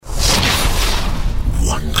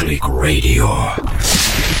Click Radio.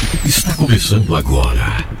 Está começando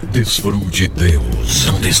agora. DesfruteDeus.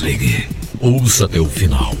 Não desligue. Ouça até o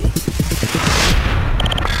final.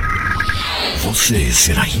 Você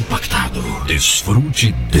será impactado.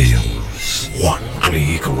 DesfruteDeus. One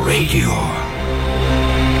Click Radio.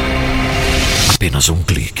 Apenas um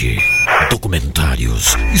clique.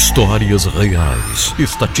 Documentários, histórias reais,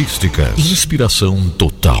 estatísticas, inspiração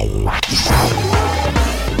total.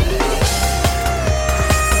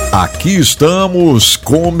 Aqui estamos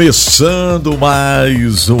começando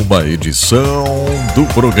mais uma edição do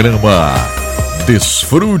programa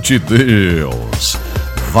DesfruteDeus.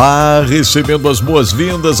 Vá recebendo as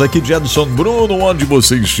boas-vindas aqui de Edson Bruno, onde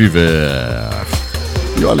você estiver.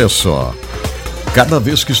 E olha só, cada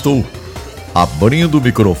vez que estou abrindo o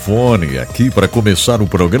microfone aqui para começar o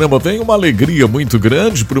programa, vem uma alegria muito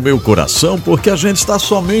grande para o meu coração, porque a gente está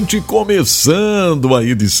somente começando a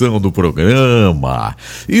edição do programa.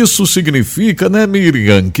 Isso significa, né,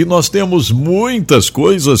 Miriam, que nós temos muitas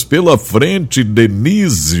coisas pela frente,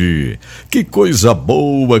 Denise. Que coisa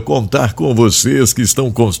boa contar com vocês que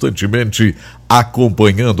estão constantemente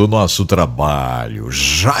acompanhando o nosso trabalho.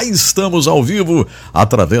 Já estamos ao vivo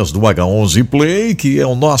através do H11 Play, que é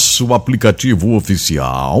o nosso aplicativo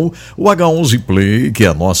oficial. O H11 Play, que é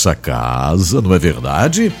a nossa casa, não é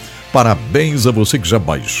verdade? Parabéns a você que já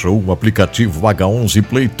baixou o aplicativo H11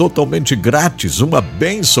 Play totalmente grátis. Uma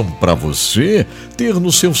bênção para você ter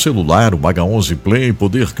no seu celular o H11 Play,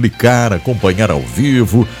 poder clicar, acompanhar ao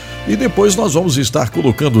vivo. E depois nós vamos estar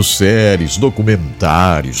colocando séries,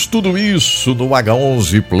 documentários, tudo isso no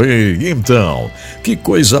H11 Play. Então, que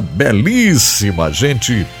coisa belíssima a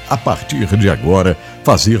gente, a partir de agora,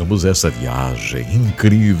 fazermos essa viagem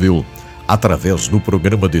incrível através do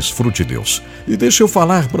programa DesfruteDeus. E deixa eu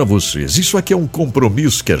falar para vocês, isso aqui é um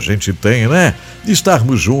compromisso que a gente tem, né? De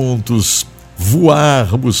estarmos juntos,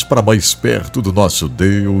 voarmos para mais perto do nosso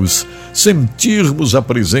Deus, sentirmos a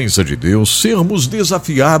presença de Deus, sermos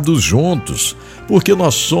desafiados juntos, porque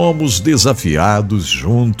nós somos desafiados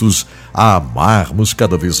juntos a amarmos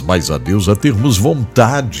cada vez mais a Deus, a termos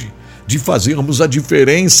vontade de fazermos a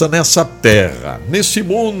diferença nessa terra, nesse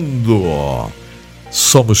mundo.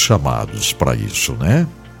 Somos chamados para isso, né?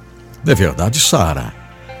 Não é verdade, Sara?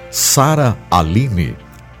 Sara Aline,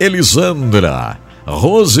 Elisandra,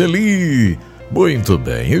 Roseli. Muito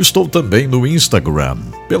bem, eu estou também no Instagram,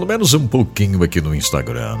 pelo menos um pouquinho aqui no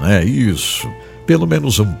Instagram, né? Isso, pelo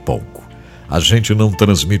menos um pouco. A gente não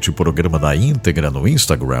transmite o programa na íntegra no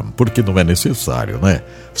Instagram, porque não é necessário, né?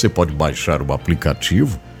 Você pode baixar o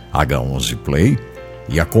aplicativo H11 Play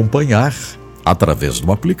e acompanhar através do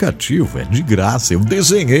aplicativo, é de graça. Eu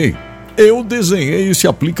desenhei esse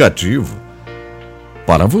aplicativo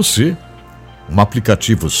para você, um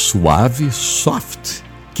aplicativo suave, soft,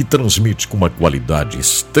 que transmite com uma qualidade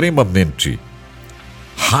extremamente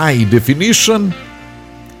high definition.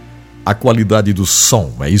 A qualidade do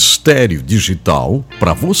som é estéreo digital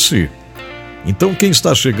para você. Então quem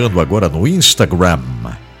está chegando agora no Instagram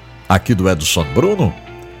aqui do Edson Bruno,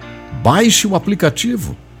 baixe o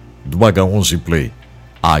aplicativo do H11 Play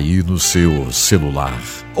aí no seu celular,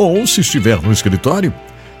 ou se estiver no escritório,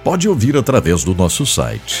 pode ouvir através do nosso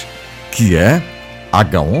site, que é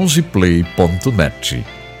h11play.net,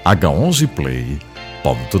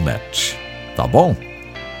 h11play.net, tá bom?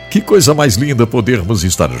 Que coisa mais linda podermos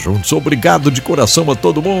estar juntos. Obrigado de coração a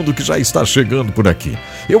todo mundo que já está chegando por aqui.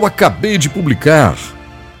 Eu acabei de publicar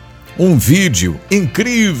um vídeo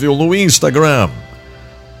incrível no Instagram.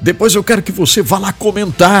 Depois eu quero que você vá lá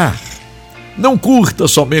comentar. Não curta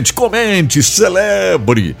somente, comente,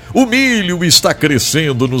 celebre. O milho está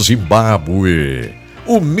crescendo no Zimbábue.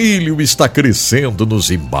 O milho está crescendo no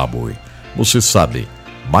Zimbábue. Você sabe,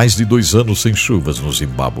 mais de 2 anos sem chuvas no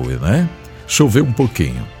Zimbábue, né? Choveu um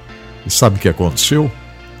pouquinho. E sabe o que aconteceu?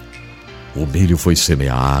 O milho foi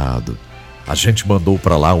semeado. A gente mandou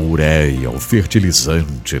para lá o ureia, o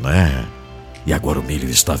fertilizante, né? E agora o milho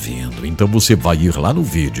está vindo. Então você vai ir lá no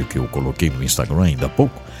vídeo que eu coloquei no Instagram ainda há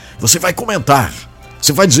pouco. Você vai comentar.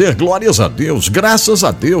 Você vai dizer glórias a Deus, graças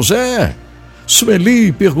a Deus.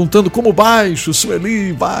 Sueli perguntando como baixo.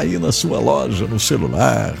 Sueli, vai aí na sua loja, no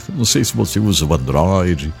celular. Não sei se você usa o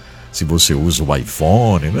Android, se você usa o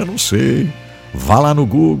iPhone, eu não sei. Vá lá no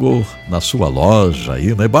Google, na sua loja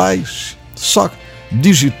aí, né? Baixe. Só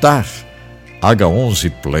digitar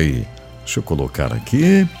H11 Play. Deixa eu colocar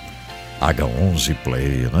aqui. H11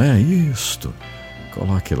 Play, não é isto?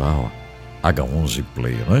 Coloque lá, ó. H11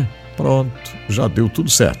 Play, né? Pronto, já deu tudo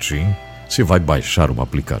certinho. Você vai baixar o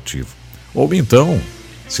aplicativo. Ou então,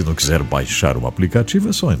 se não quiser baixar o aplicativo,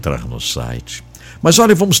 é só entrar no site. Mas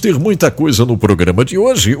olha, vamos ter muita coisa no programa de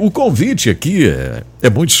hoje. O convite aqui é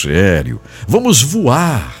muito sério. Vamos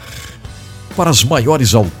voar para as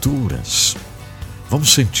maiores alturas.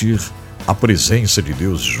 Vamos sentir a presença de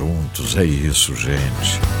Deus juntos. É isso,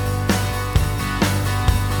 gente.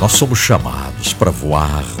 Nós somos chamados para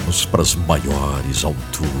voarmos para as maiores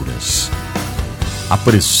alturas. A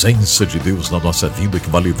presença de Deus na nossa vida que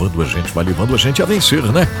vai levando a gente a vencer,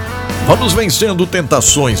 né? Vamos vencendo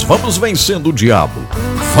tentações, vamos vencendo o diabo,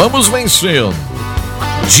 vamos vencendo.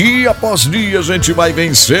 Dia após dia a gente vai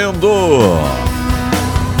vencendo.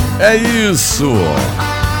 É isso.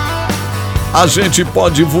 A gente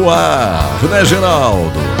pode voar, né,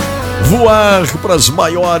 Geraldo? Voar para as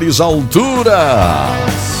maiores alturas.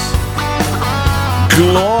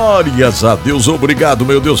 Glórias a Deus, obrigado,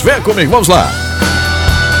 meu Deus. Vem comigo, vamos lá.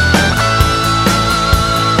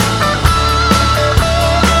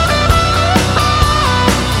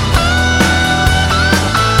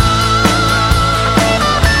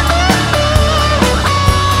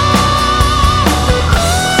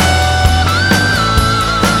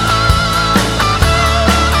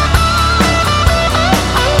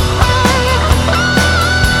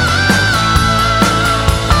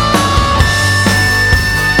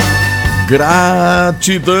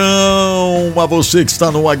 Gratidão a você que está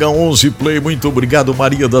no H11 Play. Muito obrigado,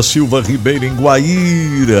 Maria da Silva Ribeiro, em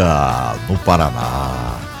Guaíra, no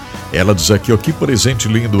Paraná. Ela diz aqui, ó, que presente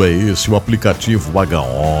lindo é esse, o aplicativo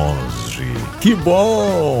H11. Que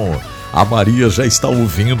bom! A Maria já está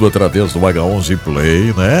ouvindo através do H11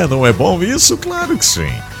 Play, né? Não é bom isso? Claro que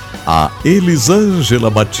sim. A Elisângela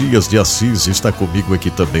Matias de Assis está comigo aqui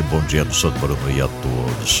também. Bom dia do Santo Bruno e a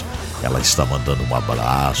todos. Ela está mandando um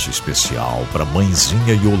abraço especial para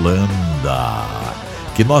mãezinha Yolanda.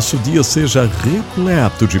 Que nosso dia seja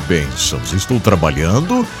repleto de bênçãos. Estou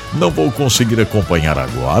trabalhando, não vou conseguir acompanhar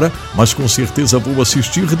agora, mas com certeza vou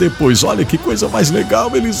assistir depois. Olha que coisa mais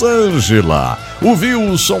legal, Elisângela. O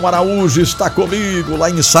Wilson Araújo está comigo lá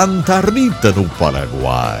em Santa Rita, no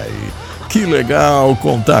Paraguai. Que legal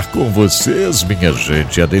contar com vocês, minha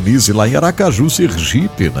gente. A Denise lá em Aracaju,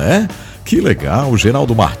 Sergipe, né? Que legal, o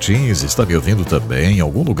Geraldo Martins está me ouvindo também, em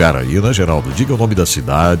algum lugar aí, né, Geraldo? Diga o nome da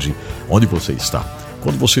cidade, onde você está.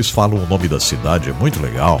 Quando vocês falam o nome da cidade é muito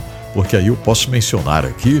legal, porque aí eu posso mencionar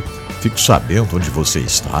aqui, fico sabendo onde você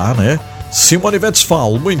está, né? Simone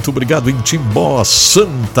Westphal, muito obrigado, em Timbó,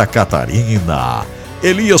 Santa Catarina.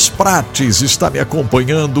 Elias Prates está me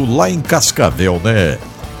acompanhando lá em Cascavel, né?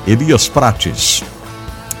 Elias Prates.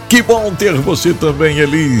 Que bom ter você também,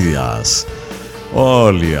 Elias.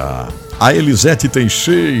 Olha, a Elisete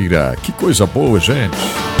Teixeira, que coisa boa, gente.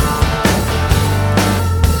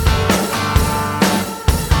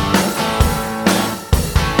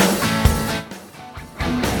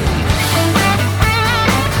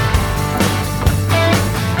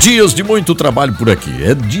 Dias de muito trabalho por aqui,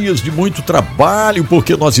 dias de muito trabalho,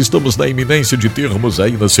 porque nós estamos na iminência de termos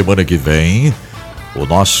aí na semana que vem o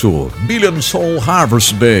nosso Billion Soul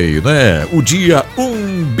Harvest Day, né? O dia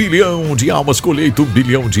 1 bilhão de almas, colheita 1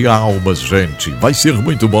 bilhão de almas, gente. Vai ser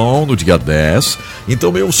muito bom no dia 10.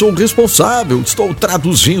 Então eu sou o responsável, estou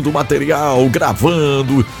traduzindo o material,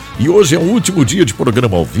 gravando. E hoje é o último dia de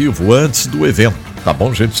programa ao vivo antes do evento. Tá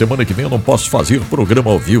bom, gente? Semana que vem eu não posso fazer programa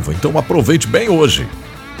ao vivo, então aproveite bem hoje.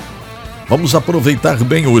 Vamos aproveitar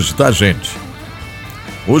bem hoje, tá, gente?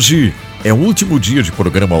 Hoje é o último dia de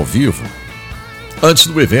programa ao vivo antes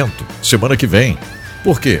do evento, semana que vem.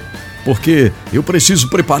 Por quê? Porque eu preciso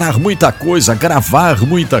preparar muita coisa, gravar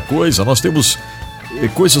muita coisa. Nós temos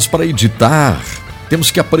coisas para editar. Temos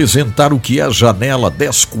que apresentar o que é a janela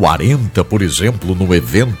 1040, por exemplo, no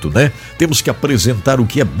evento, né? Temos que apresentar o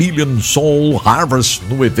que é Billion Soul Harvest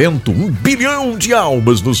no evento. 1 bilhão de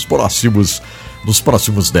almas nos próximos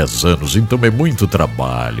 10 anos, então é muito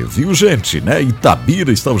trabalho, viu, gente, né?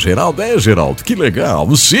 Itabira está o Geraldo, Geraldo, que legal.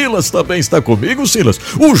 O Silas também está comigo, Silas.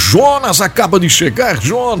 O Jonas acaba de chegar,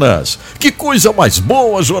 Jonas. Que coisa mais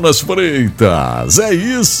boa, Jonas Freitas. É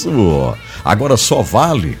isso. Agora só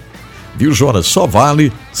vale, viu, Jonas? Só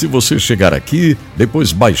vale se você chegar aqui,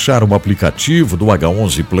 depois baixar um aplicativo do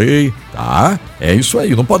H11 Play, tá? É isso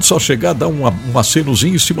aí, não pode só chegar, dar um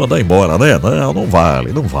acenozinho e se mandar embora, né? Não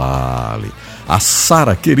vale, não vale. A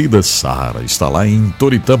Sara, querida Sara, está lá em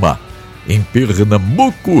Toritama, em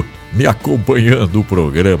Pernambuco, me acompanhando o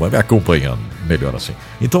programa, melhor assim.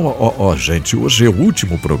 Então, gente, hoje é o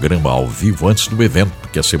último programa ao vivo antes do evento,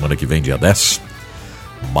 que é semana que vem, dia 10.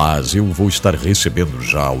 Mas eu vou estar recebendo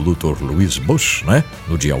já o Dr. Luiz Bush, né?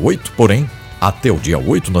 No dia 8, porém, até o dia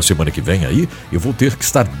 8, na semana que vem aí, eu vou ter que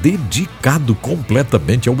estar dedicado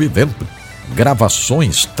completamente ao evento.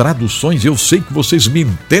 gravações, traduções, eu sei que vocês me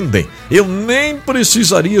entendem. Eu nem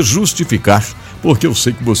precisaria justificar, porque eu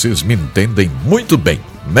sei que vocês me entendem muito bem,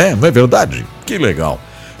 né? Não é verdade? Que legal.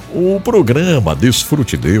 O programa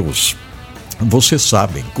DesfruteDeus, vocês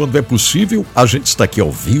sabem, quando é possível, a gente está aqui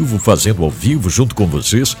ao vivo, fazendo ao vivo, junto com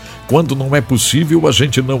vocês. Quando não é possível, a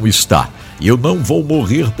gente não está. E eu não vou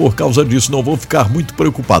morrer por causa disso, não vou ficar muito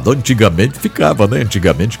preocupado. Antigamente ficava, né?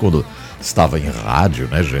 Antigamente, quando estava em rádio,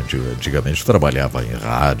 né, gente? Antigamente eu trabalhava em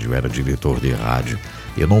rádio, era diretor de rádio.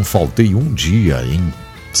 Eu não faltei um dia em,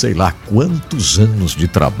 sei lá, quantos anos de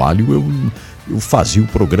trabalho eu fazia o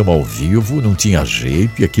programa ao vivo, não tinha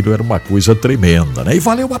jeito, e aquilo era uma coisa tremenda, né? E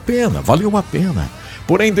valeu a pena.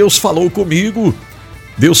 Porém, Deus falou comigo,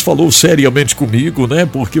 Deus falou seriamente comigo, né?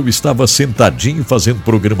 Porque eu estava sentadinho fazendo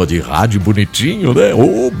programa de rádio, bonitinho, né?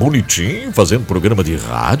 Bonitinho, fazendo programa de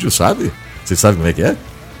rádio, sabe? Vocês sabem como é que é?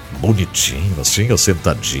 Bonitinho, assim, ó,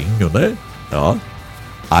 sentadinho, né? Ó.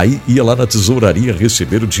 Aí ia lá na tesouraria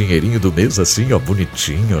receber o dinheirinho do mês, assim, ó,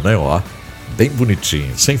 bonitinho, né? Ó. Bem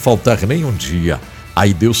bonitinho, sem faltar nem um dia.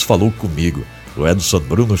 Aí Deus falou comigo: o Edson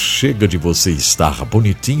Bruno, chega de você estar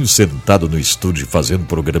bonitinho sentado no estúdio fazendo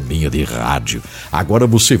programinha de rádio. Agora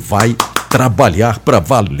você vai trabalhar para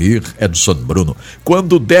valer, Edson Bruno.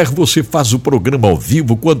 Quando der, você faz o programa ao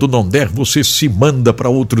vivo. Quando não der, você se manda para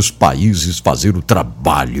outros países fazer o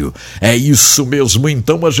trabalho. É isso mesmo.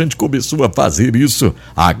 Então a gente começou a fazer isso.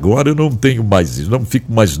 Agora eu não tenho mais isso, não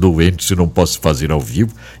fico mais doente se não posso fazer ao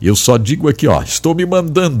vivo. Eu só digo aqui, ó, estou me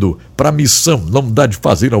mandando para a missão, não dá de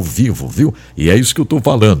fazer ao vivo, viu? E é isso que eu estou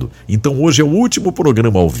falando. Então hoje é o último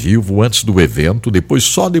programa ao vivo antes do evento.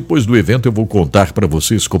 Só depois do evento eu vou contar para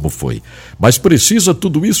vocês como foi. Mas precisa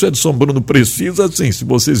tudo isso, Edson Bruno? Precisa sim. Se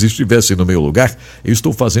vocês estivessem no meu lugar, eu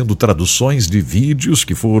estou fazendo traduções de vídeos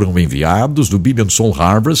que foram enviados do Biblian Soul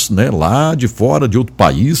Harvest, né, lá de fora, de outro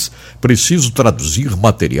país. Preciso traduzir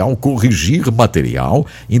material, corrigir material.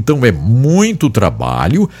 Então é muito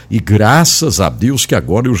trabalho e graças a Deus que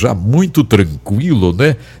agora eu já muito tranquilo,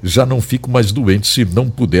 né? Já não fico mais doente se não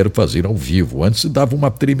puder fazer ao vivo. Antes dava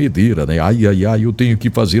uma tremedeira, né? Ai, eu tenho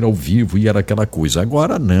que fazer ao vivo e era aquela coisa.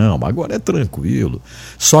 Agora não, agora é tranquilo.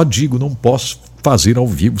 Só digo, não posso fazer ao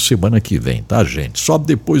vivo semana que vem, tá, gente? Só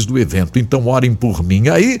depois do evento. Então orem por mim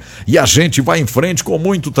aí e a gente vai em frente com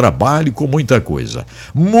muito trabalho, com muita coisa.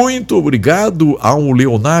 Muito obrigado ao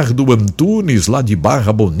Leonardo Antunes, lá de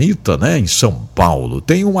Barra Bonita, né, em São Paulo.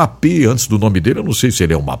 Tem um AP antes do nome dele, eu não sei se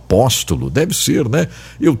ele é um apóstolo, deve ser, né?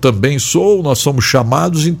 Eu também sou, nós somos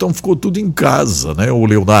chamados, então ficou tudo em casa, né, o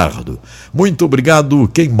Leonardo. Muito obrigado.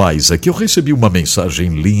 Quem mais aqui? Eu recebi uma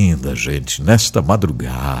mensagem linda, gente, nesta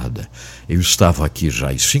madrugada. Eu estava aqui já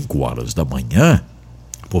às 5 horas da manhã,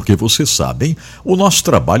 porque vocês sabem, o nosso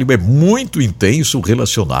trabalho é muito intenso,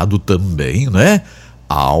 relacionado também, né,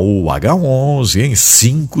 ao H11, em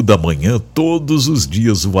 5 da manhã, todos os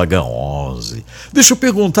dias o H11. Deixa eu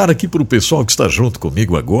perguntar aqui para o pessoal que está junto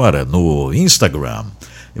comigo agora no Instagram.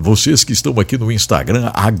 Vocês que estão aqui no Instagram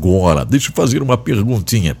agora, deixa eu fazer uma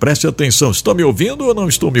perguntinha, preste atenção, estão me ouvindo ou não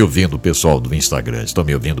estão me ouvindo, pessoal do Instagram? Estão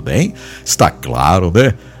me ouvindo bem? Está claro,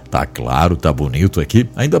 né? Tá claro, tá bonito aqui.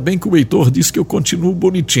 Ainda bem que o Heitor disse que eu continuo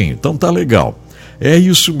bonitinho, então tá legal. É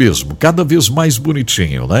isso mesmo, cada vez mais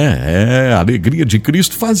bonitinho, né? A alegria de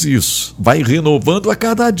Cristo faz isso, vai renovando a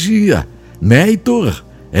cada dia, né, Heitor?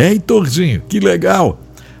 Heitorzinho, que legal.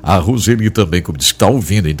 A Roseli também, como disse, está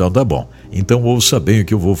ouvindo, então tá bom. Então ouça bem o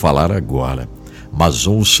que eu vou falar agora, mas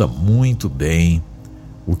ouça muito bem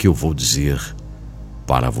o que eu vou dizer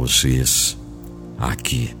para vocês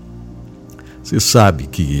aqui. Você sabe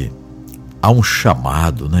que há um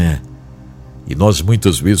chamado, né? E nós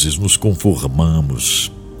muitas vezes nos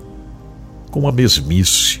conformamos com a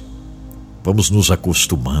mesmice. Vamos nos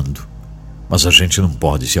acostumando. Mas a gente não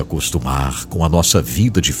pode se acostumar com a nossa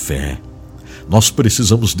vida de fé. Nós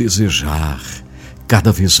precisamos desejar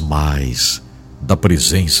cada vez mais da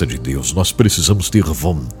presença de Deus. Nós precisamos ter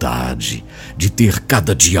vontade de ter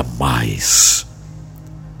cada dia mais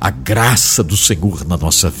a graça do Senhor na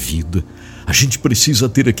nossa vida. A gente precisa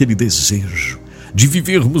ter aquele desejo de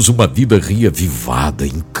vivermos uma vida reavivada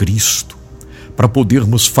em Cristo para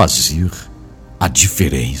podermos fazer a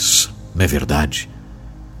diferença, não é verdade?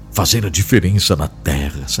 Fazer a diferença na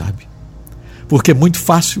terra, sabe? Porque é muito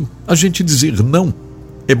fácil a gente dizer não.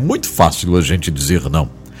 É muito fácil a gente dizer não.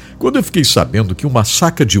 Quando eu fiquei sabendo que uma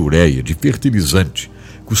saca de ureia, de fertilizante,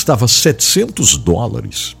 custava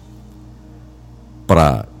 $700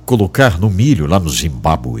 para colocar no milho lá no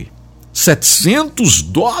Zimbábue,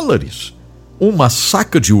 $700? Uma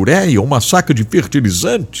saca de ureia, uma saca de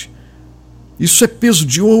fertilizante? Isso é peso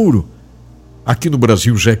de ouro. Aqui no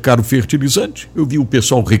Brasil já é caro fertilizante. Eu vi o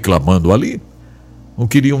pessoal reclamando ali. Não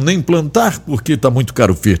queriam nem plantar porque está muito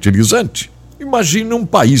caro o fertilizante. Imagine um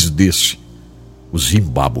país desse, o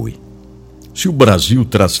Zimbábue. Se o Brasil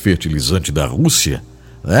traz fertilizante da Rússia,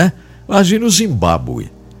 né? Imagine o Zimbábue,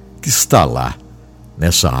 que está lá,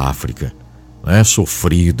 nessa África, né?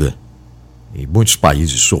 Sofrida, em muitos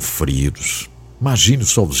países sofridos. Imagine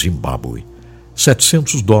só o Zimbábue.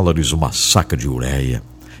 $700 uma saca de ureia.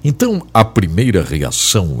 Então a primeira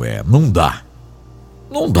reação é: não dá.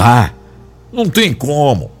 Não dá. Não tem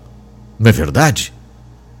como. Não é verdade?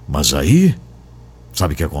 Mas aí,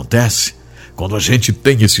 sabe o que acontece? Quando a gente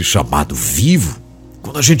tem esse chamado vivo,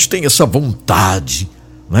 quando a gente tem essa vontade,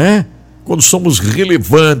 né? Quando somos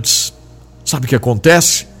relevantes, sabe o que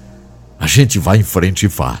acontece? A gente vai em frente e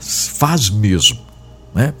faz mesmo,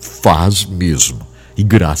 né? Faz mesmo, e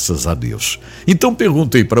graças a Deus. Então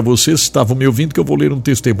perguntei para vocês se estavam me ouvindo, que eu vou ler um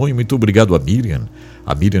testemunho. Muito obrigado a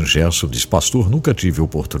Miriam Gerson diz: pastor, nunca tive a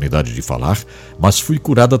oportunidade de falar, mas fui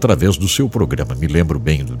curada através do seu programa. Me lembro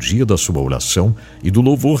bem do dia da sua oração e do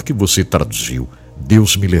louvor que você traduziu.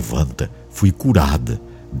 Deus me levanta, fui curada.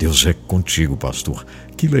 Deus é contigo, pastor.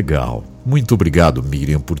 Que legal. Muito obrigado,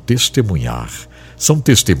 Miriam, por testemunhar. São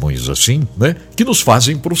testemunhos assim, né, que nos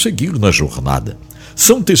fazem prosseguir na jornada.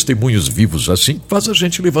 São testemunhos vivos assim que faz a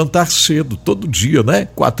gente levantar cedo, todo dia, né?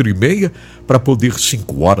 4h30, para poder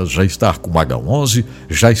 5 horas já estar com o H11,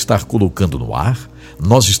 já estar colocando no ar.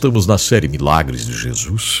 Nós estamos na série Milagres de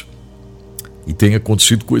Jesus. E tem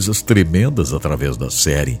acontecido coisas tremendas através da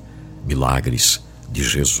série Milagres de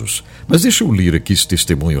Jesus. Mas deixa eu ler aqui esse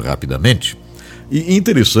testemunho rapidamente. E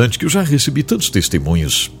interessante que eu já recebi tantos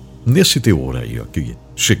testemunhos nesse teor aí, ó, que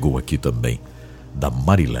chegou aqui também, da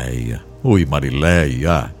Marileia. Oi,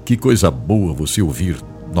 Marileia, que coisa boa você ouvir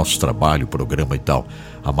nosso trabalho, programa e tal.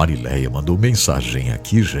 A Marileia mandou mensagem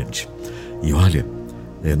aqui, gente. E olha,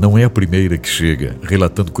 não é a primeira que chega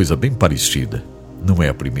relatando coisa bem parecida. Não é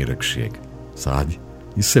a primeira que chega, sabe?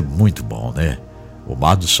 Isso é muito bom, né? O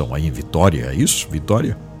Madison aí em Vitória, é isso?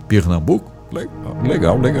 Vitória? Pernambuco?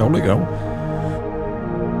 Legal.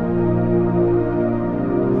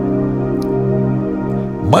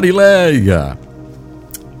 Marileia!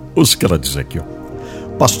 Ouça o que ela diz aqui, ó.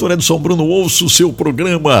 Pastor Edson Bruno, ouço o seu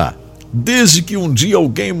programa desde que um dia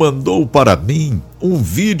alguém mandou para mim um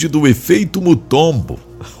vídeo do efeito Mutombo.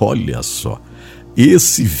 Olha só,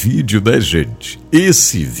 esse vídeo, né, gente?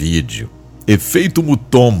 Esse vídeo, efeito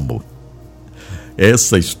Mutombo.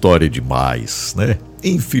 Essa história é demais, né?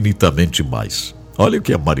 Infinitamente mais. Olha o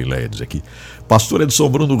que a Marileia diz aqui. Pastor Edson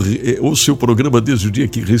Bruno, ouço o seu programa desde o dia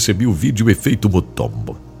que recebi o vídeo efeito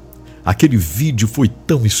Mutombo. Aquele vídeo foi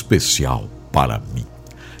tão especial para mim.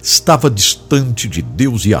 Estava distante de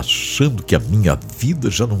Deus e achando que a minha vida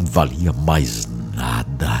já não valia mais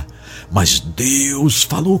nada. Mas Deus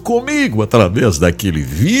falou comigo através daquele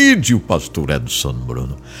vídeo, pastor Edson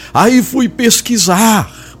Bruno. Aí fui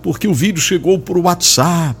pesquisar, porque o vídeo chegou por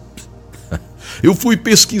WhatsApp. Eu fui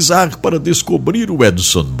pesquisar para descobrir o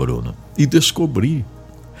Edson Bruno e descobri.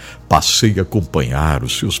 Passei a acompanhar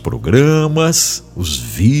os seus programas, os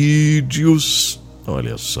vídeos,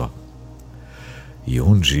 olha só. E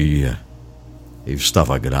um dia eu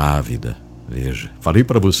estava grávida, veja. Falei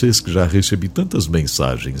para vocês que já recebi tantas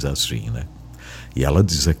mensagens assim, né? E ela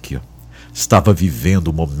diz aqui, ó. Estava vivendo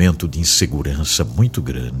um momento de insegurança muito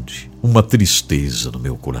grande, uma tristeza no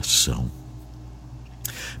meu coração.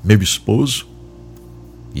 Meu esposo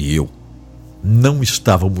e eu não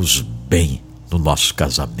estávamos bem no nosso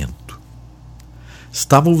casamento.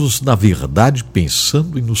 Estávamos, na verdade,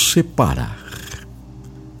 pensando em nos separar.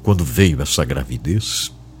 Quando veio essa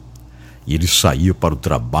gravidez, e ele saía para o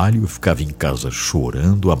trabalho, eu ficava em casa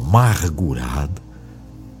chorando, amargurada.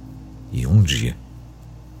 E um dia,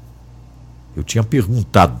 eu tinha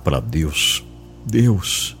perguntado para Deus: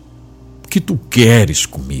 Deus, o que tu queres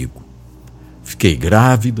comigo? Fiquei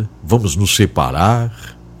grávida, vamos nos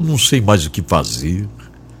separar, não sei mais o que fazer,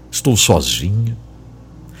 estou sozinha.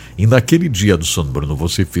 E naquele dia do São Bruno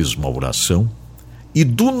você fez uma oração e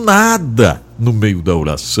do nada, no meio da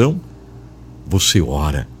oração, você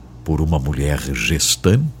ora por uma mulher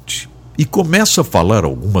gestante e começa a falar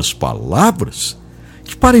algumas palavras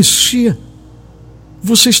que parecia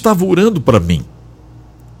você estava orando para mim.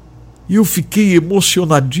 E eu fiquei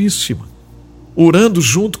emocionadíssima, orando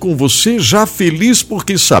junto com você, já feliz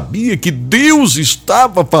porque sabia que Deus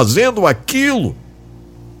estava fazendo aquilo.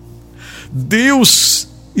 Deus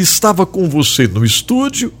estava com você no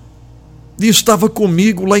estúdio e estava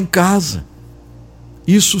comigo lá em casa.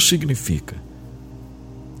 Isso significa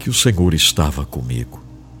que o Senhor estava comigo.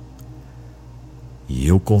 E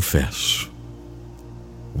eu confesso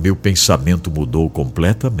o meu pensamento mudou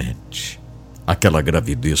completamente. Aquela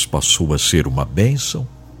gravidez passou a ser uma bênção.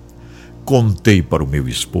 Contei para o meu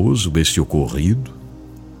esposo este ocorrido.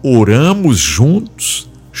 Oramos juntos,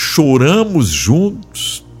 choramos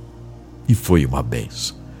juntos e foi uma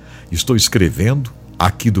bênção. Estou escrevendo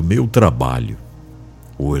aqui do meu trabalho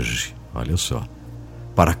hoje, olha só,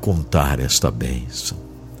 para contar esta bênção.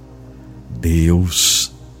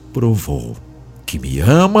 Deus provou que me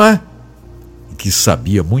ama e que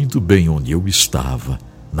sabia muito bem onde eu estava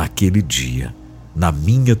naquele dia, na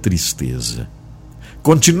minha tristeza.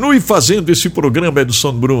 Continue fazendo esse programa,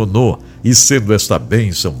 Edson Bruno, e sendo esta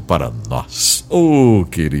bênção para nós. Oh,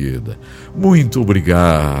 querida, muito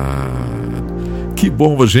obrigado. Que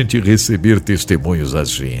bom a gente receber testemunhos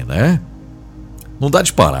assim, né? Não dá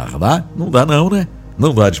de parar, né? Não dá não, né?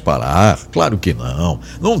 Não dá de parar, claro que não.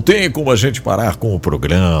 Não tem como a gente parar com o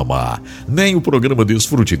programa. Nem o programa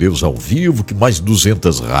DesfruteDeus ao vivo, que mais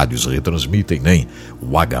 200 rádios retransmitem, nem o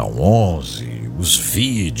H11, os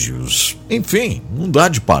vídeos. Enfim, não dá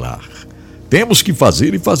de parar. Temos que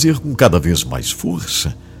fazer e fazer com cada vez mais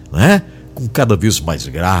força, né? Com cada vez mais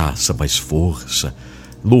graça, mais força.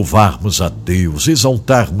 Louvarmos a Deus,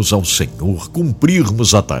 exaltarmos ao Senhor,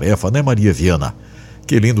 cumprirmos a tarefa, né, Maria Viana?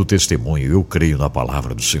 Que lindo testemunho, eu creio na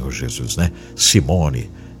palavra do Senhor Jesus, né? Simone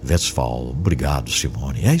Westphal, obrigado,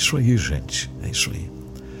 Simone. É isso aí, gente, é isso aí.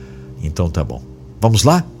 Então tá bom. Vamos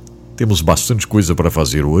lá? Temos bastante coisa para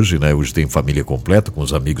fazer hoje, né? Hoje tem família completa com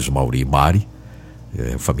os amigos Mauri e Mari.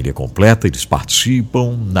 Família completa, eles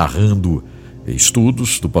participam, narrando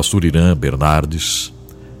estudos do pastor Irã Bernardes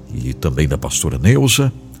e também da pastora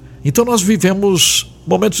Neuza. Então nós vivemos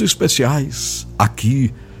momentos especiais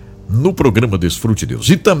aqui no programa DesfruteDeus.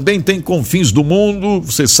 E também tem Confins do Mundo,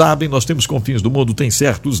 vocês sabem, nós temos Confins do Mundo, tem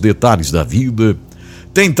certos detalhes da vida,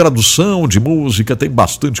 tem tradução de música, tem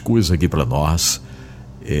bastante coisa aqui para nós.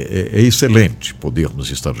 É excelente podermos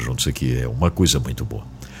estar juntos aqui, é uma coisa muito boa.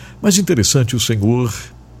 Mas interessante, o Senhor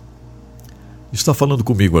está falando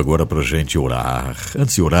comigo agora para a gente orar.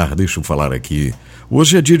 Antes de orar, deixa eu falar aqui.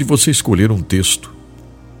 Hoje é dia de você escolher um texto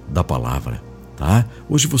da palavra, tá?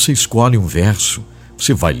 Hoje você escolhe um verso,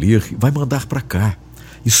 você vai ler e vai mandar para cá.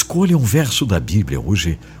 Escolha um verso da Bíblia.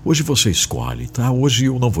 Hoje você escolhe, tá? Hoje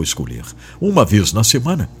eu não vou escolher. Uma vez na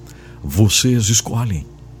semana, vocês escolhem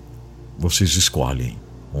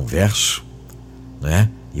um verso, né?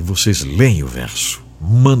 E vocês leem o verso,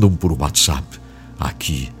 mandam por WhatsApp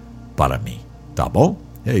aqui para mim. Tá bom?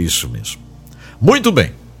 É isso mesmo. Muito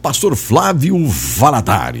bem. Pastor Flávio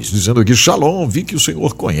Valadares, dizendo aqui, Shalom, vi que o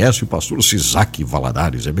senhor conhece o pastor Sisaque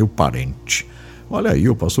Valadares, é meu parente. Olha aí,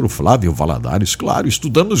 o pastor Flávio Valadares, claro,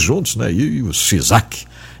 estudamos juntos, né? E o Sisaque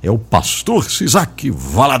é o pastor Sisaque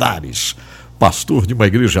Valadares, pastor de uma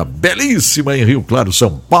igreja belíssima em Rio Claro,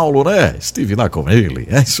 São Paulo, né? Estive lá com ele,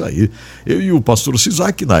 é isso aí. Eu e o pastor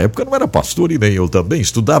Sisaque, na época, não era pastor e nem eu também,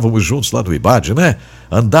 estudávamos juntos lá no IBAD, né?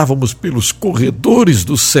 Andávamos pelos corredores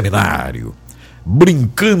do seminário,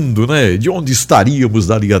 brincando, né? De onde estaríamos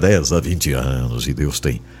dali a 10 a 20 anos. E Deus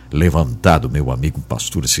tem levantado meu amigo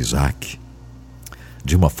pastor Sisaque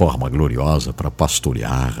de uma forma gloriosa para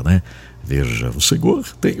pastorear, né? Veja, o Senhor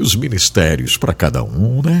tem os ministérios para cada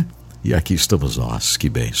um, né? E aqui estamos nós, que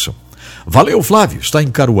bênção. Valeu, Flávio, está em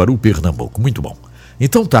Caruaru, Pernambuco, muito bom.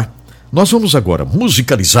 Então tá, nós vamos agora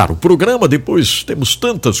musicalizar o programa, depois temos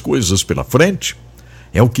tantas coisas pela frente.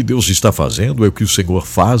 É o que Deus está fazendo, é o que o Senhor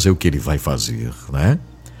faz, é o que Ele vai fazer, né?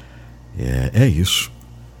 É isso.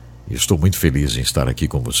 Estou muito feliz em estar aqui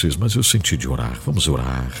com vocês, mas eu senti de orar. Vamos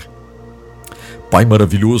orar. Pai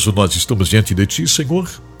maravilhoso, nós estamos diante de Ti, Senhor.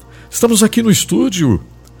 Estamos aqui no estúdio,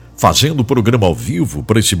 fazendo o programa ao vivo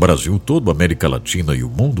para esse Brasil todo, América Latina e o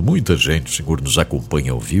mundo. Muita gente, Senhor, nos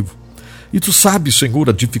acompanha ao vivo. E Tu sabes, Senhor,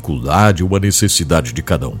 a dificuldade ou a necessidade de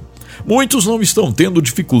cada um. Muitos não estão tendo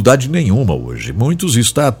dificuldade nenhuma hoje. Muitos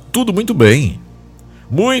está tudo muito bem.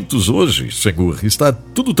 Muitos hoje, Senhor, está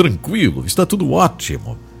tudo tranquilo, está tudo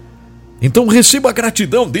ótimo. Então receba a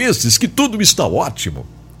gratidão desses que tudo está ótimo.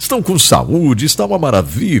 Estão com saúde, está uma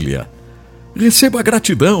maravilha. Receba a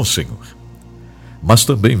gratidão, Senhor. Mas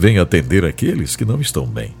também venha atender aqueles que não estão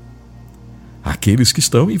bem. Aqueles que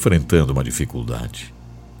estão enfrentando uma dificuldade.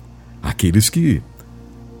 Aqueles que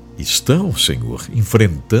estão, Senhor,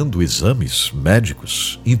 enfrentando exames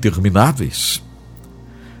médicos intermináveis.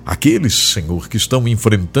 Aqueles, Senhor, que estão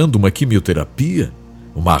enfrentando uma quimioterapia,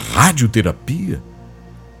 uma radioterapia,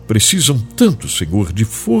 precisam tanto, Senhor, de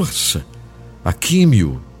força. A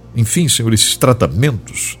químio, enfim, Senhor, esses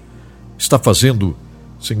tratamentos está fazendo,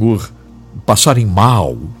 Senhor, passarem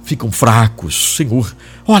mal, ficam fracos, Senhor,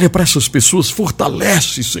 olha para essas pessoas,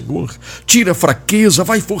 fortalece, Senhor, tira a fraqueza,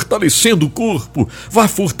 vai fortalecendo o corpo, vai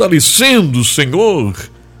fortalecendo, Senhor.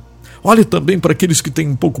 Olha também para aqueles que têm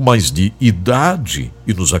um pouco mais de idade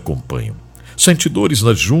e nos acompanham. Sente dores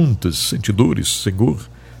nas juntas, sente dores, Senhor,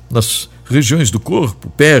 nas regiões do corpo,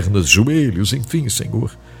 pernas, joelhos, enfim,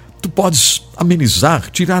 Senhor. Tu podes amenizar,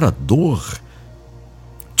 tirar a dor.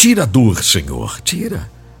 Tira a dor, Senhor, tira.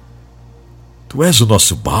 Tu és o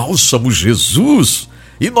nosso bálsamo, Jesus,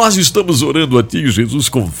 e nós estamos orando a Ti, Jesus,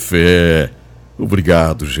 com fé.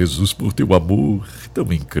 Obrigado, Jesus, por Teu amor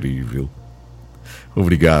tão incrível.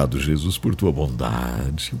 Obrigado, Jesus, por Tua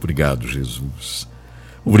bondade. Obrigado, Jesus.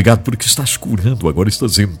 Obrigado porque estás curando agora,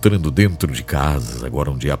 estás entrando dentro de casas, agora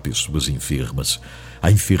onde há pessoas enfermas. A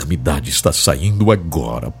enfermidade está saindo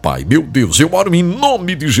agora, Pai. Meu Deus, eu oro em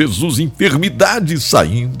nome de Jesus, enfermidade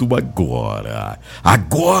saindo agora.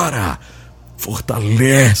 Agora!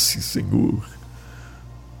 Fortalece, Senhor.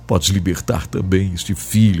 Podes libertar também este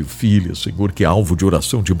filho, filha, Senhor, que é alvo de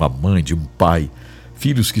oração de uma mãe, de um pai.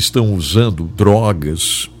 Filhos que estão usando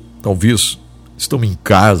drogas, talvez estão em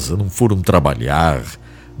casa, não foram trabalhar,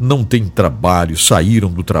 não têm trabalho,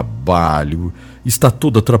 saíram do trabalho. Está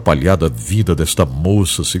toda atrapalhada a vida desta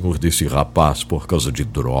moça, Senhor, desse rapaz por causa de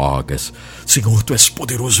drogas. Senhor, Tu és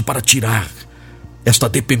poderoso para tirar esta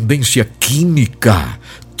dependência química.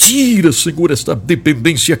 Tira, Senhor, esta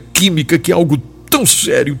dependência química, que é algo tão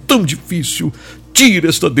sério, tão difícil. Tira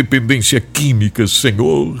esta dependência química,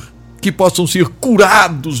 Senhor, que possam ser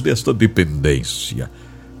curados desta dependência.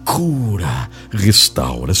 Cura,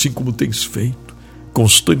 restaura, assim como tens feito.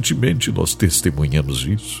 Constantemente nós testemunhamos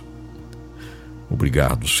isso.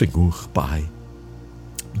 Obrigado, Senhor, Pai.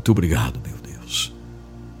 Muito obrigado, meu Deus.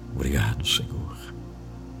 Obrigado, Senhor.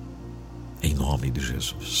 Em nome de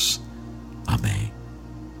Jesus. Amém.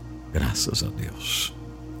 Graças a Deus.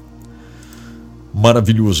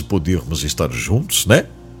 Maravilhoso podermos estar juntos, né?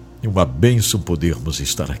 E uma bênção podermos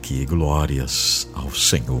estar aqui. Glórias ao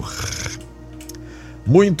Senhor.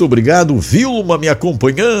 Muito obrigado, Vilma, me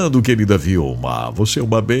acompanhando, querida Vilma. Você é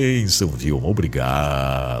uma bênção, Vilma.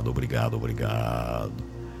 Obrigado, obrigado, obrigado.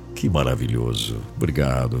 Que maravilhoso.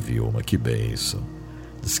 Obrigado, Vilma, que bênção.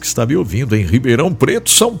 Diz que está me ouvindo em Ribeirão Preto,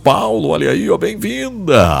 São Paulo. Olha aí, ó,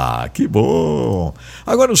 bem-vinda. Que bom.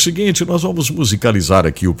 Agora é o seguinte, nós vamos musicalizar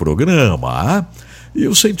aqui o programa. E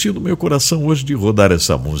eu senti no meu coração hoje de rodar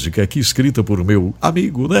essa música aqui, escrita por meu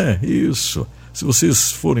amigo, né? Isso. Se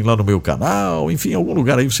vocês forem lá no meu canal, enfim, em algum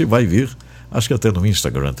lugar aí você vai ver. Acho que até no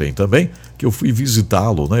Instagram tem também, que eu fui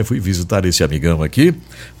visitá-lo, né? Fui visitar esse amigão aqui,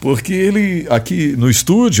 porque ele aqui no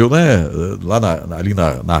estúdio, né? Lá ali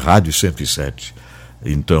na Rádio 107.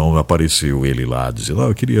 Então apareceu ele lá dizendo,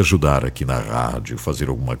 eu queria ajudar aqui na rádio, fazer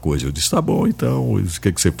alguma coisa. Eu disse, tá bom, então, o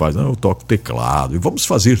que você faz? Não, eu toco teclado e vamos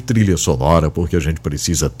fazer trilha sonora, porque a gente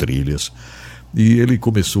precisa trilhas. E ele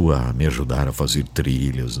começou a me ajudar a fazer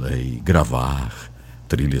trilhas, né, e gravar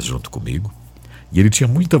trilhas junto comigo. E ele tinha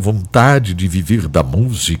muita vontade de viver da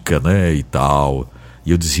música, né, e tal. E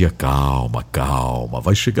eu dizia, calma, calma,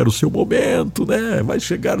 vai chegar o seu momento, né? Vai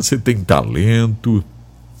chegar, você tem talento.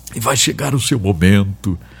 E vai chegar o seu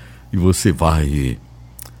momento e você vai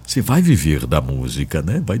viver da música,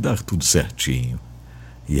 né? Vai dar tudo certinho.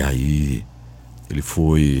 E aí ele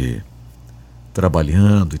foi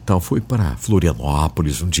trabalhando e tal, foi para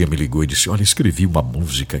Florianópolis. Um dia me ligou e disse, olha, escrevi uma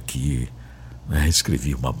música aqui, né?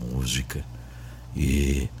 Escrevi uma música.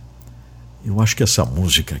 E eu acho que essa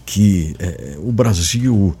música aqui, o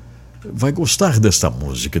Brasil vai gostar desta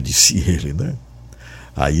música, disse ele, né?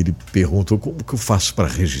 Aí ele perguntou como que eu faço para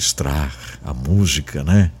registrar a música,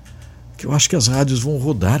 né? Que eu acho que as rádios vão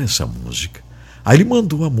rodar essa música. Aí ele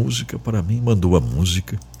mandou a música para mim, mandou a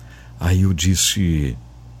música. Aí eu disse,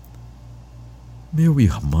 meu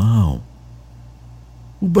irmão,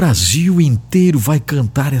 o Brasil inteiro vai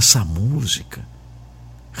cantar essa música.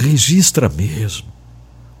 Registra mesmo.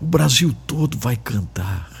 O Brasil todo vai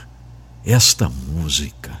cantar esta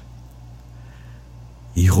música.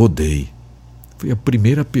 E rodei. Fui a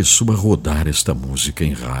primeira pessoa a rodar esta música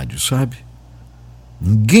em rádio, sabe?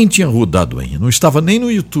 Ninguém tinha rodado ainda, não estava nem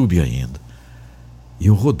no YouTube ainda. E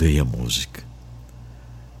eu rodei a música.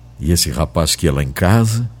 E esse rapaz que ia lá em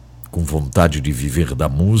casa, com vontade de viver da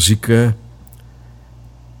música,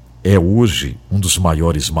 é hoje um dos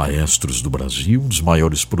maiores maestros do Brasil, um dos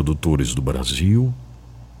maiores produtores do Brasil.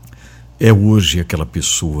 É hoje aquela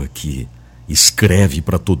pessoa que escreve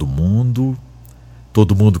para todo mundo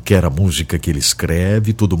quer a música que ele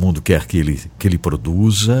escreve, todo mundo quer que ele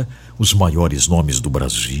produza, os maiores nomes do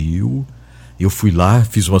Brasil. Eu fui lá,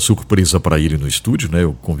 fiz uma surpresa para ele no estúdio, né?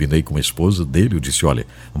 Eu combinei com a esposa dele, eu disse, olha,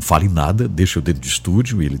 não fale nada, deixa eu dentro do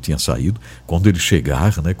estúdio, ele tinha saído. Quando ele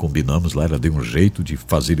chegar, né, combinamos lá, ela deu um jeito de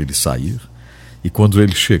fazer ele sair. E quando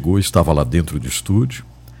ele chegou, eu estava lá dentro do estúdio,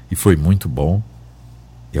 e foi muito bom.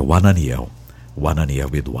 É o Ananiel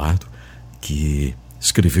Eduardo, que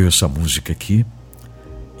escreveu essa música aqui,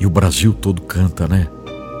 e o Brasil todo canta, né?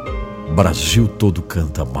 O Brasil todo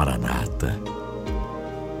canta Maranata.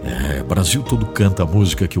 O Brasil todo canta a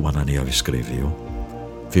música que o Ananiel escreveu,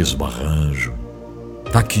 fez um arranjo.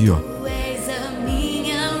 Tá aqui, ó. Tu és a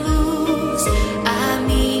minha luz, a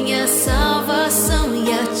minha salvação,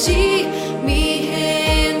 e a ti me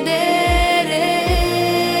renderei.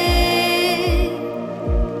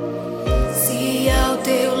 Se ao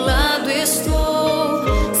teu lado estou,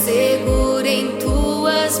 seguro em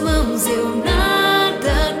tuas mãos, eu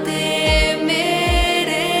nada temerei.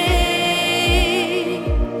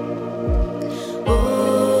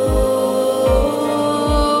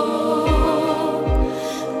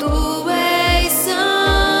 Tu és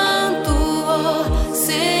santo, ó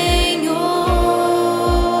Senhor.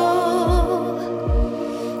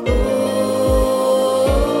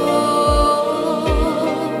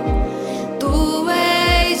 Tu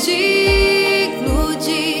és digno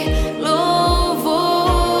de louvor.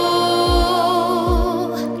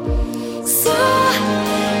 Só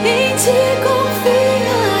em ti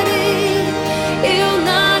confiarei, eu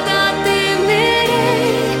nada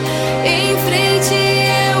temerei. Em frente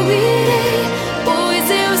eu irei, pois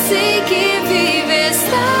eu sei que vive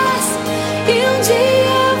estás, e um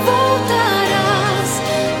dia voltarás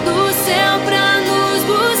do céu pra nos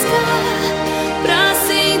buscar, pra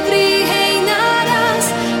sempre reinarás.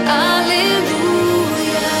 Aleluia.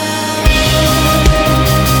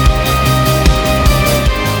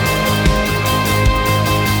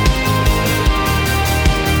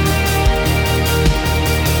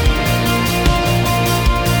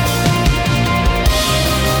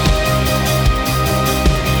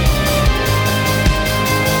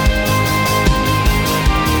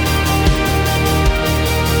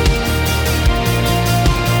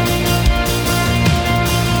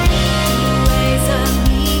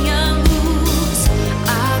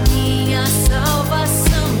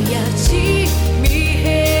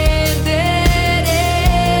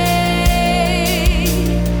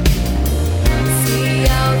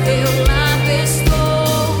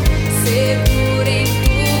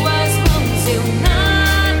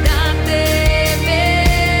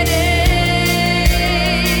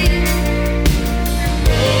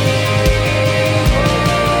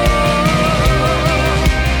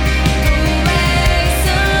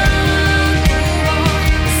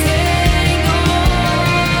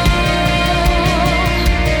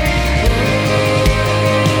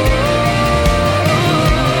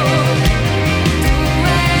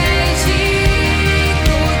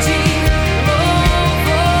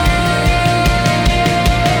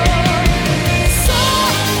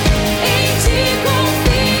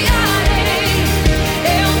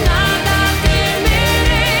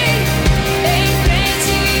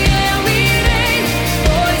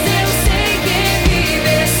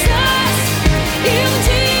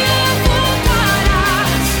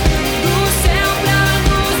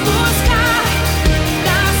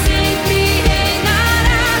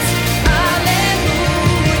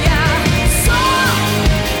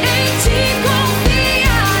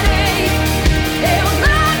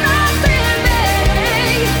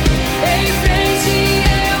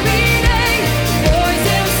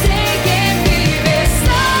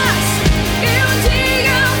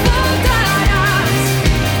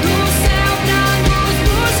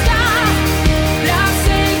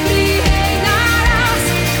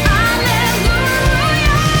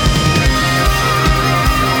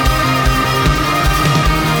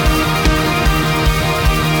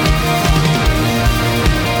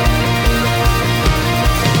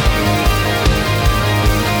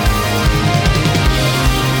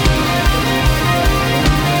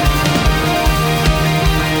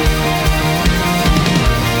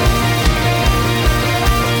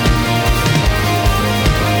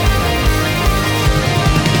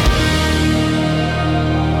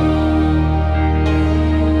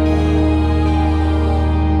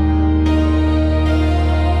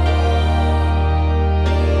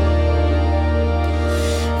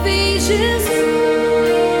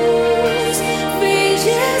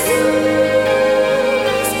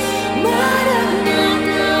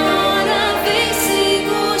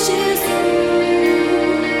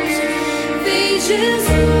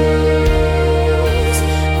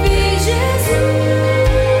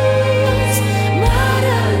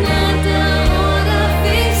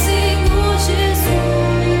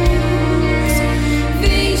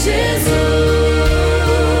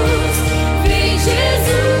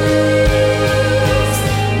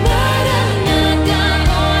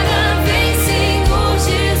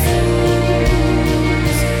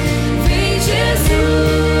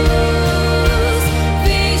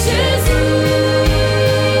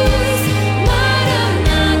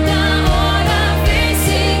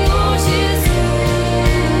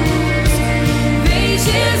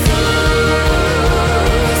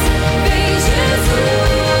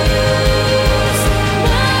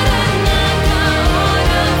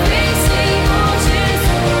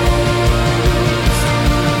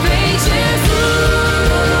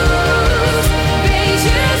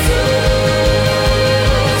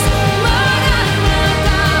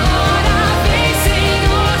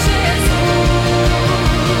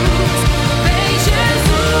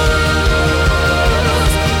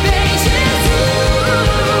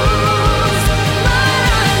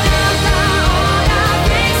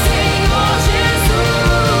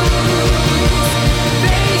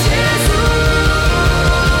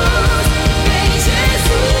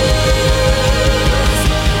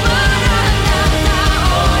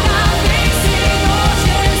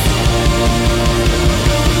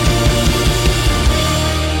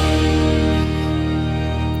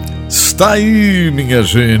 Tá aí, minha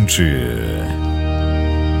gente.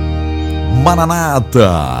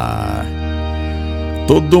 Maranata.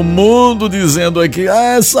 Todo mundo dizendo aqui,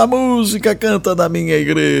 essa música canta na minha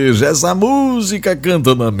igreja, essa música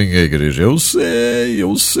canta na minha igreja. Eu sei.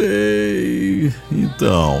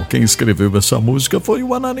 Então, quem escreveu essa música foi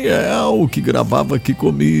o Ananiel, que gravava aqui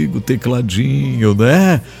comigo, tecladinho,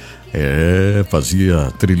 né?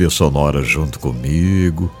 Fazia trilha sonora junto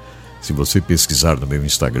comigo. Se você pesquisar no meu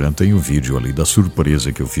Instagram, tem um vídeo ali da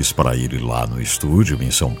surpresa que eu fiz para ele lá no estúdio, em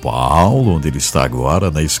São Paulo, onde ele está agora,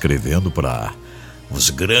 né, escrevendo para os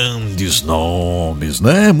grandes nomes,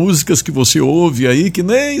 né? Músicas que você ouve aí que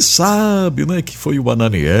nem sabe, né? Que foi o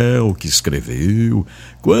Ananiel que escreveu.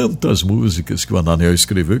 Quantas músicas que o Ananiel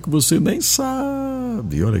escreveu que você nem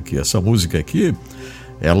sabe. Olha aqui, essa música aqui,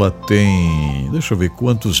 ela tem... Deixa eu ver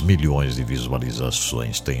quantos milhões de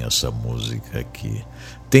visualizações tem essa música aqui.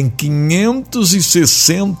 Tem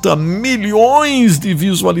 560 milhões de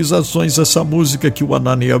visualizações essa música que o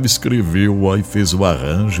Ananiel escreveu, aí fez o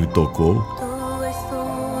arranjo e tocou.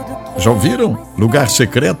 Já ouviram? Lugar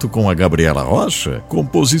Secreto com a Gabriela Rocha?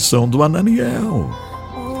 Composição do Ananiel,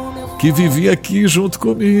 que vivia aqui junto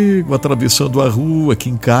comigo, atravessando a rua aqui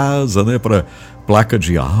em casa, né, para placa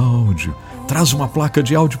de áudio. Traz uma placa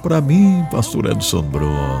de áudio para mim, pastor Edson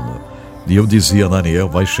Bruno. E eu dizia, Ananiel,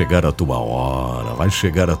 vai chegar a tua hora, vai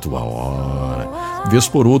chegar a tua hora. Vez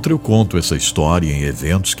por outra eu conto essa história em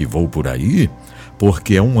eventos que vou por aí,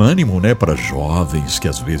 porque é um ânimo, né, para jovens que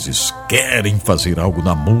às vezes querem fazer algo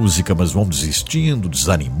na música, mas vão desistindo,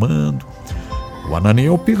 desanimando. O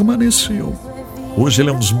Ananiel permaneceu. Hoje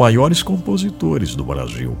ele é um dos maiores compositores do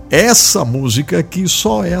Brasil. Essa música aqui,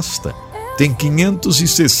 só esta, tem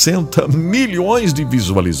 560 milhões de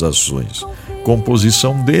visualizações.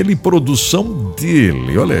 Composição dele e produção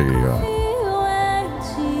dele. Olha aí, ó.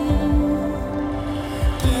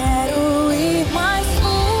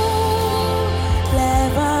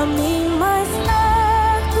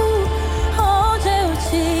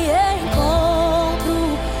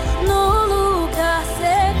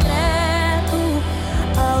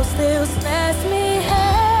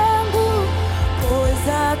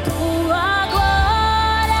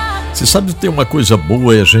 Você sabe que tem uma coisa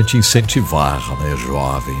boa, é a gente incentivar, né,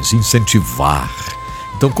 jovens? Incentivar.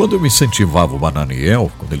 Então, quando eu me incentivava o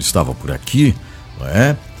Ananiel, quando ele estava por aqui,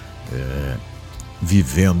 né,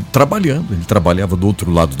 vivendo, trabalhando, ele trabalhava do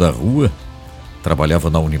outro lado da rua, trabalhava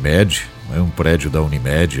na Unimed, né, um prédio da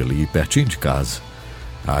Unimed ali pertinho de casa.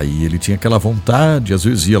 Aí ele tinha aquela vontade, às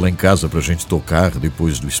vezes ia lá em casa pra gente tocar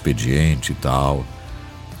depois do expediente e tal.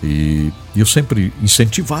 E eu sempre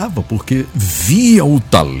incentivava, porque via o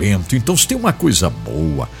talento. Então, se tem uma coisa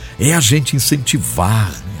boa, é a gente incentivar,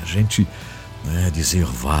 né? A gente, né, dizer,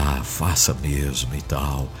 vá, faça mesmo e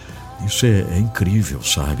tal. Isso é incrível,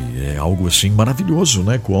 sabe? É algo assim maravilhoso,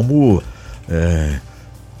 né? Como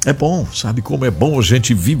é bom, sabe? Como é bom a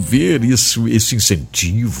gente viver isso, esse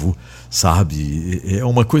incentivo, sabe? É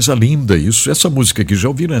uma coisa linda isso. Essa música aqui, já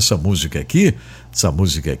ouviram essa música aqui? Essa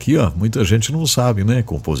música aqui, ó, muita gente não sabe, né?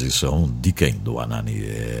 Composição de quem? Do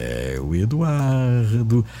Ananiel, o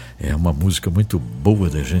Eduardo. É uma música muito boa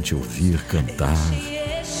da gente ouvir, cantar.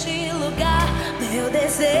 Este lugar, meu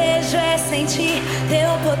desejo é sentir teu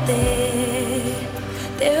poder,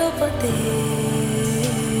 teu poder.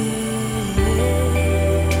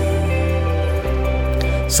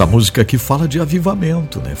 Essa música aqui fala de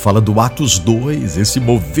avivamento, né? Fala do Atos 2, esse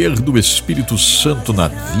mover do Espírito Santo na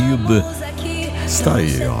vida. Está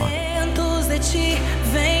aí, ó.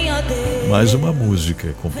 Mais uma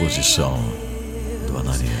música, composição do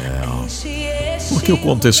Ananiel. Por que eu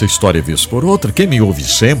conto essa história vez por outra? Quem me ouve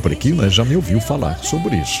sempre aqui, né, já me ouviu falar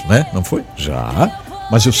sobre isso, né? Não foi? Já.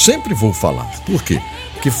 Mas eu sempre vou falar. Por quê?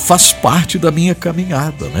 Porque faz parte da minha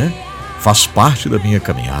caminhada, né? Faz parte da minha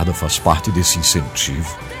caminhada, faz parte desse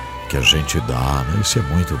incentivo que a gente dá, né? Isso é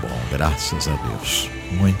muito bom, graças a Deus.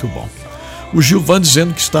 Muito bom. O Gilvan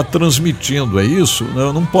dizendo que está transmitindo, é isso?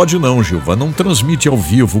 Não pode não, Gilvan. Não transmite ao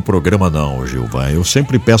vivo o programa não, Gilvan. Eu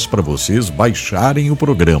sempre peço para vocês baixarem o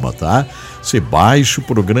programa, tá? Você baixa o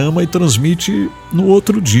programa e transmite no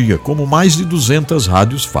outro dia, como mais de 200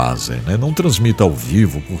 rádios fazem, né? Não transmita ao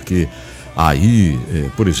vivo, porque aí,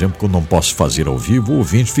 por exemplo, quando não posso fazer ao vivo, o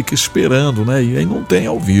ouvinte fica esperando, né? E aí não tem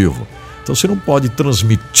ao vivo. Então você não pode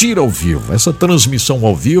transmitir ao vivo. Essa transmissão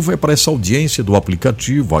ao vivo é para essa audiência do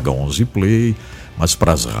aplicativo H11 Play, mas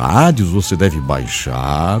para as rádios você deve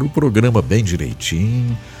baixar o programa bem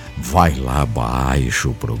direitinho. Vai lá, baixa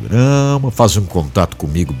o programa, faz um contato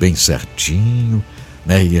comigo bem certinho,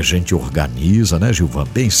 né? E a gente organiza, né, Gilvan,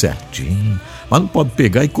 bem certinho. Mas não pode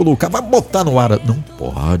pegar e colocar, vai botar no ar. Não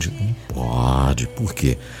pode. Por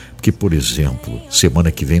quê? Porque, por exemplo,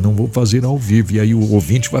 semana que vem não vou fazer ao vivo, e aí o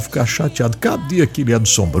ouvinte vai ficar chateado. Cadê aquele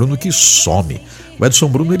Edson Bruno que some? O Edson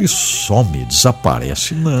Bruno, ele some,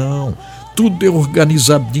 desaparece. Não, tudo é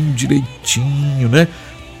organizadinho, direitinho, né?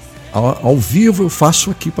 Ao vivo eu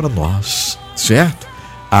faço aqui para nós, certo?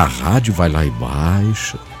 A rádio vai lá e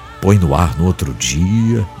baixa, põe no ar no outro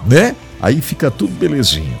dia, né? Aí fica tudo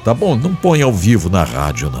belezinha, tá bom? Não põe ao vivo na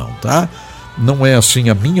rádio não, tá? Não é assim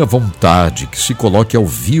a minha vontade que se coloque ao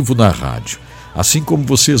vivo na rádio. Assim como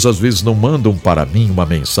vocês às vezes não mandam para mim uma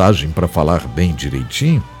mensagem para falar bem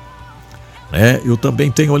direitinho, né? Eu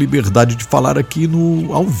também tenho a liberdade de falar aqui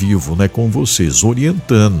ao vivo, né, com vocês,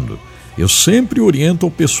 orientando. Eu sempre oriento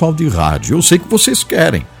o pessoal de rádio. Eu sei que vocês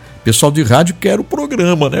querem. O pessoal de rádio quer o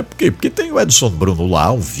programa, né? Por quê? Porque tem o Edson Bruno lá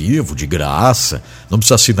ao vivo, de graça. Não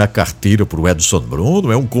precisa assinar carteira para o Edson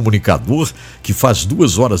Bruno. É um comunicador que faz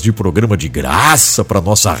 2 horas de programa de graça para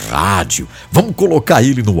nossa rádio. Vamos colocar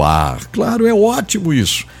ele no ar. Claro, é ótimo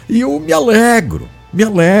isso. E eu me alegro.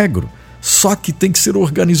 Só que tem que ser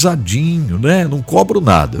organizadinho, né? Não cobro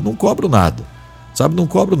nada. Sabe, não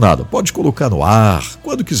cobro nada. Pode colocar no ar,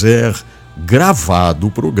 quando quiser. Gravado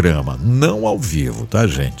o programa, não ao vivo, tá,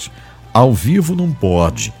 gente? Ao vivo não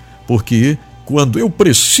pode, porque quando eu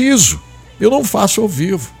preciso, eu não faço ao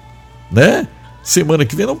vivo, né? Semana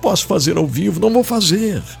que vem não posso fazer ao vivo, não vou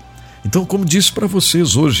fazer. Então, como disse para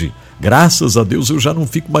vocês hoje, graças a Deus eu já não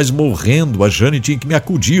fico mais morrendo. A Jane tinha que me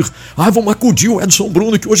acudir. Vamos acudir o Edson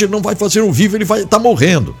Bruno, que hoje ele não vai fazer ao vivo, ele vai estar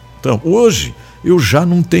morrendo. Então, hoje eu já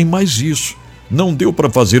não tenho mais isso. Não deu para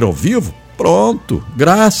fazer ao vivo? Pronto,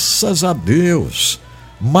 graças a Deus,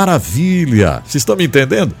 maravilha. Vocês estão me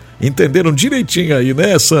entendendo? Entenderam direitinho aí,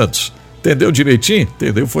 né, Santos? Entendeu direitinho?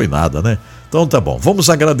 Entendeu foi nada, né? Então tá bom, vamos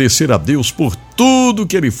agradecer a Deus por tudo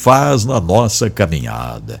que Ele faz na nossa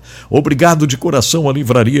caminhada. Obrigado de coração à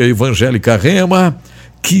Livraria Evangélica Rema,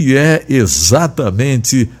 que é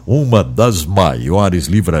exatamente uma das maiores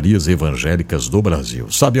livrarias evangélicas do Brasil.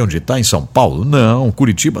 Sabe onde está? Em São Paulo? Não.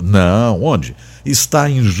 Curitiba? Não. Onde? Está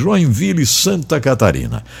em Joinville, Santa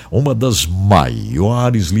Catarina. Uma das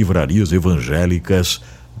maiores livrarias evangélicas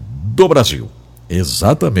do Brasil.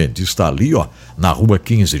 Exatamente, está ali, ó, na rua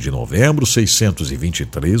 15 de novembro,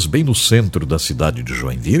 623, bem no centro da cidade de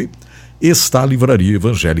Joinville. Está a Livraria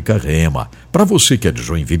Evangélica Rema. Para você que é de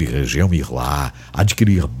Joinville e região, ir lá,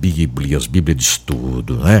 adquirir Bíblia de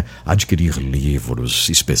estudo, né? Adquirir livros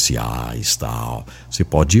especiais, tal. Você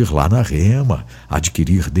pode ir lá na Rema,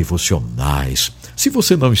 adquirir devocionais. Se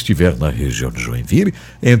você não estiver na região de Joinville,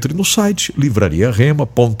 entre no site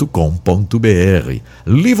livrariarema.com.br.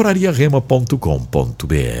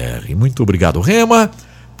 livrariarema.com.br. Muito obrigado, Rema,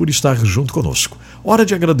 por estar junto conosco. Hora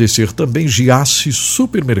de agradecer também Giasse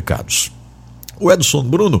Supermercados. O Edson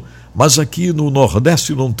Bruno, mas aqui no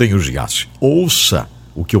Nordeste não tem o Giasse. Ouça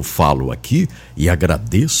o que eu falo aqui e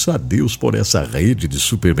agradeça a Deus por essa rede de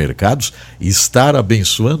supermercados estar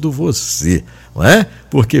abençoando você, não é?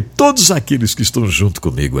 Porque todos aqueles que estão junto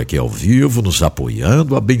comigo aqui ao vivo, nos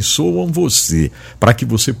apoiando, abençoam você, para que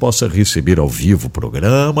você possa receber ao vivo o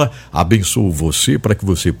programa, abençoam você para que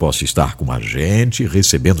você possa estar com a gente,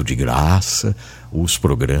 recebendo de graça os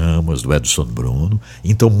programas do Edson Bruno.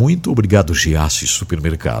 Então, muito obrigado, Giasse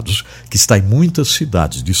Supermercados, que está em muitas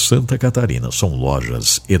cidades de Santa Catarina. São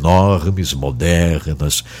lojas enormes,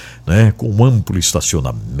 modernas, né, com amplo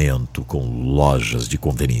estacionamento, com lojas de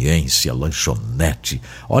conveniência, lanchonete.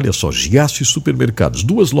 Olha só, Giasse Supermercados,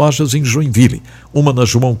 2 lojas em Joinville, uma na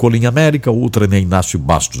João Colim América, outra na Inácio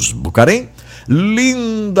Bastos Bucarém.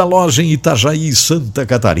 Linda loja em Itajaí, Santa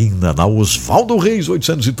Catarina, na Osvaldo Reis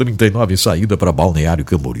 839, saída para Balneário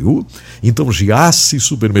Camboriú. Então, Giasse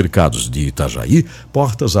Supermercados de Itajaí,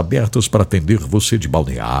 portas abertas para atender você de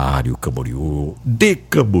Balneário Camboriú, de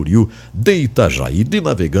Itajaí, de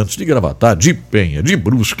Navegantes, de Gravatá, de Penha, de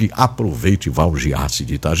Brusque. Aproveite e vá ao Giasse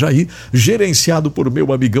de Itajaí, gerenciado por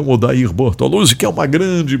meu amigão Odair Bortoluzzi, que é uma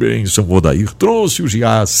grande bênção. O Odair trouxe o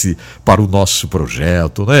Giasse para o nosso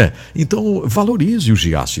projeto, né? Então, valorize o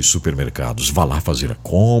Giasse Supermercados, vá lá fazer a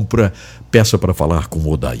compra, peça para falar com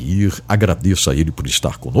o Odair, agradeça a ele por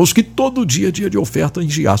estar conosco, e todo dia é dia de oferta em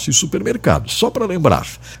Giasse Supermercados. Só para lembrar,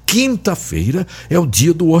 quinta-feira é o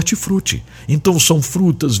dia do hortifruti, então são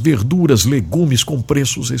frutas, verduras, legumes com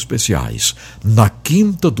preços especiais. Na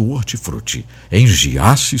quinta do hortifruti, em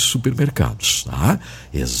Giasse Supermercados, tá?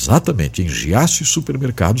 Exatamente, em Giasse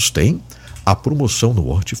Supermercados tem a promoção no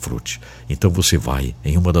hortifruti. Então você vai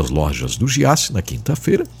em uma das lojas do Giasse na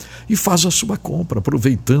quinta-feira e faz a sua compra,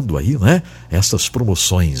 aproveitando aí, né, essas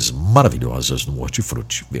promoções maravilhosas no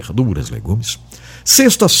hortifruti, verduras, legumes.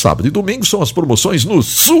 Sexta, sábado e domingo são as promoções no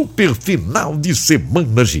super final de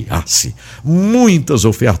semana Giasse. Muitas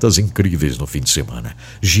ofertas incríveis no fim de semana.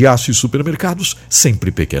 Giasse Supermercados,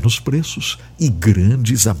 sempre pequenos preços e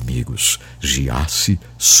grandes amigos. Giasse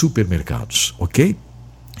Supermercados, ok?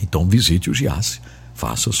 Então visite o Giasse,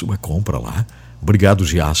 faça sua compra lá. Obrigado,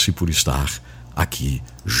 Giasse, por estar aqui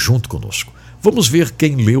junto conosco. Vamos ver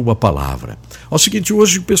quem leu a palavra. É o seguinte,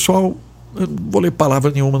 hoje, pessoal, eu não vou ler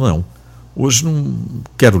palavra nenhuma, não. Hoje não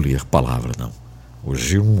quero ler palavra, não.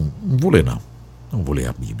 Hoje eu não vou ler, não. Não vou ler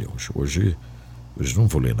a Bíblia hoje. Hoje não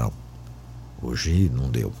vou ler, não. Hoje não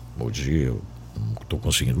deu. Hoje eu não estou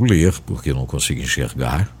conseguindo ler, porque eu não consigo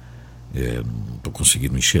enxergar. Não estou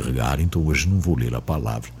conseguindo enxergar, então hoje não vou ler a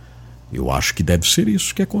palavra. Eu acho que deve ser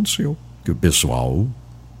isso que aconteceu. Que o pessoal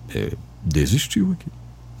desistiu aqui.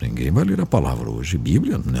 Ninguém vai ler a palavra hoje.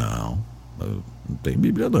 Bíblia? Não tem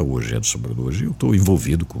Bíblia não hoje. Hoje eu estou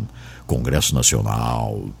envolvido com Congresso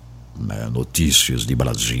Nacional, né, notícias de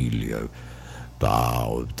Brasília,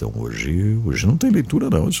 tal. Então hoje não tem leitura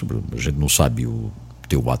não. A gente não sabe o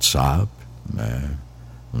teu WhatsApp, né?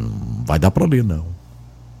 Não vai dar para ler não.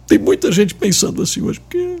 Tem muita gente pensando assim hoje,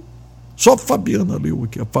 porque só a Fabiana leu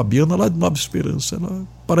aqui. A Fabiana lá de Nova Esperança, ela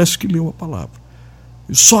parece que leu a palavra.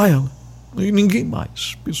 E só ela. E ninguém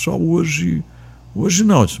mais. Pessoal, hoje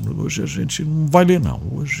não. Hoje a gente não vai ler, não.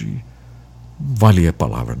 Hoje não vai ler a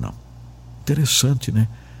palavra, não. Interessante, né?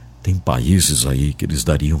 Tem países aí que eles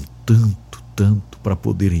dariam tanto para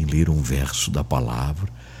poderem ler um verso da palavra.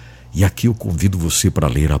 E aqui eu convido você para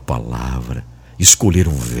ler a palavra. Escolher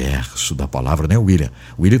um verso da palavra, né, William?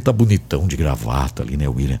 O William tá bonitão de gravata ali, né,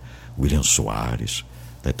 William Soares,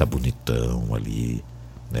 né, tá bonitão ali,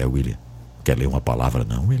 né, William? Quer ler uma palavra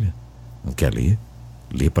não, William? Não quer ler?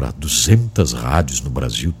 Lê para 200 rádios no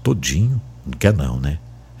Brasil todinho. Não quer não, né?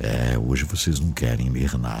 Hoje vocês não querem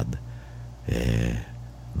ler nada.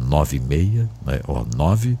 96, né?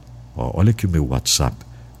 9, olha aqui o meu WhatsApp,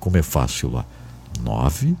 como é fácil lá.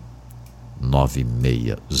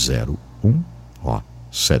 99601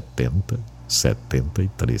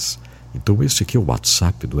 7073. Então esse aqui é o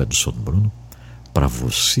WhatsApp do Edson Bruno para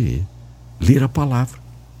você ler a palavra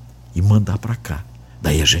e mandar para cá.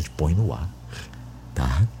 Daí a gente põe no ar,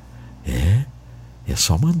 tá? É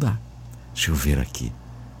só mandar. Deixa eu ver aqui.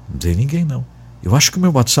 Não tem ninguém não. Eu acho que o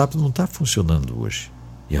meu WhatsApp não está funcionando hoje.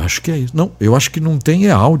 Eu acho que é isso. Não, eu acho que não tem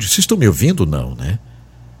áudio. Vocês estão me ouvindo? Não, né?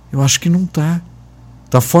 Eu acho que não está.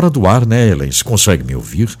 Está fora do ar, né, Helen? Você consegue me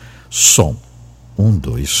ouvir? Som. 1,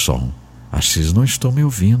 2, som. Acho que vocês não estão me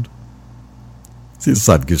ouvindo. Vocês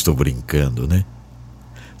sabem que eu estou brincando, né?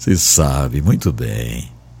 Vocês sabem muito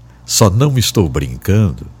bem. Só não estou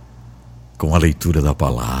brincando com a leitura da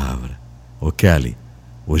palavra. Ô Kelly,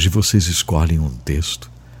 hoje vocês escolhem um texto.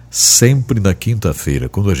 Sempre na quinta-feira,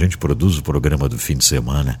 quando a gente produz o programa do fim de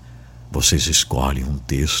semana, vocês escolhem um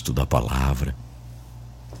texto da palavra.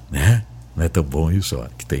 Né? Não é tão bom isso? Ó,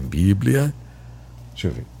 que tem Bíblia. Deixa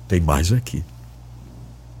eu ver. Tem mais aqui.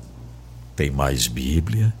 Tem mais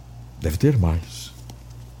Bíblia. Deve ter mais.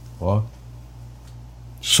 Ó.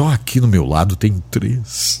 Só aqui no meu lado tem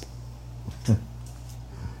 3.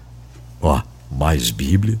 Ó, mais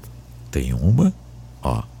Bíblia. Tem uma.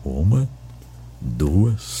 Ó, 1,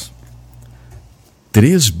 2,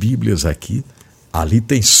 3 Bíblias aqui. Ali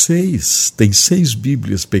tem 6. Tem 6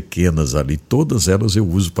 Bíblias pequenas ali. Todas elas eu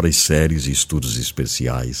uso para as séries e estudos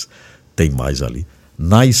especiais. Tem mais ali.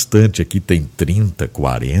 Na estante aqui tem 30,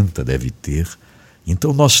 40, deve ter.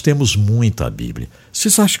 Então nós temos muita Bíblia.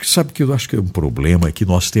 Vocês acham que sabe que eu acho que é um problema é que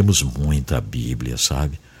nós temos muita Bíblia,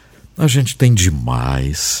 sabe? A gente tem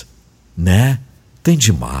demais, né? Tem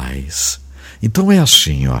demais. Então é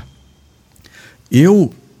assim, ó.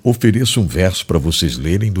 Eu ofereço um verso para vocês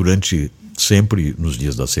lerem durante sempre nos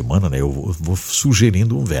dias da semana, né? Eu vou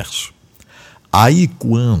sugerindo um verso. Aí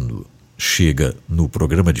quando chega no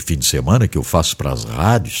programa de fim de semana que eu faço para as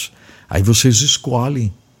rádios, aí vocês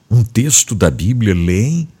escolhem um texto da Bíblia,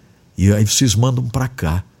 leem e aí vocês mandam para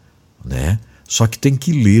cá, né? Só que tem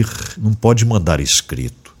que ler, não pode mandar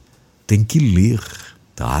escrito, tem que ler,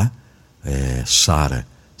 tá? Sara,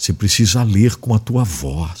 você precisa ler com a tua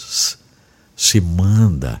voz, você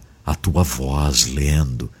manda a tua voz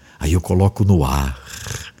lendo, aí eu coloco no ar,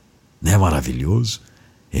 não é maravilhoso?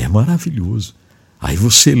 É maravilhoso. Aí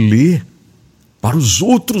você lê para os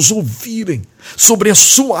outros ouvirem sobre a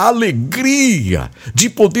sua alegria de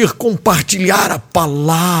poder compartilhar a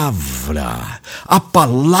palavra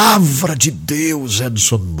de Deus,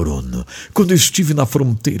 Edson Bruno. Quando eu estive na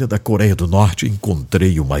fronteira da Coreia do Norte,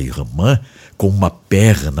 encontrei uma irmã com uma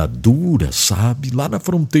perna dura, sabe? Lá na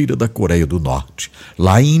fronteira da Coreia do Norte,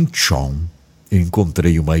 lá em Incheon. Eu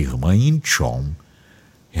encontrei uma irmã em Incheon,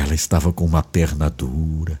 ela estava com uma perna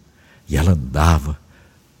dura e ela andava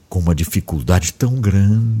com uma dificuldade tão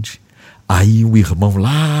grande. Aí o irmão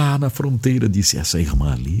lá na fronteira disse: essa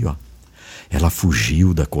irmã ali, ó, ela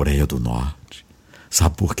fugiu da Coreia do Norte.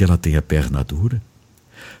 Sabe por que ela tem a perna dura?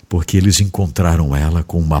 Porque eles encontraram ela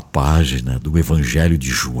com uma página do Evangelho de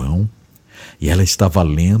João e ela estava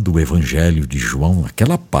lendo o Evangelho de João,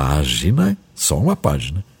 aquela página, só uma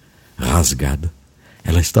página, rasgada.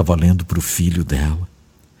 Ela estava lendo para o filho dela.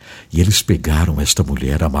 E eles pegaram esta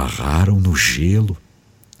mulher, amarraram no gelo.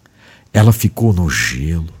 Ela ficou no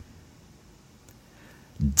gelo.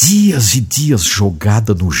 Dias e dias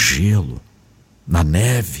jogada no gelo, na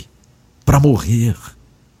neve, para morrer.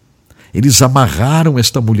 Eles amarraram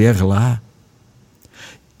esta mulher lá.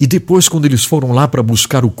 E depois, quando eles foram lá para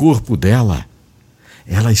buscar o corpo dela,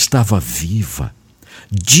 ela estava viva.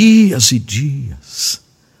 Dias e dias.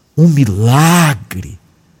 Um milagre.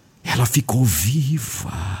 Ela ficou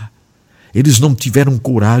viva. Eles não tiveram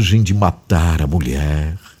coragem de matar a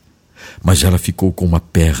mulher, mas ela ficou com uma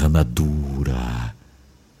perna dura.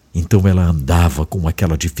 Então ela andava com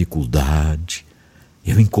aquela dificuldade.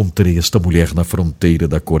 Eu encontrei esta mulher na fronteira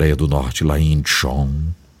da Coreia do Norte, lá em Incheon.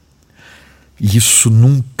 E isso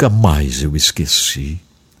nunca mais eu esqueci.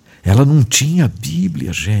 Ela não tinha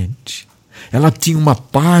Bíblia, gente. Ela tinha uma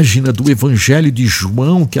página do Evangelho de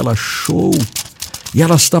João que ela achou. E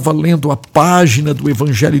ela estava lendo a página do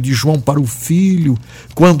Evangelho de João para o filho,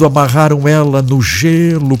 quando amarraram ela no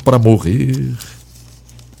gelo para morrer.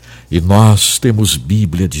 E nós temos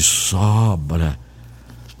Bíblia de sobra.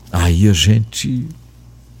 Aí a gente,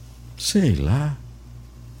 sei lá,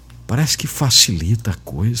 parece que facilita a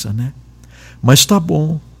coisa, né? Mas tá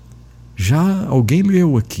bom. Já alguém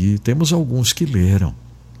leu aqui, temos alguns que leram.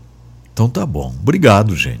 Então tá bom.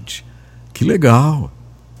 Obrigado, gente. Que legal.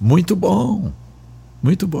 Muito bom.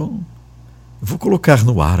 Muito bom. Vou colocar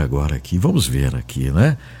no ar agora aqui. Vamos ver aqui,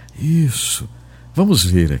 né? Isso. Vamos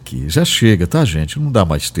ver aqui. Já chega, tá, gente? Não dá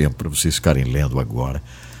mais tempo para vocês ficarem lendo agora.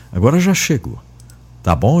 Agora já chegou.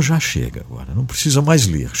 Tá bom? Já chega agora. Não precisa mais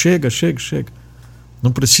ler. Chega.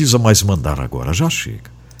 Não precisa mais mandar agora. Já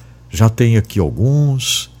chega. Já tem aqui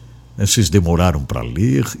alguns. Vocês demoraram para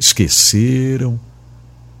ler, esqueceram.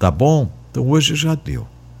 Tá bom? Então hoje já deu.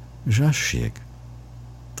 Já chega.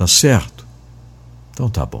 Tá certo? Então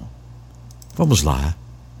tá bom. Vamos lá.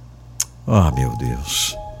 Ah, meu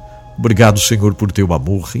Deus. Obrigado, Senhor, por teu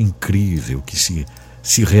amor incrível que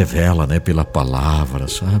se revela, né, pela palavra,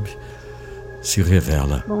 sabe? Se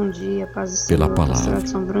revela. Bom dia, paz do Senhor. Pela palavra. De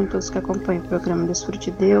São Bruno, todos que acompanham o programa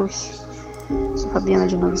DesfruteDeus. Sou Fabiana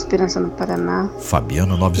de Nova Esperança, no Paraná.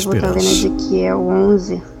 Fabiana, Nova Esperança. Eu vou estar lendo Ezequiel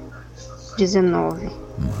 11, 19.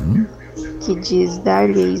 Que diz: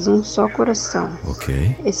 dar-lhes um só coração.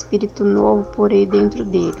 Ok. Espírito novo porei dentro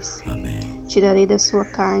deles. Amém. Tirarei da sua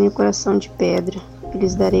carne o coração de pedra e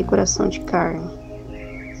lhes darei coração de carne.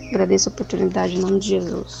 Agradeço a oportunidade em nome de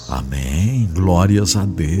Jesus. Amém. Glórias a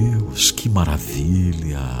Deus. Que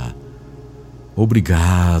maravilha.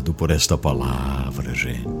 Obrigado por esta palavra,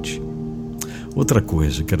 gente. Outra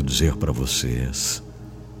coisa que quero dizer para vocês.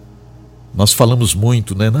 Nós falamos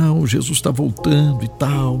muito, né? Não, Jesus está voltando e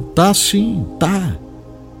tal. Tá sim, tá.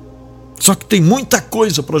 Só que tem muita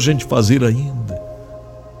coisa para a gente fazer ainda.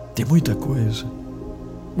 Tem muita coisa.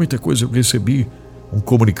 Muita coisa. Eu recebi um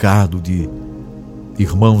comunicado de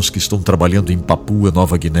irmãos que estão trabalhando em Papua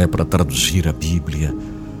Nova Guiné para traduzir a Bíblia.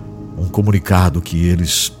 Um comunicado que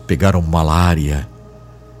eles pegaram malária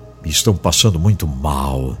e estão passando muito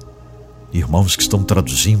mal. Irmãos que estão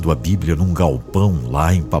traduzindo a Bíblia num galpão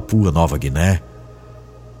lá em Papua Nova Guiné,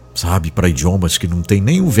 sabe, para idiomas que não tem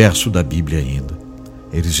nem um verso da Bíblia ainda.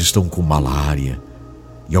 Eles estão com malária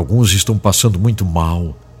e alguns estão passando muito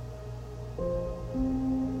mal.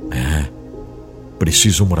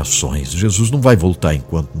 Precisam orações. Jesus não vai voltar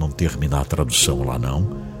enquanto não terminar a tradução lá, não.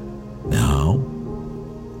 Não.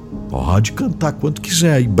 Pode cantar quanto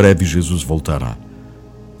quiser, em breve Jesus voltará.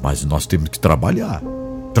 Mas nós temos que trabalhar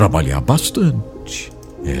bastante.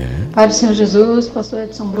 Pai do Senhor Jesus, pastor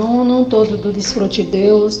de São Bruno, todo do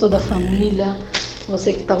DesfruteDeus, toda a família,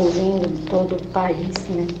 você que está ouvindo, todo o país,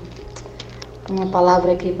 né? Uma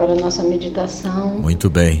palavra aqui para a nossa meditação. Muito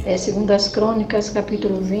bem. É 2 Crônicas,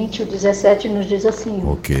 capítulo 20, o 17, nos diz assim: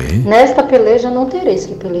 Ok. Nesta peleja não tereis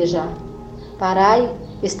que pelejar. Parai,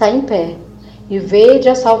 está em pé, e vede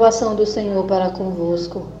a salvação do Senhor para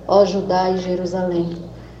convosco, ó Judá e Jerusalém.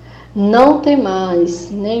 Não temais,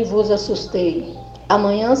 nem vos assustei.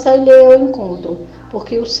 Amanhã sairei ao encontro,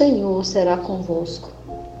 porque o Senhor será convosco.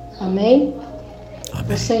 Amém?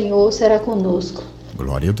 Amém. O Senhor será conosco.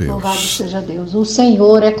 Glória a Deus. Louvado seja Deus. O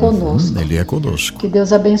Senhor é conosco. Ele é conosco. Que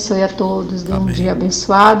Deus abençoe a todos. Dê um dia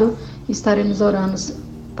abençoado. Estaremos orando,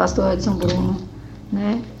 pastor Edson Bruno,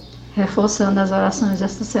 né? Reforçando as orações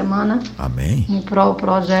esta semana. Amém. Em prol do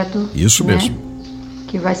projeto. Isso mesmo.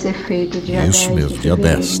 Que vai ser feito dia Isso 10 mesmo, de dia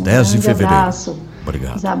fevereiro. 10 de fevereiro. Abraço.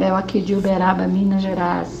 Obrigado. Isabel aqui de Uberaba, Minas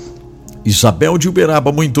Gerais. Isabel de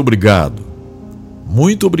Uberaba, muito obrigado.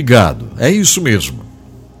 Muito obrigado. É isso mesmo.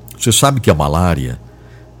 Você sabe que a malária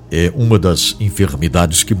é uma das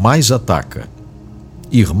enfermidades que mais ataca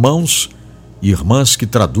irmãos e irmãs que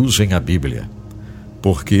traduzem a Bíblia,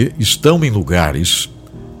 porque estão em lugares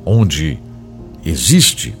onde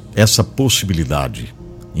existe essa possibilidade.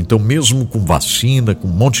 Então, mesmo com vacina, com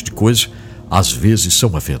um monte de coisa, às vezes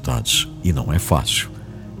são afetados e não é fácil.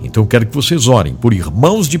 Então, quero que vocês orem por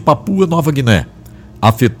irmãos de Papua Nova Guiné,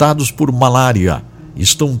 afetados por malária.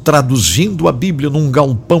 Estão traduzindo a Bíblia num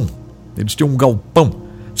galpão. Eles têm um galpão.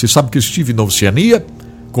 Você sabe que eu estive na Oceania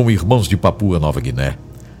com irmãos de Papua Nova Guiné.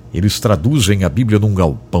 Eles traduzem a Bíblia num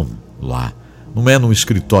galpão lá. Não é num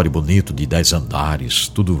escritório bonito de 10 andares,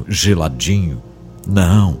 tudo geladinho.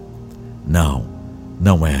 Não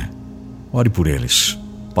é. Ore por eles.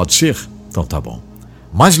 Pode ser? Então tá bom.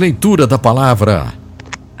 Mais leitura da palavra.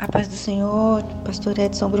 A paz do Senhor, pastor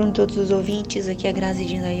Edson Bruno e todos os ouvintes, aqui é a Grazi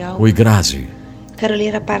de Indaial. Oi, Grazi. Quero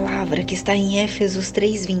ler a palavra que está em Éfesos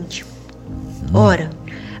 3:20. Ora,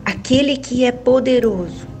 aquele que é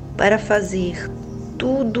poderoso para fazer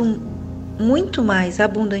tudo muito mais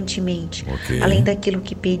abundantemente, além daquilo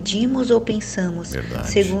que pedimos ou pensamos,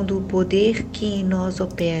 segundo o poder que em nós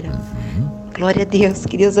opera. Glória a Deus,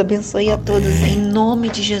 que Deus abençoe a todos, em nome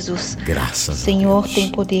de Jesus. Graças a Deus. O Senhor tem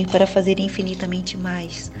poder para fazer infinitamente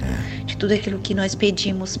mais de tudo aquilo que nós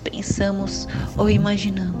pedimos, pensamos ou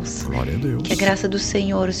imaginamos. Glória a Deus. Que a graça do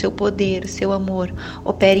Senhor, o seu poder, o seu amor,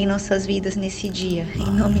 opere em nossas vidas nesse dia,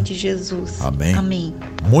 em nome de Jesus. Amém. Amém.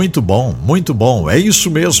 Muito bom, muito bom. É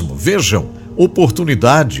isso mesmo. Vejam,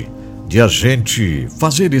 oportunidade de a gente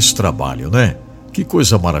fazer esse trabalho, né? Que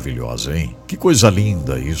coisa maravilhosa, hein? Que coisa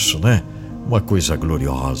linda isso, né? Uma coisa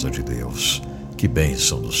gloriosa de Deus. Que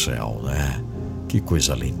bênção do céu, né? Que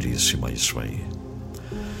coisa lindíssima isso aí.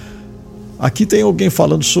 Aqui tem alguém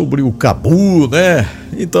falando sobre o Cabu, né?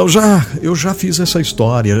 Então eu já fiz essa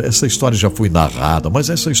história já foi narrada, mas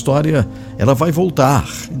essa história ela vai voltar.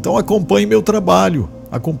 Então acompanhe meu trabalho.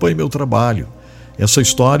 Essa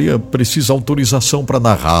história precisa autorização para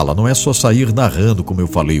narrá-la, não é só sair narrando, como eu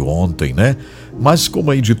falei ontem, né? Mas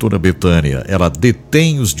como a editora Betânia, ela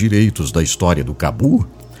detém os direitos da história do Cabu,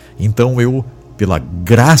 então eu, pela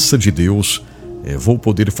graça de Deus, vou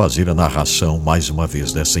poder fazer a narração mais uma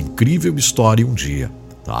vez dessa incrível história um dia,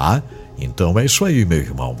 tá? Então é isso aí, meu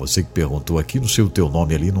irmão. Você que perguntou aqui, não sei o teu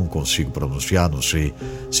nome ali, não consigo pronunciar, não sei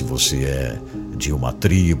se você é de uma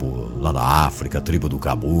tribo lá na África, a tribo do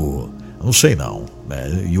Cabu. Não sei não,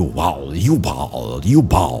 Yubal,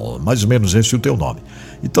 mais ou menos esse é o teu nome.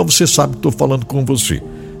 Então você sabe que estou falando com você,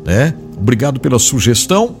 né? Obrigado pela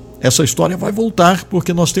sugestão. Essa história vai voltar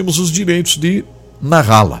porque nós temos os direitos de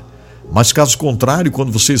narrá-la. Mas caso contrário,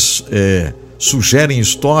 quando vocês sugerem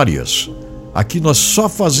histórias, aqui nós só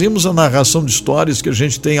fazemos a narração de histórias que a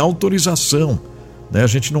gente tem autorização, né? A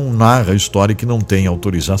gente não narra história que não tem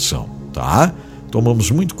autorização, tá?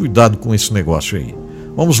 Tomamos muito cuidado com esse negócio aí.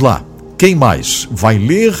 Vamos lá. Quem mais vai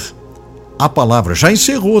ler a palavra? Já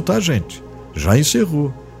encerrou, tá, gente? Já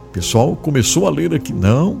encerrou. O pessoal começou a ler aqui.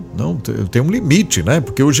 Não, tem um limite, né?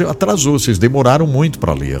 Porque hoje atrasou, vocês demoraram muito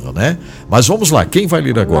para ler, né? Mas vamos lá, quem vai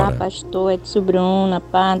ler agora? Olá, pastor Edson Bruno, a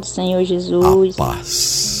paz do Senhor Jesus. A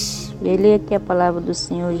paz. Leia aqui a palavra do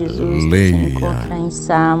Senhor Jesus. Leia. Que se encontra em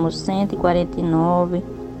Salmos 149,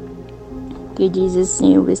 que diz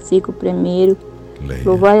assim, o versículo 1: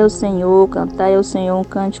 Louvai ao Senhor, cantai ao Senhor um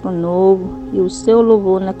cântico novo, e o seu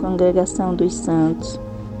louvor na congregação dos santos.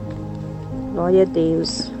 Glória a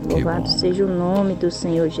Deus. Louvado seja o nome do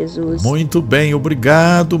Senhor Jesus. Muito bem,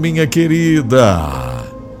 obrigado, minha querida.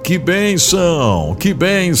 Que bênção, que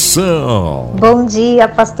bênção. Bom dia,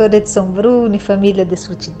 pastor Edson Bruno e família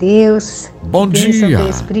DesfruteDeus. Bom dia. Ter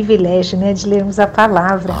esse privilégio, né, de lermos a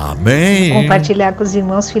palavra. Amém. Compartilhar com os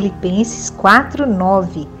irmãos Filipenses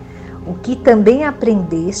 4:9. O que também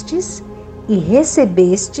aprendestes e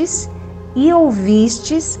recebestes e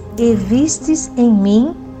ouvistes e vistes em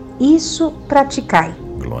mim, isso praticai.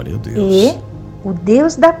 Glória a Deus. E o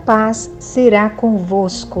Deus da paz será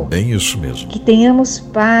convosco. Bem isso mesmo. Que tenhamos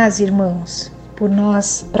paz, irmãos, por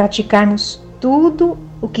nós praticarmos tudo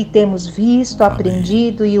o que temos visto,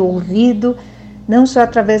 aprendido e ouvido, não só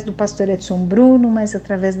através do pastor Edson Bruno, mas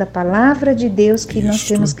através da palavra de Deus, que nós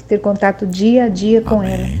temos que ter contato dia a dia com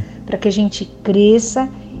ela, para que a gente cresça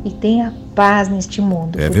e tenha paz neste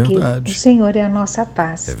mundo. É porque verdade. o Senhor é a nossa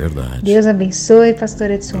paz. É verdade. Deus abençoe, pastor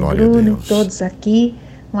Edson Glória a Bruno, Deus. todos aqui.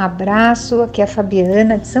 Um abraço, aqui é a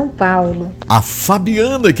Fabiana de São Paulo. A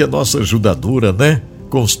Fabiana, que é nossa ajudadora, né?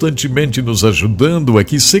 Constantemente nos ajudando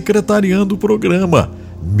aqui, secretariando o programa,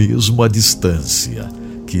 mesmo à distância.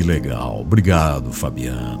 Que legal. Obrigado,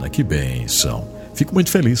 Fabiana. Que bênção. Fico muito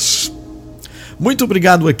feliz. Muito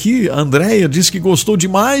obrigado aqui. A Andréia disse que gostou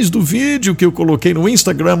demais do vídeo que eu coloquei no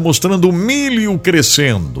Instagram mostrando o milho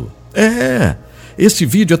crescendo. Esse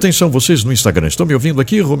vídeo, atenção, vocês no Instagram, estão me ouvindo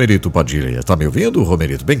aqui, Romerito Padilha? Tá me ouvindo,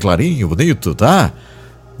 Romerito? Bem clarinho, bonito, tá?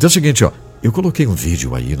 Então é o seguinte, ó, eu coloquei um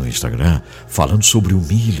vídeo aí no Instagram falando sobre o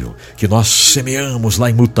milho que nós semeamos lá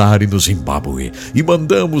em Mutare, no Zimbábue, e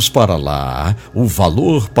mandamos para lá o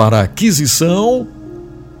valor para a aquisição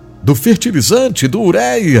do fertilizante, do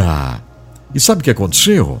ureia. E sabe o que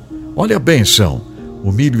aconteceu? Olha a bênção,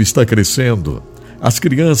 o milho está crescendo, as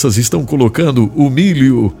crianças estão colocando no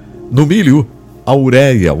milho, a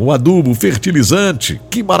ureia, o adubo, o fertilizante.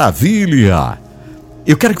 Que maravilha!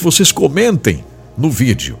 Eu quero que vocês comentem no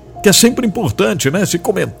vídeo, que é sempre importante, né? Se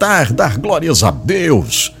comentar, dar glórias a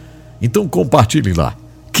Deus. Então compartilhem lá.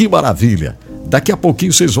 Que maravilha! Daqui a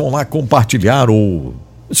pouquinho vocês vão lá compartilhar ou,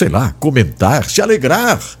 sei lá, comentar, se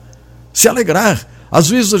alegrar. Se alegrar. Às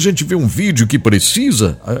vezes a gente vê um vídeo que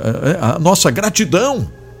precisa a nossa gratidão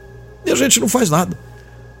e a gente não faz nada.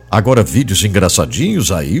 Agora vídeos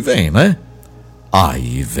engraçadinhos, aí vem, né?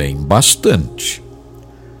 Aí vem bastante.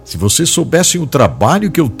 Se vocês soubessem o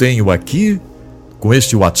trabalho que eu tenho aqui com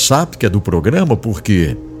este WhatsApp, que é do programa,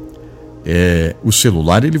 porque o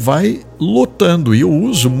celular ele vai lotando e eu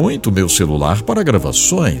uso muito o meu celular para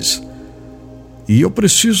gravações. E eu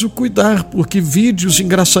preciso cuidar, porque vídeos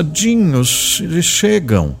engraçadinhos eles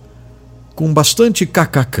chegam com bastante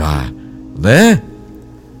kkk, né?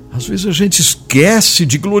 Às vezes a gente esquece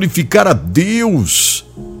de glorificar a Deus.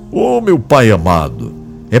 Oh, meu Pai amado,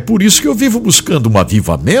 é por isso que eu vivo buscando um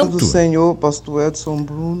avivamento. Do Senhor, pastor Edson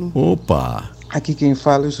Bruno. Opa! Aqui quem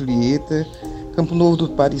fala é Julieta, Campo Novo do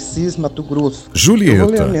Parecis, Mato Grosso. Julieta. Eu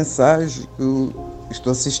vou ler a mensagem que eu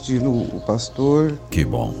estou assistindo o pastor. Que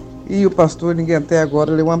bom. E o pastor, ninguém até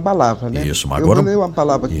agora leu uma palavra, né? Isso, mas agora... Eu vou ler uma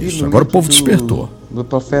palavra aqui. Isso, agora o povo despertou. Do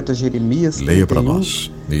profeta Jeremias. Leia para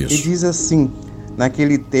nós. Isso. E diz assim: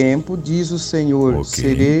 naquele tempo, diz o Senhor,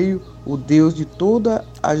 serei o Deus de toda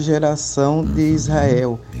a geração de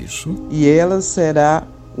Israel. Isso. E ela será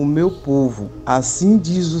o meu povo. Assim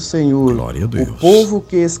diz o Senhor. Glória a Deus. O povo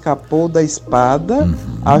que escapou da espada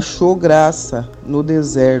achou graça no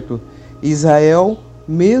deserto. Israel,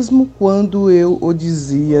 mesmo quando eu o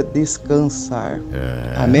dizia descansar.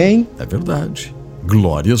 Amém? É verdade.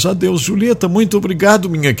 Glórias a Deus, Julieta. Muito obrigado,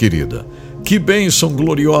 minha querida. Que bênção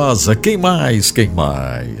gloriosa. Quem mais? Quem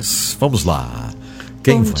mais? Vamos lá.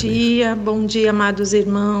 Bom dia, amados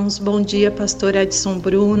irmãos. Bom dia, pastor Edson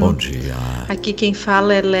Bruno. Bom dia. Aqui quem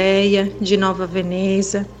fala é Leia, de Nova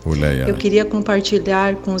Veneza. Leia. Eu queria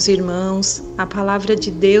compartilhar com os irmãos a palavra de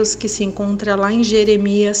Deus que se encontra lá em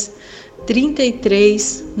Jeremias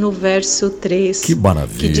 33, no verso 3. Que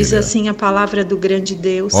maravilha. Que diz assim a palavra do grande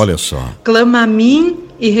Deus. Olha só. Clama a mim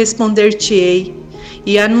e responder-te-ei,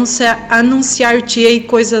 e anunciar-te-ei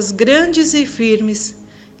coisas grandes e firmes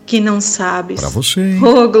que não sabes. Para você.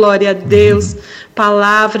 Oh, glória a Deus.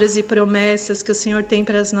 Palavras e promessas que o Senhor tem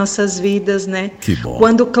para as nossas vidas, né? Que bom.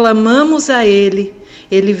 Quando clamamos a Ele,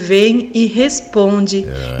 Ele vem e responde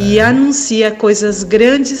e anuncia coisas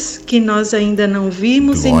grandes que nós ainda não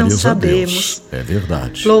vimos. Glórias e não sabemos. É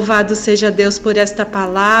verdade. Louvado seja Deus por esta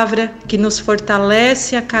palavra que nos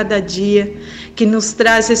fortalece a cada dia, que nos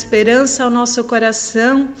traz esperança ao nosso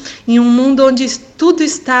coração em um mundo onde tudo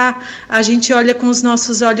está, a gente olha com os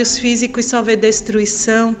nossos olhos físicos e só vê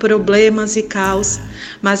destruição, problemas e caos.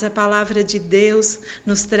 Mas a palavra de Deus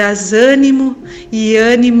nos traz ânimo e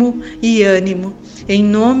ânimo e ânimo. Em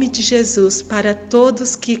nome de Jesus, para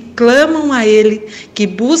todos que clamam a Ele, que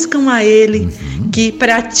buscam a Ele, que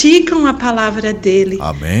praticam a palavra dEle.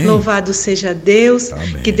 Amém. Louvado seja Deus.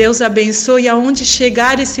 Amém. Que Deus abençoe aonde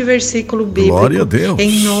chegar esse versículo bíblico. Glória a Deus.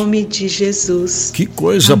 Em nome de Jesus. Que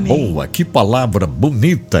coisa boa, que palavra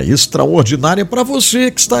bonita, extraordinária para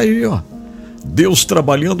você que está aí, ó. Deus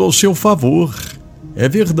trabalhando ao seu favor. É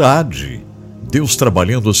verdade. Deus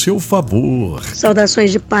trabalhando a seu favor.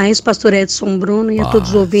 Saudações de paz, pastor Edson Bruno e a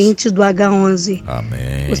todos os ouvintes do H11.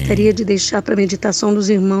 Amém. Gostaria de deixar para a meditação dos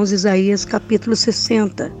irmãos Isaías capítulo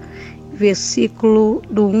 60, versículo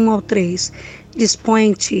do 1 ao 3.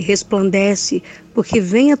 Dispõe-te, resplandece, porque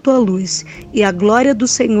vem a tua luz, e a glória do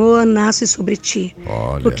Senhor nasce sobre ti.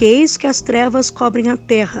 Olha. Porque eis que as trevas cobrem a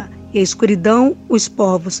terra, e a escuridão os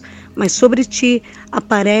povos, mas sobre ti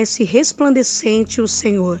aparece resplandecente o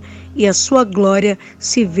Senhor, e a sua glória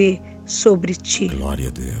se vê sobre ti. Glória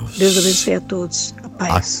a Deus. Deus abençoe a todos. A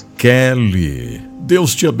paz. A Kelly.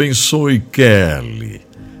 Deus te abençoe, Kelly,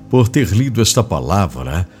 por ter lido esta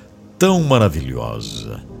palavra tão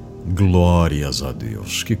maravilhosa. Glórias a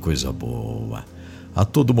Deus. Que coisa boa. A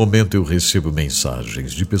todo momento eu recebo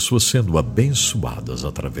mensagens de pessoas sendo abençoadas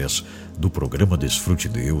através do programa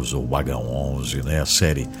DesfruteDeus ou H11, né? A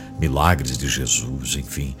série Milagres de Jesus,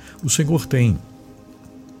 enfim. O Senhor tem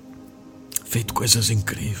feito coisas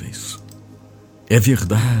incríveis. É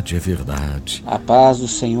verdade, é verdade. A paz do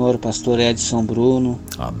Senhor, pastor Edson Bruno.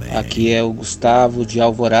 Amém. Aqui é o Gustavo de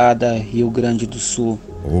Alvorada, Rio Grande do Sul.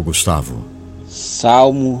 Ô Gustavo.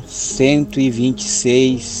 Salmo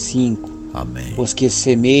 126, 5. Amém. Os que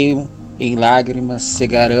semeiam em lágrimas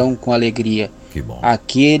cegarão com alegria. Que bom.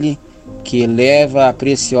 Aquele que leva a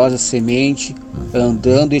preciosa semente,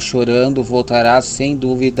 andando e chorando, voltará sem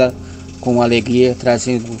dúvida com alegria,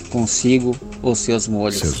 trazendo consigo os seus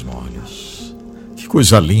molhos. Seus molhos. Que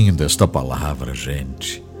coisa linda esta palavra,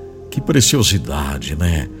 gente. Que preciosidade,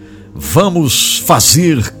 né? Vamos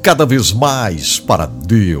fazer cada vez mais para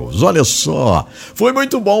Deus. Olha só, foi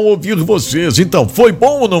muito bom ouvir vocês. Então, foi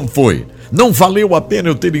bom ou não foi? Não valeu a pena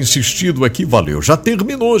eu ter insistido aqui? Valeu. Já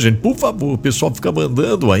terminou, gente. Por favor, o pessoal fica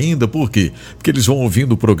mandando ainda. Por quê? Porque eles vão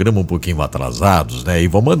ouvindo o programa um pouquinho atrasados, né? E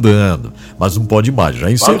vão mandando. Mas não pode mais, já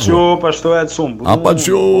encerrou. Senhor, pastor Edson Bruno. A paz,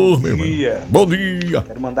 senhor, bom dia. Bom dia.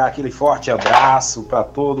 Quero mandar aquele forte abraço para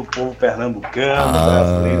todo o povo pernambucano,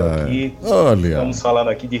 brasileiro aqui. Olha. Estamos falando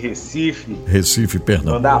aqui de Recife. Recife,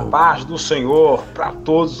 Pernambuco. Mandar a paz do Senhor para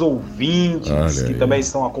todos os ouvintes Olha que aí. também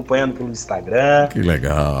estão acompanhando pelo Instagram. Que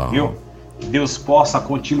legal. Viu? Deus possa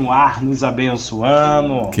continuar nos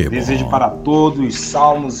abençoando. Que Desejo bom. para todos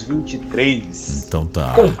Salmos 23. Então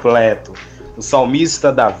tá. Completo. O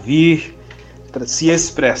salmista Davi se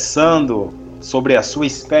expressando sobre a sua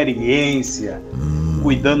experiência,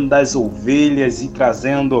 cuidando das ovelhas e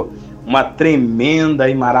trazendo uma tremenda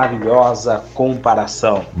e maravilhosa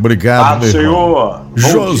comparação. Obrigado, meu irmão.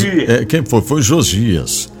 Senhor. Bom dia. Quem foi? Foi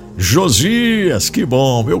Josias. Josias, que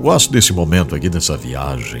bom. Eu gosto desse momento aqui, dessa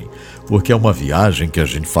viagem, porque é uma viagem que a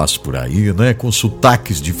gente faz por aí, né? Com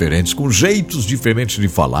sotaques diferentes, com jeitos diferentes de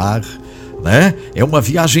falar, né? É uma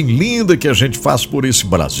viagem linda que a gente faz por esse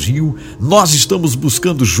Brasil. Nós estamos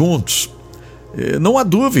buscando juntos, não há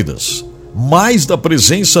dúvidas, mais da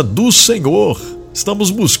presença do Senhor.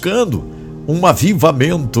 Estamos buscando um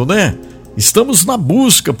avivamento, né? Estamos na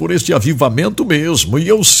busca por este avivamento mesmo, e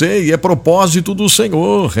eu sei, é propósito do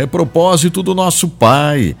Senhor, é propósito do nosso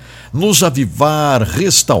Pai, nos avivar,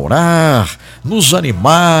 restaurar, nos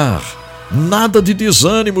animar. Nada de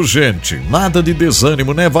desânimo, gente, nada de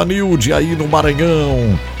desânimo, né, Vanilde, aí no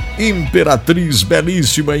Maranhão. Imperatriz,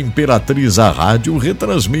 belíssima Imperatriz, a rádio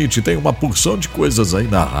retransmite, tem uma porção de coisas aí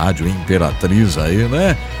na rádio Imperatriz aí,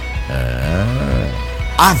 né?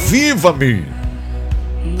 Aviva-me!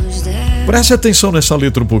 Preste atenção nessa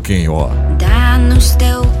letra um pouquinho, ó. Dá-nos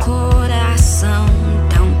teu coração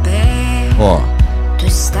tão perto. Ó. Tu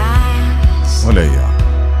estás. Olha aí,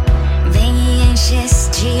 ó. Vem e enche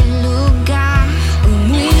este lugar. O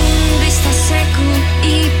mundo está seco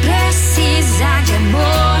e precisa de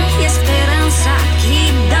amor e esperança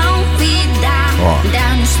que dão vida. Ó.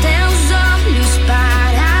 Dá-nos teus olhos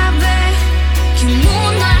para ver que o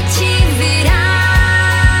mundo a ti virá.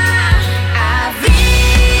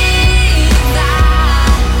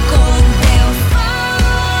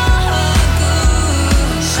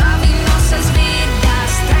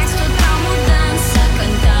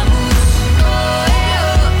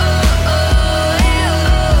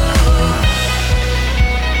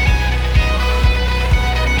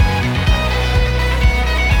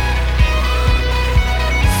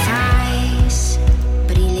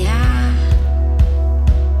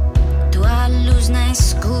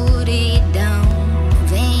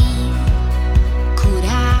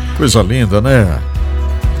 Coisa linda, né?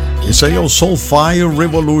 Isso aí é o Soulfire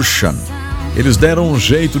Revolution. Eles deram um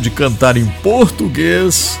jeito de cantar em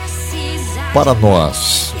português para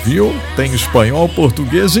nós, viu? Tem espanhol,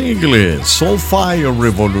 português e inglês. Soulfire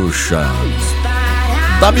Revolution.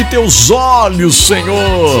 Dá-me teus olhos,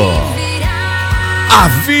 Senhor.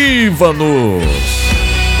 Aviva-nos.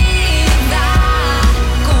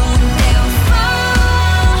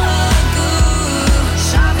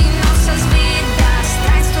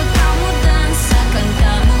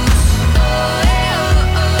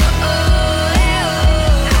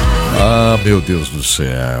 meu Deus do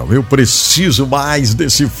céu, eu preciso mais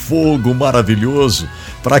desse fogo maravilhoso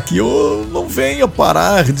para que eu não venha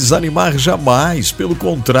parar, desanimar jamais, pelo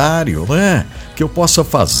contrário, né? Que eu possa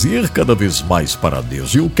fazer cada vez mais para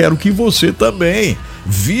Deus. E eu quero que você também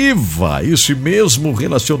viva esse mesmo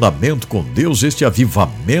relacionamento com Deus, este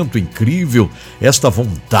avivamento incrível, esta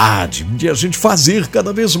vontade de a gente fazer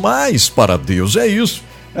cada vez mais para Deus. É isso.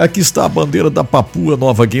 Aqui está a bandeira da Papua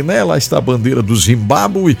Nova Guiné, lá está a bandeira do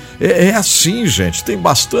Zimbábue. É assim, gente, tem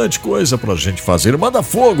bastante coisa pra gente fazer. Manda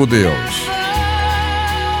fogo, Deus!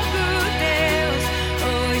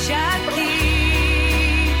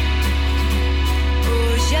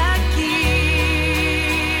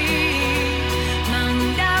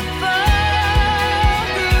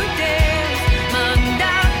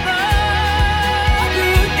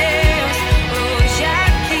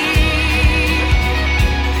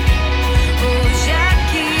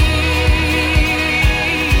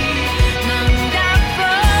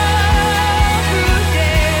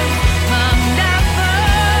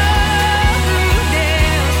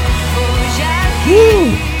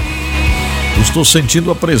 Estou sentindo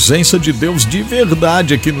a presença de Deus de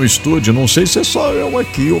verdade aqui no estúdio. Não sei se é só eu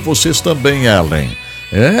aqui ou vocês também, Ellen.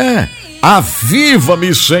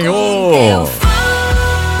 Aviva-me, Senhor!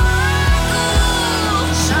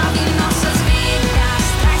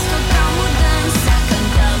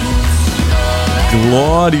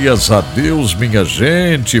 Glórias a Deus, minha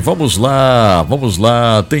gente. Vamos lá,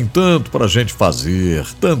 tem tanto pra gente fazer,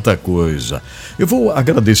 tanta coisa. Eu vou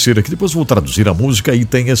agradecer aqui, depois vou traduzir a música e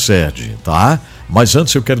tem excede, tá? Mas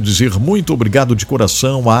antes eu quero dizer muito obrigado de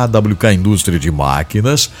coração à AWK Indústria de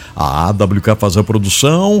Máquinas. A AWK faz a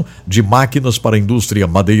produção de máquinas para a indústria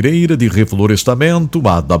madeireira de reflorestamento.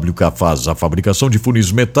 A AWK faz a fabricação de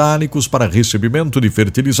funis metálicos para recebimento de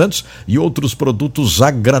fertilizantes e outros produtos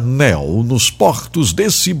a granel nos portos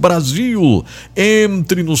desse Brasil.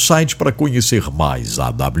 Entre no site para conhecer mais,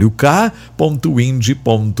 awk.ind.br,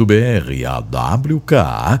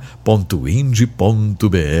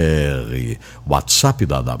 awk.ind.br. O WhatsApp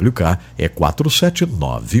da AWK é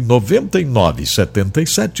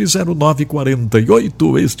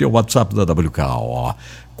 479-9977-0948. Este é o WhatsApp da AWK, ó.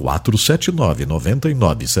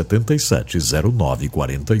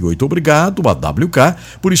 479-9977-0948. Obrigado, AWK,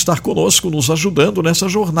 por estar conosco, nos ajudando nessa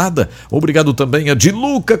jornada. Obrigado também a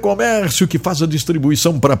Diluca Comércio, que faz a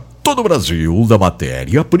distribuição para todo o Brasil da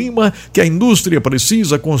matéria-prima que a indústria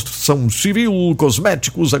precisa: construção civil,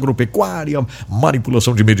 cosméticos, agropecuária,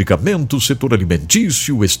 manipulação de medicamentos, setor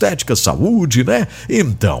alimentício, estética, saúde, né?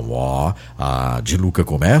 Então, ó, a Diluca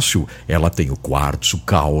Comércio, ela tem o quartzo,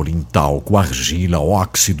 caule, talco, argila,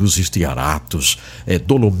 óxidos, estiaratos,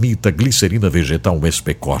 dolomita, glicerina vegetal,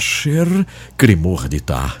 SP-kosher, cremor de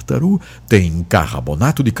tártaro, tem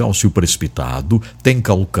carbonato de cálcio precipitado, tem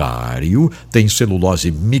calcário, tem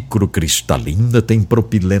celulose microcristalina, tem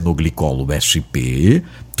propilenoglicol SP,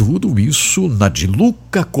 tudo isso na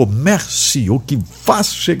Diluca Comércio, que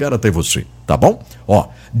faz chegar até você, tá bom? Ó,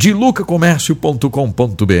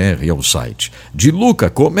 dilucacomércio.com.br é o site,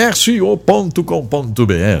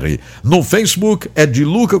 dilucacomércio.com.br. No Facebook é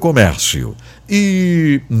Diluca Comércio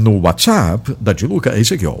e no WhatsApp da Diluca é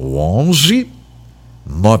esse aqui, ó, 11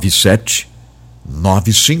 97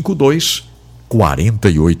 952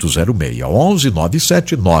 4806, 11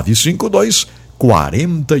 97 952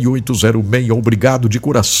 4806. Obrigado de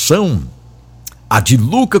coração a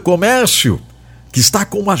Diluca Comércio, que está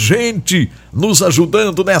com a gente, nos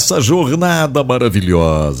ajudando nessa jornada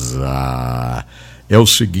maravilhosa. É o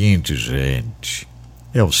seguinte, gente,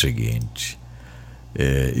 eu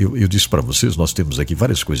disse para vocês, nós temos aqui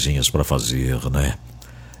várias coisinhas para fazer, né?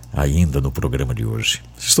 Ainda no programa de hoje.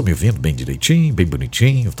 Vocês estão me ouvindo bem direitinho, bem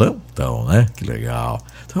bonitinho? Então, né? Que legal.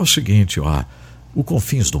 Então é o seguinte, ó, o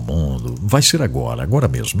Confins do Mundo vai ser agora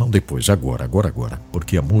mesmo, não depois, agora,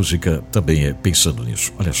 porque a música também é pensando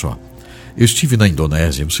nisso. Olha só, eu estive na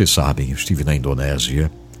Indonésia, vocês sabem, eu estive na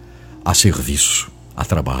Indonésia a serviço, a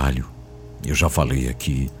trabalho. Eu já falei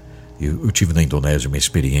aqui, eu tive na Indonésia uma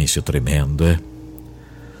experiência tremenda.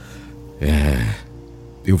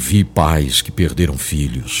 Eu vi pais que perderam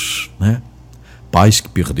filhos, né? Pais que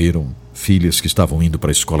perderam filhas que estavam indo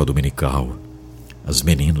para a escola dominical. As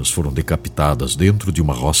meninas foram decapitadas dentro de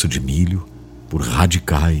uma roça de milho por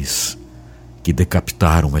radicais que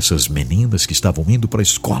decapitaram essas meninas que estavam indo para a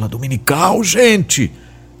escola dominical, gente!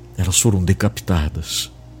 Elas foram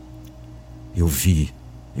decapitadas. Eu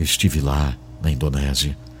estive lá na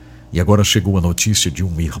Indonésia e agora chegou a notícia de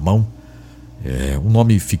um irmão, um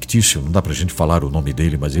nome fictício, não dá pra gente falar o nome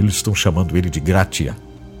dele, mas eles estão chamando ele de Gratia.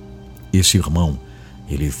 Esse irmão,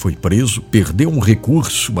 ele foi preso, perdeu um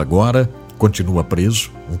recurso agora continua preso,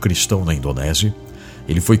 um cristão na Indonésia.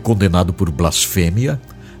 Ele foi condenado por blasfêmia,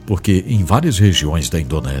 porque em várias regiões da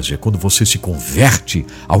Indonésia, quando você se converte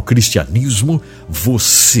ao cristianismo,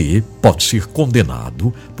 você pode ser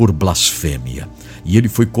condenado por blasfêmia. E ele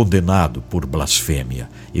foi condenado por blasfêmia.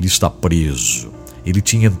 Ele está preso. Ele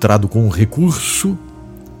tinha entrado com um recurso,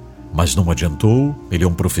 mas não adiantou. Ele é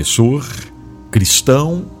um professor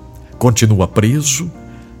cristão, continua preso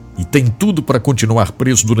e tem tudo para continuar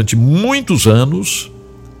preso durante muitos anos.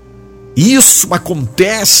 Isso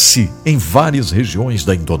acontece em várias regiões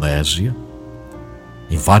da Indonésia.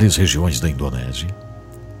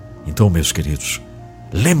 Então, meus queridos,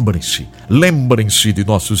 lembrem-se de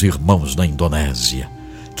nossos irmãos na Indonésia,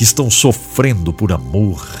 que estão sofrendo por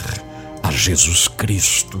amor a Jesus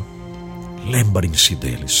Cristo. Lembrem-se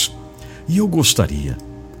deles. E eu gostaria,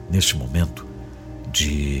 nesse momento,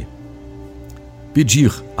 de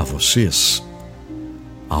pedir a vocês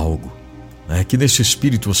algo, que nesse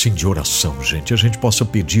espírito assim de oração, gente, a gente possa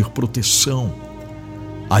pedir proteção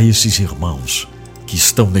a esses irmãos que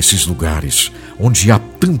estão nesses lugares onde há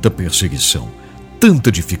tanta perseguição,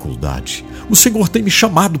 tanta dificuldade. O Senhor tem me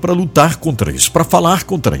chamado para lutar contra isso, para falar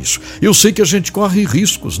contra isso. Eu sei que a gente corre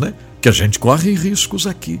riscos, que a gente corre riscos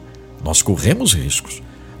aqui. Nós corremos riscos,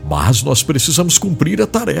 mas nós precisamos cumprir a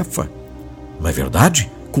tarefa. Não é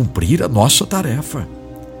verdade? Cumprir a nossa tarefa.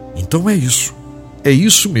 Então é isso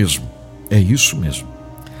mesmo.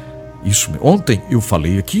 Ontem eu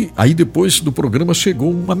falei aqui, aí depois do programa chegou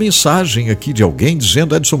uma mensagem aqui de alguém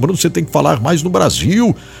dizendo: Edson Bruno, você tem que falar mais no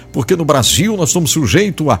Brasil, porque no Brasil nós estamos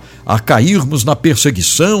sujeitos a cairmos na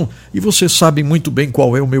perseguição. E você sabe muito bem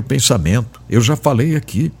qual é o meu pensamento. Eu já falei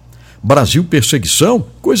aqui. Brasil, perseguição?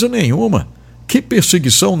 Coisa nenhuma. Que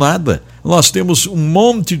perseguição, nada. Nós temos um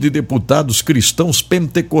monte de deputados cristãos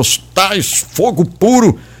pentecostais, fogo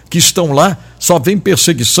puro, que estão lá. Só vem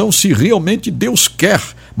perseguição se realmente Deus quer.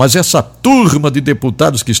 Mas essa turma de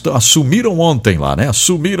deputados que assumiram ontem lá,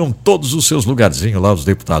 assumiram todos os seus lugarzinhos lá, os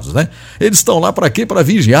deputados, Eles estão lá para quê? Para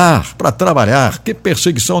vigiar, para trabalhar. Que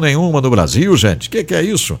perseguição nenhuma no Brasil, gente. Que é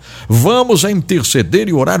isso? Vamos a interceder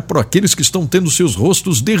e orar por aqueles que estão tendo seus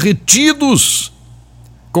rostos derretidos,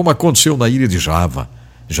 como aconteceu na ilha de Java.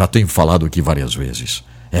 Já tenho falado aqui várias vezes.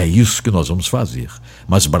 É isso que nós vamos fazer.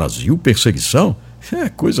 Mas Brasil, perseguição?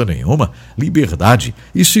 Coisa nenhuma. Liberdade.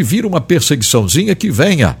 E se vir uma perseguiçãozinha, que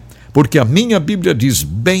venha. Porque a minha Bíblia diz: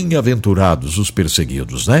 bem-aventurados os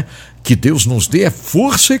perseguidos, Que Deus nos dê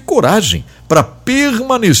força e coragem para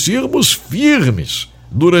permanecermos firmes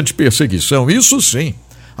durante perseguição. Isso sim.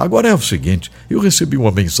 Agora é o seguinte, eu recebi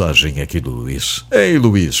uma mensagem aqui do Luiz. Ei,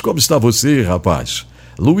 Luiz, como está você, rapaz?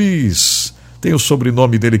 Luiz, tem o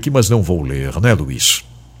sobrenome dele aqui, mas não vou ler, Luiz?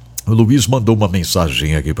 O Luiz mandou uma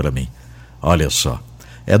mensagem aqui para mim. Olha só: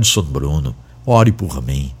 Edson Bruno, ore por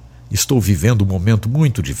mim. Estou vivendo um momento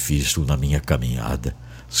muito difícil na minha caminhada.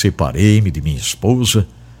 Separei-me de minha esposa,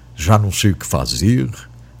 já não sei o que fazer.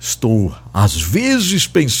 Estou, às vezes,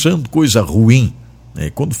 pensando coisa ruim.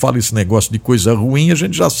 Quando fala esse negócio de coisa ruim, a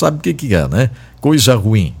gente já sabe o que é, Coisa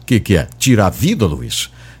ruim, o que é? Tirar a vida, Luiz?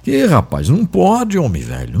 Rapaz, não pode, homem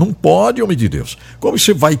velho, não pode, homem de Deus. Como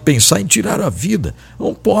você vai pensar em tirar a vida?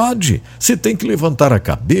 Não pode. Você tem que levantar a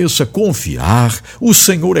cabeça, confiar, o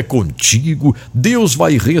Senhor é contigo, Deus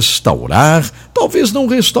vai restaurar. Talvez não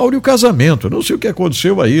restaure o casamento, não sei o que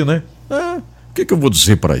aconteceu aí, O que eu vou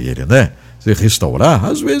dizer para ele, Você restaurar?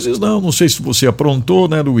 Às vezes não sei se você aprontou,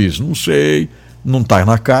 Luiz? Não sei, não está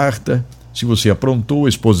na carta. Se você aprontou, a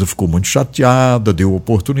esposa ficou muito chateada, deu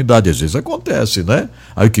oportunidade, às vezes acontece,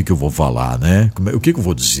 Aí o que eu vou falar, O que eu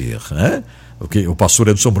vou dizer, O pastor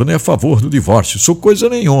Edson Bruno é a favor do divórcio. Sou coisa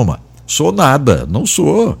nenhuma, sou nada, não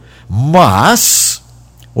sou. Mas,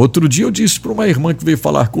 outro dia eu disse para uma irmã que veio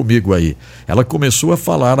falar comigo aí, ela começou a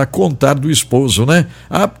falar, a contar do esposo,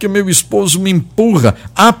 porque meu esposo me empurra,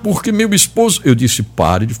 porque meu esposo... Eu disse: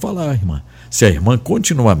 pare de falar, irmã. Se a irmã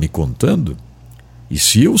continuar me contando, e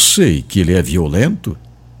se eu sei que ele é violento,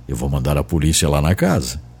 eu vou mandar a polícia lá na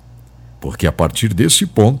casa. Porque a partir desse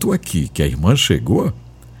ponto aqui, que a irmã chegou,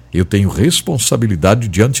 eu tenho responsabilidade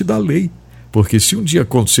diante da lei. Porque se um dia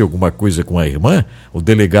acontecer alguma coisa com a irmã, o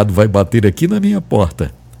delegado vai bater aqui na minha porta.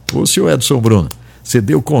 Ô, senhor Edson Bruno, você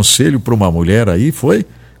deu conselho para uma mulher aí, foi?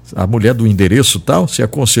 A mulher do endereço tal, você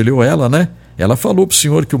aconselhou ela, Ela falou para o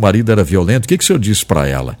senhor que o marido era violento. O que o senhor disse para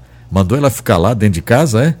ela? Mandou ela ficar lá dentro de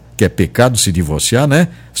casa, Que é pecado se divorciar,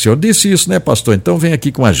 O senhor disse isso, pastor? Então vem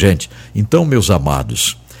aqui com a gente. Então, meus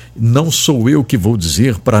amados, não sou eu que vou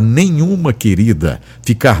dizer para nenhuma querida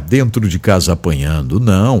ficar dentro de casa apanhando,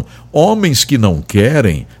 não. Homens que não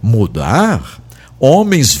querem mudar,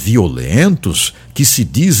 Homens violentos que se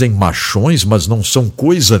dizem machões, mas não são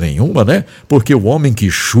coisa nenhuma, né? Porque o homem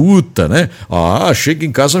que chuta, né? Chega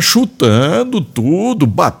em casa chutando tudo,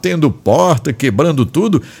 batendo porta, quebrando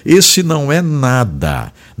tudo. Esse não é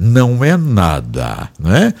nada,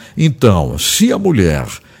 né? Então, se a mulher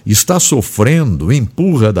está sofrendo,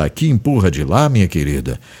 empurra daqui, empurra de lá, minha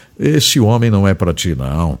querida, esse homem não é para ti,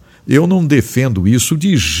 não. Eu não defendo isso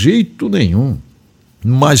de jeito nenhum.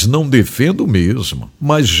 Mas não defendo mesmo,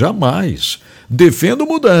 mas jamais. Defendo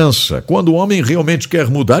mudança. Quando o homem realmente quer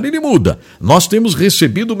mudar, ele muda. Nós temos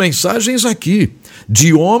recebido mensagens aqui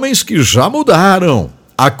de homens que já mudaram,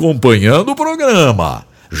 acompanhando o programa.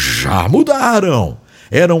 Já mudaram.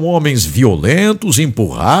 Eram homens violentos,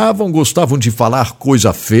 empurravam, gostavam de falar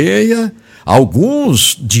coisa feia.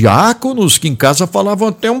 Alguns diáconos que em casa falavam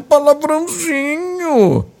até um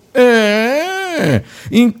palavrãozinho.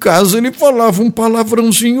 Em casa ele falava um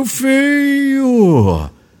palavrãozinho feio.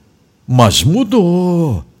 Mas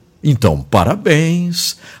mudou. Então,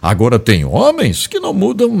 parabéns. Agora tem homens que não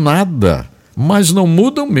mudam nada, mas não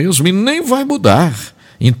mudam mesmo e nem vai mudar.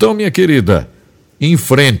 Então, minha querida, em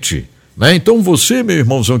frente, né? Então você, meu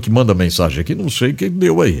irmãozão que manda mensagem aqui, não sei o que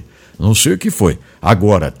deu aí, não sei o que foi.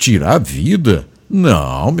 Agora, tirar a vida...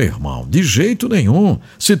 Não, meu irmão, de jeito nenhum.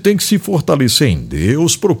 Você tem que se fortalecer em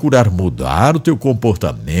Deus, procurar mudar o teu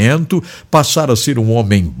comportamento, passar a ser um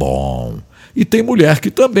homem bom. E tem mulher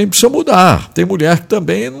que também precisa mudar. Tem mulher que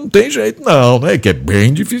também não tem jeito não, né? Que é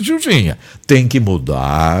bem dificilzinha. Tem que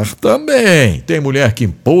mudar também. Tem mulher que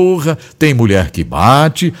empurra, tem mulher que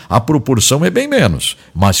bate. A proporção é bem menos.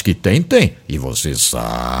 Mas que tem. E vocês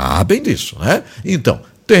sabem disso, né? Então,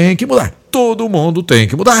 tem que mudar. Todo mundo tem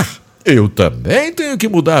que mudar. Eu também tenho que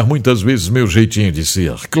mudar muitas vezes meu jeitinho de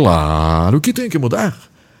ser. Claro que tenho que mudar.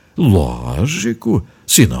 Lógico,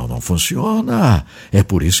 senão não funciona. É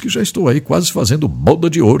por isso que já estou aí quase fazendo boda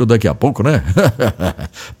de ouro daqui a pouco, né?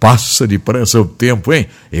 Passa depressa o tempo, hein?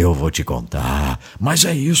 Eu vou te contar. Mas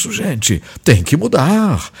é isso, gente. Tem que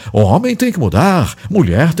mudar. Homem tem que mudar.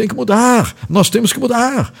 Mulher tem que mudar. Nós temos que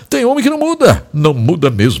mudar. Tem homem que não muda. Não muda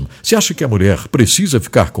mesmo. Você acha que a mulher precisa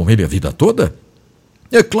ficar com ele a vida toda?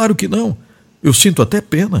 É claro que não. Eu sinto até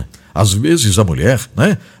pena. Às vezes a mulher,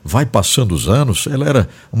 né, vai passando os anos, ela era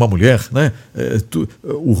uma mulher, né,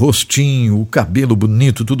 o rostinho, o cabelo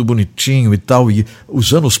bonito, tudo bonitinho e tal, e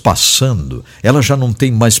os anos passando, ela já não tem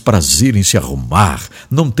mais prazer em se arrumar,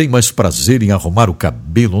 não tem mais prazer em arrumar o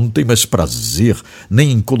cabelo, não tem mais prazer nem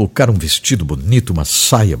em colocar um vestido bonito, uma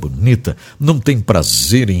saia bonita, não tem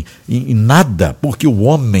prazer em nada, porque o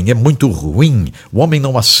homem é muito ruim, o homem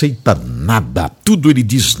não aceita nada, tudo ele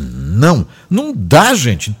diz não dá,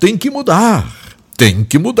 gente, tem que mudar,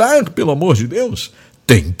 pelo amor de Deus,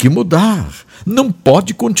 tem que mudar, não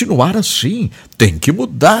pode continuar assim, tem que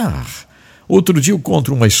mudar. Outro dia eu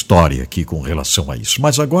conto uma história aqui com relação a isso,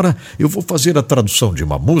 mas agora eu vou fazer a tradução de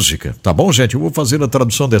uma música, tá bom, gente? Eu vou fazer a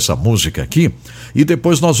tradução dessa música aqui e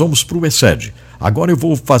depois nós vamos para o ESED. Agora eu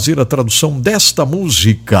vou fazer a tradução desta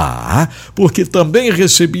música, porque também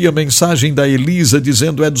recebi a mensagem da Elisa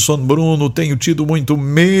dizendo: Edson Bruno, tenho tido muito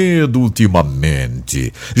medo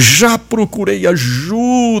ultimamente. Já procurei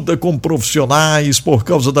ajuda com profissionais por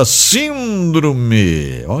causa da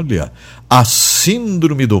síndrome. Olha, a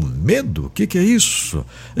síndrome do medo? O que é isso?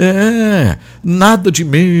 Nada de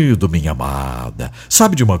medo, minha amada.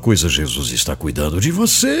 Sabe de uma coisa? Jesus está cuidando de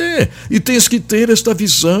você e tens que ter esta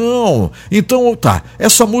visão. Então, tá,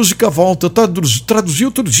 essa música volta, traduzi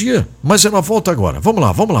outro dia, mas ela volta agora. Vamos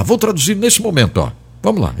lá, vou traduzir nesse momento, ó.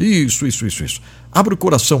 Vamos lá, isso. Abre o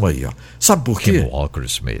coração aí, ó. Sabe por quê? Kim Walker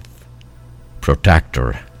Smith.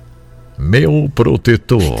 Protector. Meu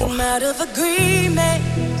protetor.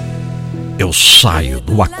 Eu saio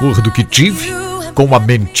do acordo que tive com a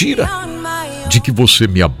mentira de que você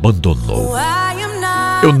me abandonou.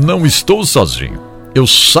 Eu não estou sozinho. Eu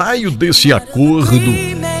saio desse acordo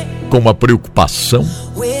com a preocupação.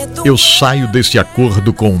 Eu saio desse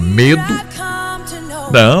acordo com medo.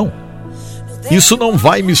 Não, isso não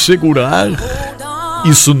vai me segurar.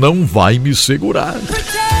 Isso não vai me segurar.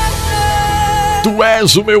 Tu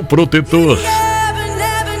és o meu protetor.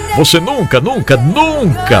 Você nunca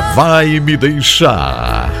vai me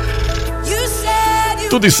deixar.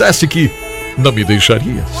 Tu disseste que não me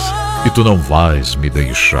deixarias, e tu não vais me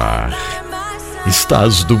deixar.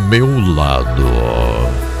 Estás do meu lado.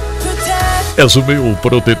 És o meu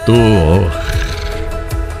protetor.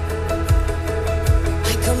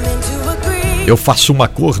 Eu faço um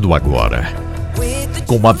acordo agora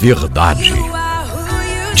com a verdade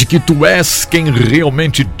de que tu és quem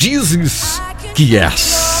realmente dizes que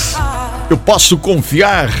és. Eu posso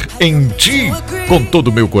confiar em ti com todo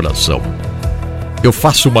o meu coração. eu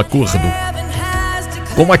faço um acordo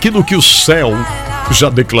com aquilo que o céu já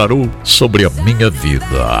declarou sobre a minha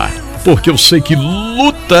vida, porque eu sei que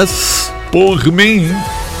lutas por mim.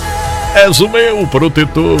 És o meu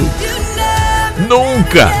protetor.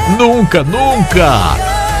 Nunca, nunca, nunca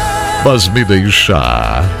vais me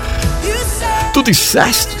deixar. Tu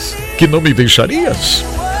disseste que não me deixarias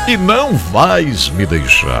e não vais me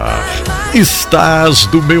deixar. Estás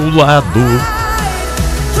do meu lado.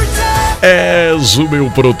 És o meu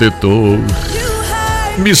protetor.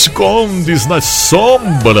 Me escondes nas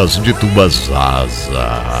sombras de tuas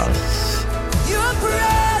asas.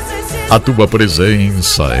 A tua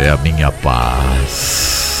presença é a minha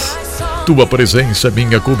paz. Tua presença é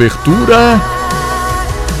minha cobertura.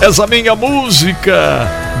 És a minha música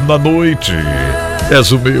na noite.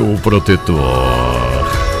 És o meu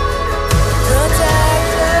protetor.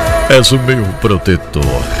 És o meu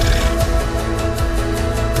protetor.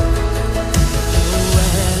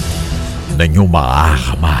 Nenhuma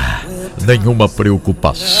arma, nenhuma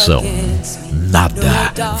preocupação,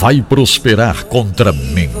 nada vai prosperar contra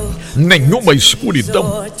mim. Nenhuma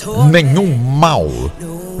escuridão, nenhum mal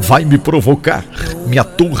vai me provocar, me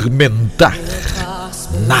atormentar.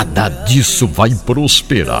 Nada disso vai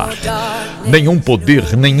prosperar. Nenhum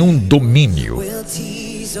poder, nenhum domínio.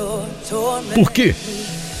 Por quê?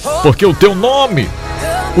 Porque o teu nome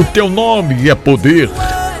é poder.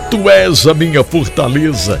 Tu és a minha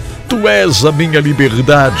fortaleza. Tu és a minha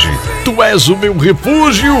liberdade. Tu és o meu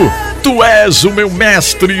refúgio. Tu és o meu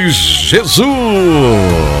mestre Jesus.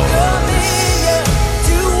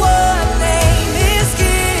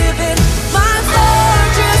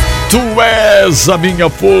 Tu és a minha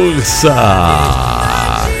força,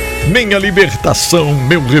 minha libertação,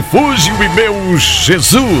 meu refúgio e meu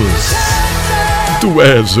Jesus. Tu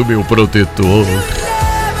és o meu protetor.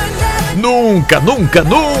 Nunca, nunca,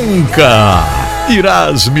 nunca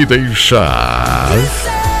irás me deixar.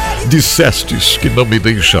 Dissestes que não me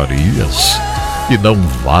deixarias e não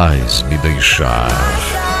vais me deixar.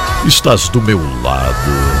 Estás do meu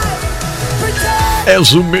lado.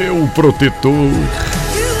 És o meu protetor.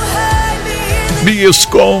 Me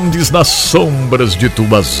escondes nas sombras de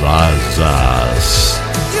tuas asas.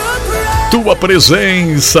 Tua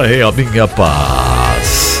presença é a minha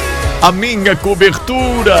paz, a minha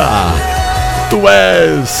cobertura. Tu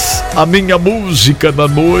és a minha música na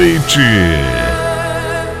noite.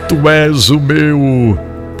 Tu és o meu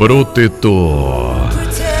protetor.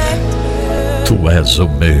 Tu és o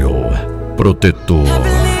meu protetor.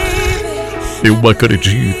 Eu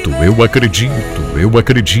acredito, eu acredito, eu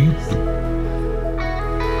acredito.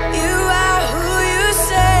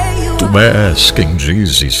 Tu és quem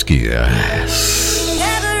dizes que és.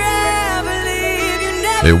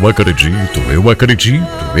 Eu acredito, eu acredito,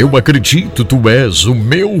 eu acredito. Tu és o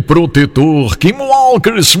meu protetor. Kim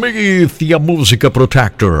Walker Smith e a música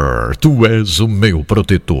Protector. Tu és o meu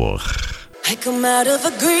protetor. I come out of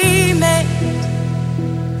agreement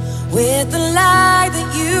with the lie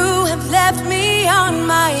that you have left me on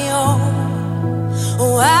my own.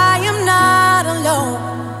 Oh, I am not alone.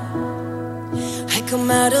 I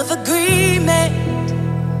come out of agreement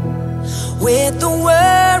with the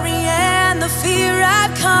worry and the fear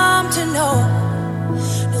I've come to know.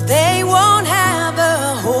 No, they won't have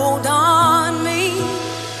a hold on me.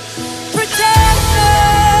 Protector,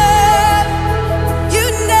 you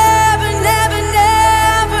never, never,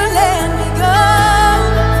 never let me go.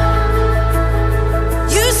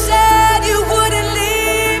 You said you wouldn't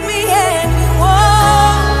leave me and you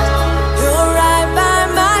won't. You're right by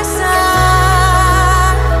my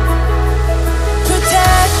side.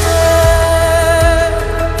 Protector,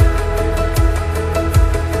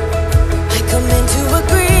 I come into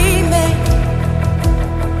agreement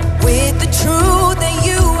with the truth that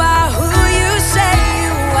you are who you say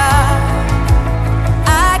you are.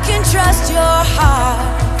 I can trust your heart.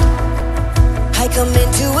 I come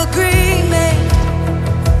into agreement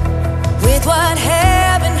with what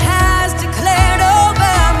heaven has declared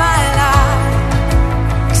over my life.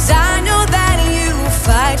 'Cause I know that you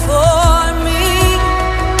fight for me.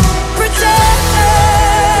 Protector,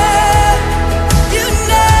 you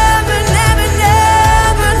never, never,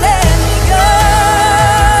 never let me go.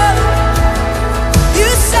 You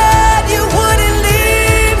said you wouldn't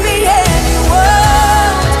leave me and you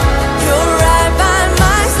won't. You're right by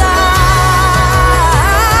my side.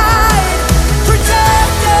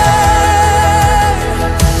 Protector,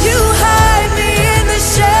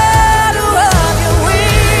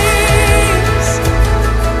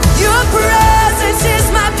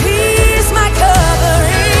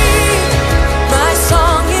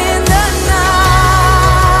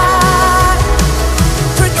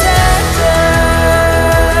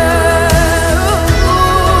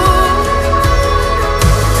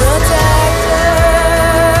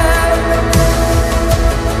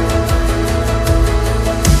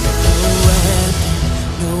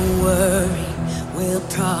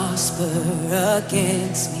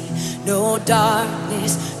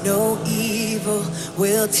 darkness, no evil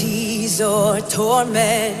will tease or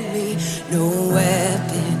torment me. No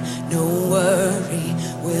weapon, no worry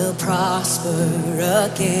will prosper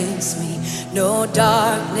against me. No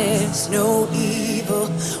darkness, no evil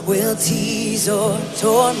will tease or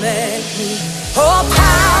torment me. All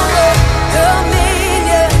power,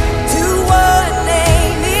 dominion, to one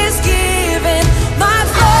name is given. My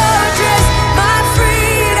fortress, my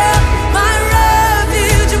freedom, my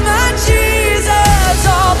refuge, my Jesus.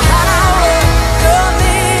 All power,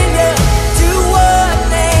 dominion, to one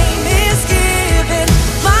name is given.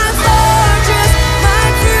 My fortress, my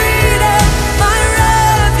freedom, my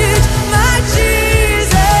refuge, my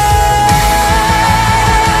Jesus.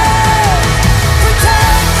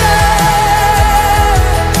 Protector,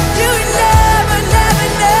 you never, never,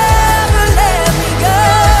 never let me go.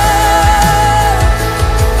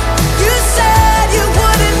 You said you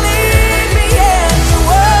wouldn't leave me, and you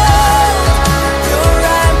won't. You're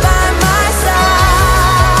right by my side.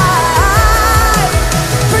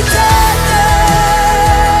 Protector,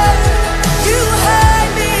 you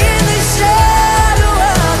hide me in the shadow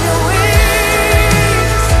of your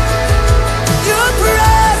wings. Your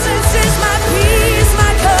presence is my peace,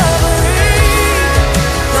 my covering,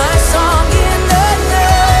 my song in the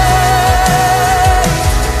night.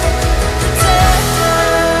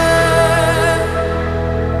 Protector,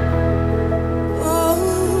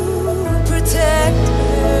 ooh, protector.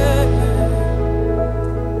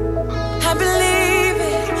 I believe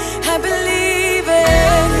it, I believe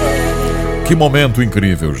it. Que momento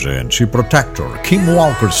incrível, gente. Protector, Kim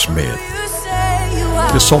Walker Smith. You say you O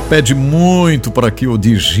are. pessoal pede muito para que eu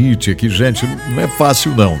digite aqui, gente. Não é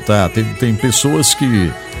fácil não, tá? Tem pessoas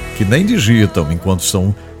que nem digitam enquanto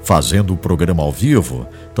estão fazendo o programa ao vivo.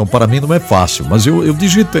 Então, para mim não é fácil, mas eu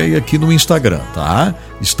digitei aqui no Instagram, tá?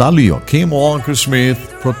 Está ali, ó, Kim Walker Smith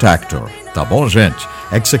Protector. Tá bom, gente?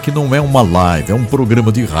 É que isso aqui não é uma live, é um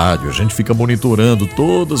programa de rádio. A gente fica monitorando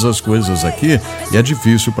todas as coisas aqui e é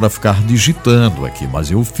difícil para ficar digitando aqui. Mas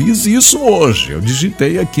eu fiz isso hoje. Eu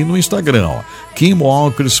digitei aqui no Instagram, ó, Kim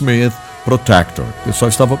Walker Smith Protector. O pessoal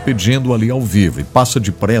estava pedindo ali ao vivo e passa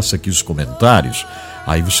depressa aqui os comentários.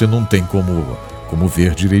 Aí você não tem como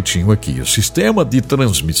ver direitinho aqui. O sistema de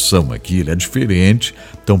transmissão aqui ele é diferente,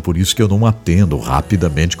 então por isso que eu não atendo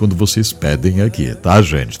rapidamente quando vocês pedem aqui, tá,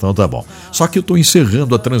 gente? Então tá bom. Só que eu tô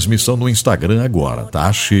encerrando a transmissão no Instagram agora,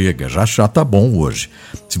 tá? Chega, já tá bom hoje.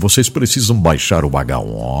 Se vocês precisam baixar o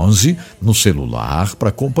H11 no celular para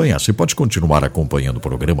acompanhar, você pode continuar acompanhando o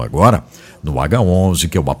programa agora no H11,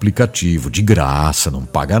 que é o aplicativo de graça, não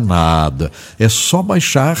paga nada, é só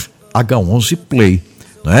baixar H11 Play,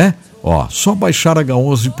 né? Ó, só baixar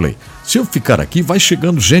H11 Play. Se eu ficar aqui, vai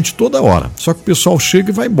chegando gente toda hora. Só que o pessoal chega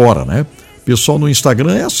e vai embora, né? O pessoal no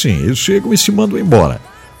Instagram é assim, eles chegam e se mandam embora.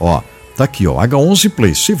 Ó, tá aqui, ó, H11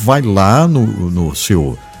 Play. Você vai lá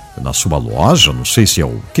na sua loja, não sei se é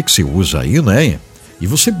o que você usa aí, né? E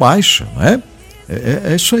você baixa, né?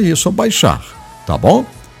 É isso aí, é só baixar, tá bom?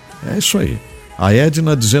 É isso aí. A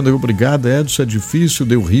Edna dizendo aí, obrigado, Edson, é difícil,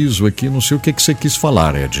 deu riso aqui, não sei o que você quis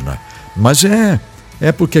falar, Edna. Mas é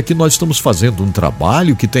porque aqui nós estamos fazendo um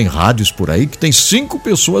trabalho que tem rádios por aí, que tem 5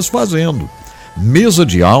 pessoas fazendo. Mesa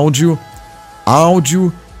de áudio,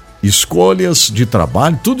 escolhas de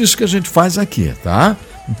trabalho, tudo isso que a gente faz aqui, tá?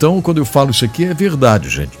 Então, quando eu falo isso aqui, é verdade,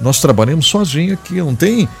 gente. Nós trabalhamos sozinho aqui, não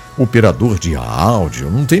tem operador de áudio,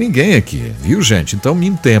 não tem ninguém aqui, viu, gente? Então, me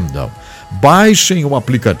entendam. Baixem o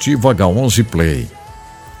aplicativo H11 Play,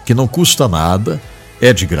 que não custa nada,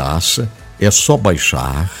 é de graça, é só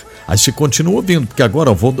baixar. Aí você continua ouvindo, porque agora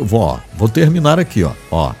eu vou terminar aqui,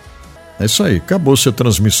 ó. É isso aí, acabou sua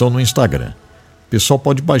transmissão no Instagram. O pessoal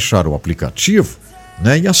pode baixar o aplicativo,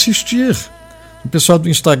 né, e assistir. O pessoal do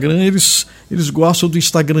Instagram, eles gostam do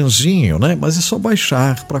Instagramzinho, né? Mas é só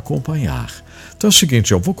baixar para acompanhar. Então é o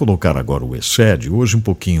seguinte, eu vou colocar agora o ECED hoje um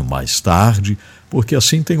pouquinho mais tarde, porque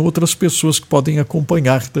assim tem outras pessoas que podem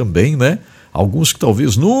acompanhar também, né? Alguns que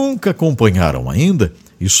talvez nunca acompanharam ainda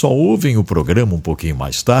e só ouvem o programa um pouquinho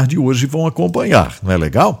mais tarde e hoje vão acompanhar, não é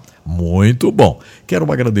legal? Muito bom.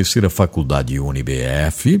 Quero agradecer a Faculdade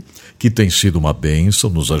UniBF, que tem sido uma bênção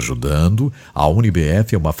nos ajudando. A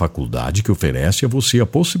UniBF é uma faculdade que oferece a você a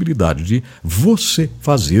possibilidade de você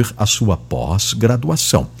fazer a sua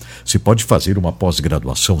pós-graduação. Você pode fazer uma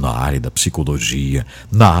pós-graduação na área da psicologia,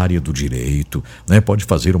 na área do direito, né? Pode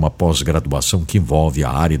fazer uma pós-graduação que envolve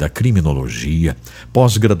a área da criminologia,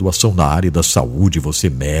 pós-graduação na área da saúde, você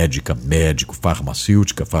médica, médico,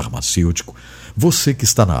 farmacêutica, farmacêutico. Você que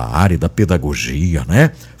está na área da pedagogia,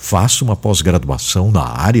 né? Faça uma pós-graduação na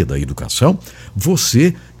área da educação.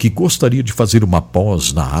 Você que gostaria de fazer uma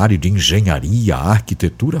pós na área de engenharia,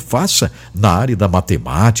 arquitetura, faça na área da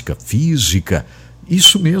matemática, física.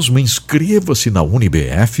 Isso mesmo, inscreva-se na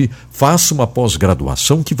UniBF, faça uma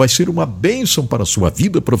pós-graduação que vai ser uma bênção para a sua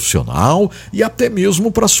vida profissional e até mesmo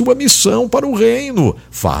para a sua missão para o reino.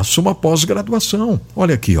 Faça uma pós-graduação.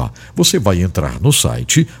 Olha aqui, ó, você vai entrar no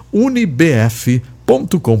site unibf.com.br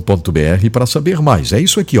para saber mais. É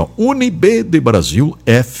isso aqui, ó, Unib de Brasil,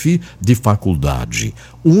 F de faculdade,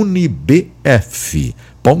 unibf.com.br,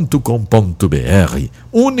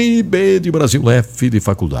 Unib de Brasil, F de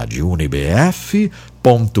faculdade, unibf.com.br.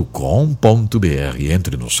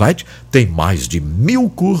 Entre no site, tem mais de 1000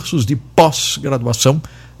 cursos de pós-graduação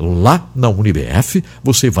lá na UniBF.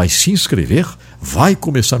 Você vai se inscrever, vai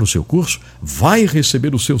começar o seu curso, vai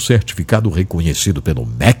receber o seu certificado reconhecido pelo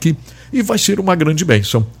MEC e vai ser uma grande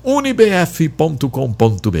bênção. unibf.com.br.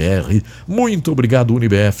 Muito obrigado,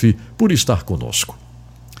 UniBF, por estar conosco.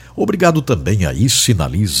 Obrigado também a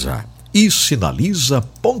iSinaliza,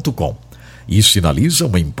 iSinaliza.com. iSinaliza é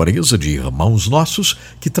uma empresa de irmãos nossos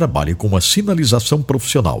que trabalha com a sinalização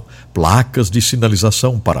profissional. Placas de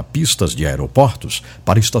sinalização para pistas de aeroportos,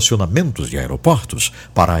 para estacionamentos de aeroportos,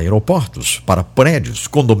 para prédios,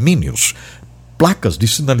 condomínios. Placas de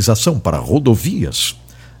sinalização para rodovias.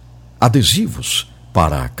 Adesivos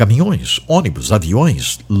para caminhões, ônibus,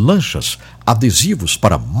 aviões, lanchas. Adesivos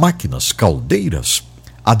para máquinas, caldeiras.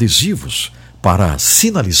 Adesivos para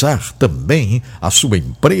sinalizar também a sua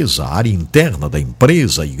empresa, a área interna da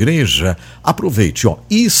empresa, a igreja. Aproveite, ó,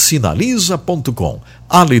 iSinaliza.com,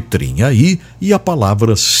 a letrinha I e a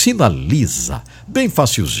palavra sinaliza. Bem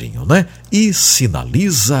facilzinho, né?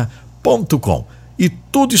 iSinaliza.com. E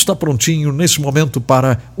tudo está prontinho nesse momento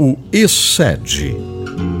para o Excede.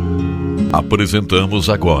 Apresentamos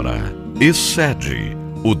agora Excede,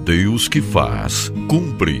 o Deus que faz,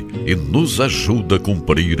 cumpre e nos ajuda a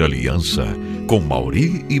cumprir a aliança com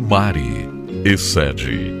Mauri e Mari.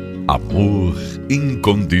 Excede, amor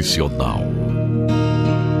incondicional.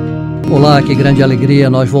 Olá, que grande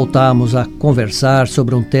alegria nós voltarmos a conversar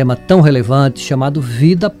sobre um tema tão relevante chamado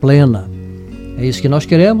vida plena. É isso que nós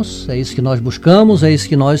queremos, é isso que nós buscamos, é isso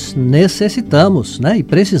que nós necessitamos, né? E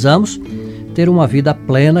precisamos ter uma vida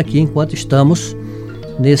plena aqui enquanto estamos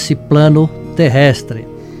nesse plano terrestre.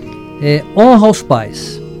 Honra aos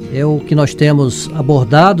pais. É o que nós temos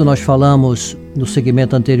abordado. Nós falamos no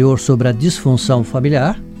segmento anterior sobre a disfunção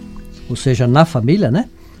familiar, ou seja, na família, né?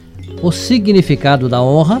 O significado da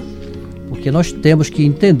honra, porque nós temos que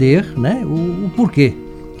entender, né, o porquê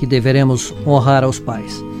que deveremos honrar aos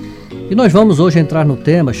pais. E nós vamos hoje entrar no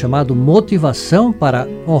tema chamado motivação para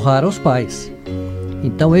honrar aos pais.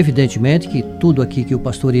 Então, evidentemente que tudo aqui que o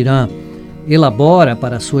pastor Irã elabora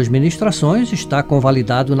para suas ministrações está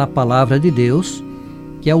convalidado na palavra de Deus,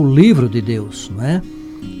 que é o livro de Deus, não é?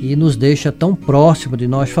 E nos deixa tão próximo de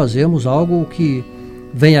nós fazermos algo que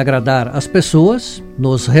venha agradar as pessoas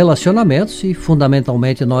nos relacionamentos e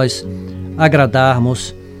fundamentalmente nós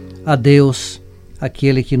agradarmos a Deus,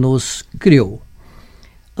 aquele que nos criou.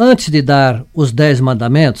 Antes de dar os 10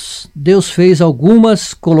 mandamentos, Deus fez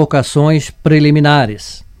algumas colocações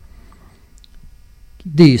preliminares.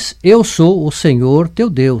 Diz: eu sou o Senhor teu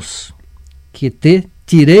Deus, que te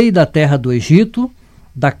tirei da terra do Egito,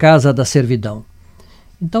 da casa da servidão.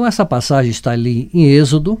 Então essa passagem está ali em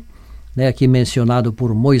Êxodo, né, aqui mencionado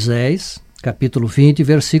por Moisés, capítulo 20,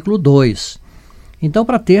 versículo 2. Então,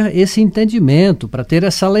 para ter esse entendimento, para ter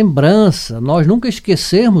essa lembrança, nós nunca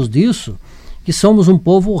esquecermos disso, que somos um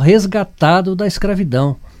povo resgatado da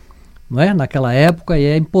escravidão, não é? Naquela época, e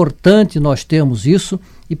é importante nós termos isso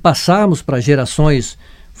e passarmos para gerações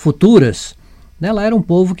futuras. Ela era um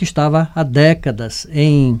povo que estava há décadas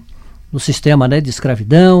no sistema, né, de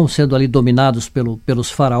escravidão, sendo ali dominados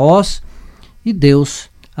pelos faraós, e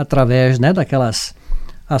Deus, através, né, daquelas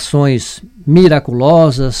ações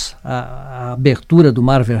miraculosas, a abertura do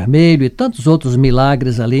Mar Vermelho e tantos outros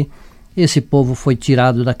milagres ali, esse povo foi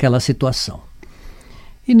tirado daquela situação.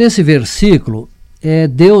 E nesse versículo,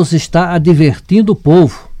 Deus está advertindo o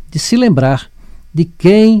povo de se lembrar de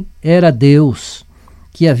quem era Deus,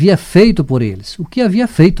 que havia feito por eles, o que havia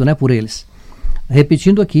feito, né, por eles.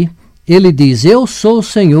 Repetindo aqui, ele diz: eu sou o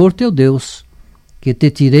Senhor teu Deus, que te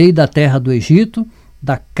tirei da terra do Egito,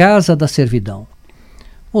 da casa da servidão.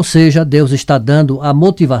 Ou seja, Deus está dando a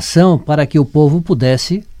motivação para que o povo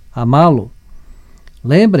pudesse amá-lo.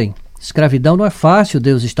 Lembrem, escravidão não é fácil,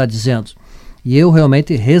 Deus está dizendo, e eu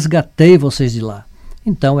realmente resgatei vocês de lá.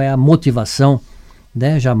 Então é a motivação,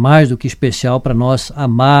 né, já mais do que especial para nós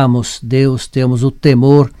amarmos Deus, termos o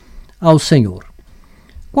temor ao Senhor.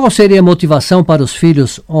 Qual seria a motivação para os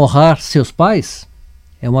filhos honrar seus pais?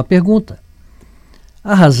 É uma pergunta.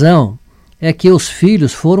 A razão é que os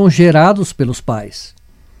filhos foram gerados pelos pais.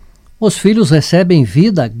 Os filhos recebem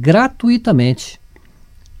vida gratuitamente.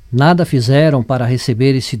 Nada fizeram para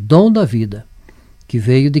receber esse dom da vida, que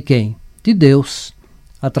veio de quem? De Deus,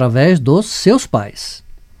 através dos seus pais.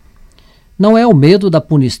 Não é o medo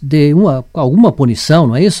de alguma punição,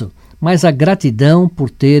 não é isso? Mas a gratidão por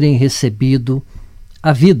terem recebido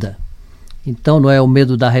a vida. Então não é o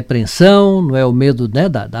medo da repreensão, não é o medo, né,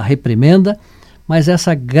 da reprimenda, mas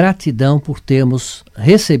essa gratidão por termos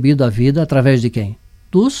recebido a vida através de quem?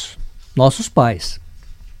 Dos nossos pais.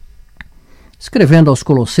 Escrevendo aos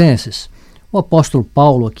Colossenses, o apóstolo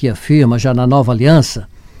Paulo aqui afirma, já na Nova Aliança,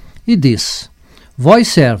 e diz: Vós,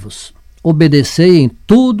 servos, obedecei em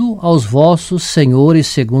tudo aos vossos senhores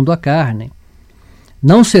segundo a carne,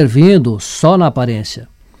 não servindo só na aparência,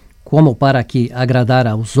 como para que agradar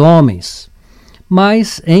aos homens,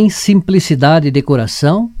 mas em simplicidade de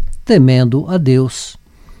coração, temendo a Deus.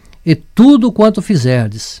 E tudo quanto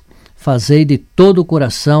fizerdes, fazei de todo o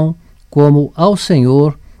coração, como ao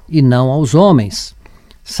Senhor e não aos homens,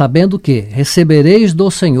 sabendo que recebereis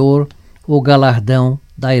do Senhor o galardão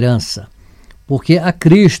da herança, porque a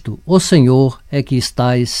Cristo, o Senhor, é que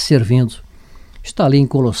estáis servindo. Está ali em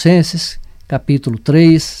Colossenses, capítulo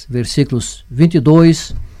 3, versículos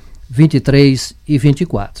 22, 23 e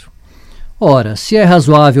 24. Ora, se é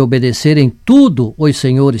razoável obedecer em tudo os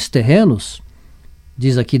senhores terrenos,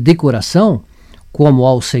 diz aqui de coração, como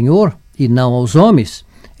ao Senhor e não aos homens,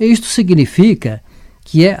 isto significa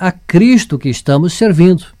que é a Cristo que estamos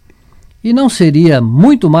servindo. E não seria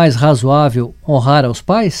muito mais razoável honrar aos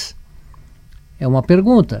pais? É uma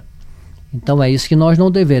pergunta. Então é isso que nós não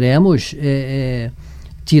deveremos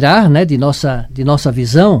tirar, né, de nossa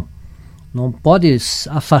visão. Não pode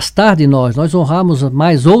afastar de nós. Nós honramos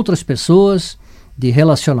mais outras pessoas de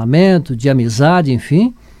relacionamento, de amizade,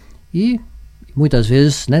 enfim, e muitas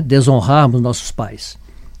vezes, né, desonrarmos nossos pais.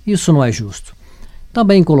 Isso não é justo.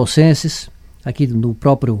 Também em Colossenses, aqui no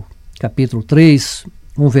próprio capítulo 3,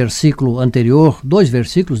 um versículo anterior, 2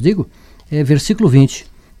 versículos, versículo 20,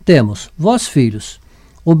 temos: Vós, filhos,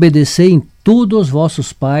 obedecei em tudo aos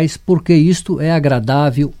vossos pais, porque isto é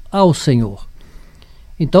agradável ao Senhor.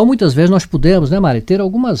 Então, muitas vezes nós podemos, né, Mari, ter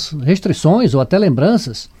algumas restrições ou até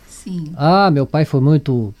lembranças. Sim. Meu pai foi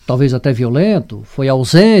muito, talvez até violento, foi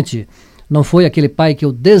ausente, não foi aquele pai que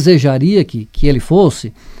eu desejaria que ele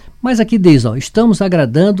fosse. Mas aqui diz, estamos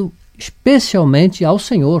agradando especialmente ao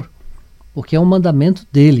Senhor, porque é um mandamento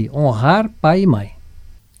dele, honrar pai e mãe.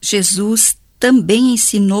 Jesus também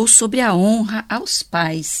ensinou sobre a honra aos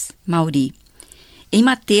pais, Mauri. Em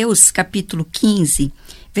Mateus, capítulo 15,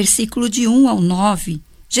 versículo de 1 ao 9,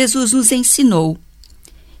 Jesus nos ensinou.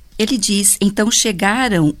 Ele diz: Então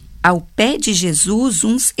chegaram ao pé de Jesus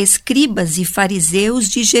uns escribas e fariseus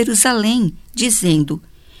de Jerusalém, dizendo: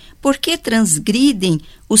 Por que transgridem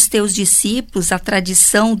os teus discípulos a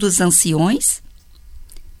tradição dos anciões?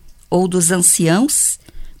 Ou dos anciãos?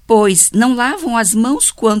 Pois não lavam as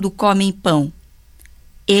mãos quando comem pão.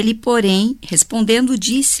 Ele, porém, respondendo,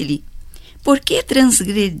 disse-lhe: Por que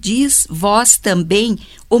transgredis vós também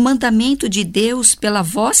o mandamento de Deus pela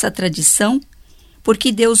vossa tradição?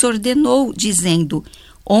 Porque Deus ordenou, dizendo: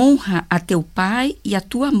 Honra a teu pai e a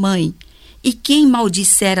tua mãe, e quem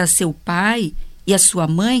maldisser a seu pai e a sua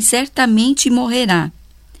mãe certamente morrerá.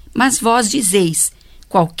 Mas vós dizeis: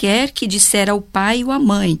 Qualquer que disser ao pai ou à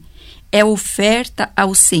mãe, é oferta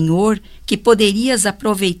ao Senhor que poderias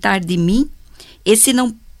aproveitar de mim? Esse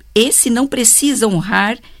não precisa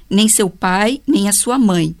honrar nem seu pai, nem a sua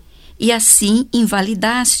mãe, e assim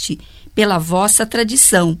invalidaste, pela vossa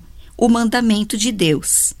tradição, o mandamento de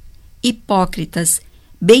Deus. Hipócritas,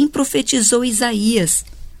 bem profetizou Isaías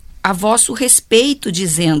a vosso respeito,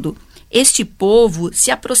 dizendo: Este povo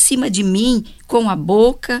se aproxima de mim com a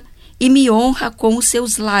boca e me honra com os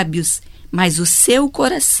seus lábios, mas o seu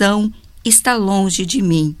coração está longe de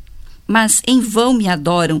mim. Mas em vão me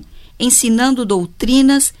adoram, ensinando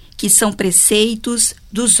doutrinas que são preceitos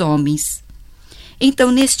dos homens.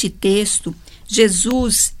 Então, neste texto,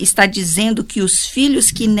 Jesus está dizendo que os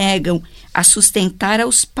filhos que negam a sustentar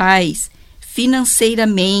aos pais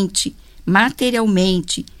financeiramente,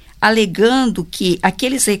 materialmente, alegando que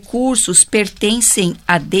aqueles recursos pertencem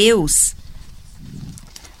a Deus,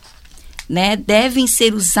 né, devem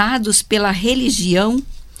ser usados pela religião,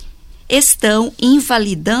 estão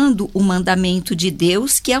invalidando o mandamento de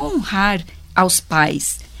Deus, que é honrar aos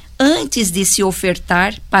pais. Antes de se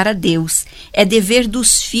ofertar para Deus, é dever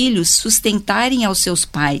dos filhos sustentarem aos seus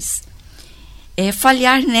pais.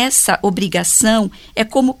 Falhar nessa obrigação é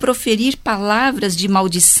como proferir palavras de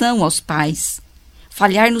maldição aos pais.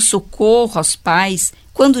 Falhar no socorro aos pais,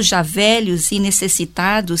 quando já velhos e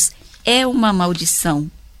necessitados, é uma maldição.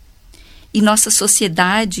 Em nossa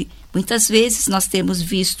sociedade, muitas vezes nós temos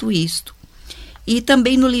visto isto. E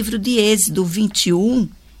também no livro de Êxodo 21,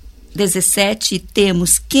 17,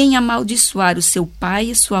 temos: quem amaldiçoar o seu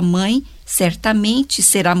pai e sua mãe, certamente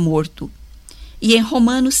será morto. E em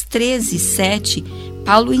Romanos 13, 7,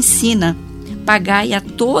 Paulo ensina: pagai a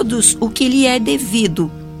todos o que lhe é devido.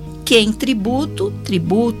 Quem tributo,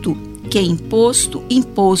 tributo. Quem imposto,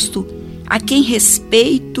 imposto. A quem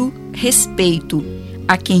respeito, respeito.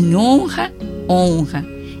 A quem honra, honra.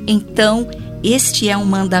 Então, este é um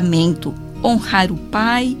mandamento: honrar o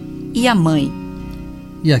pai e a mãe.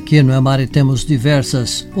 E aqui, não é, Mari, temos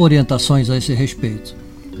diversas orientações a esse respeito,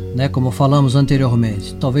 né? Como falamos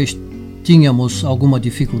anteriormente, talvez tínhamos alguma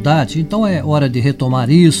dificuldade, então é hora de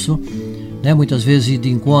retomar isso, né? Muitas vezes ir de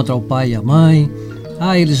encontro ao pai e à mãe.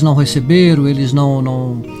 Eles não receberam, eles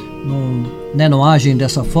não agem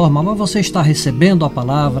dessa forma, mas você está recebendo a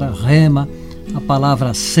palavra, rema, a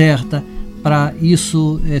palavra certa, para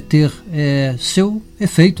isso ter seu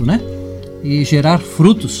efeito, né? E gerar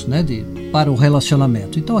frutos, né, para o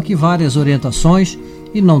relacionamento. Então aqui várias orientações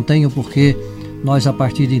e não tenho por que nós a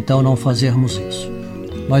partir de então não fazermos isso.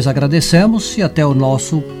 Nós agradecemos e até o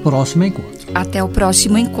nosso próximo encontro. Até o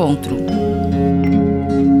próximo encontro.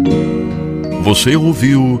 Você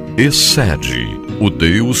ouviu Excede, o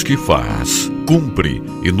Deus que faz, cumpre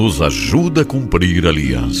e nos ajuda a cumprir a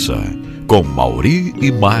aliança, com Mauri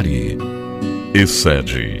e Mari.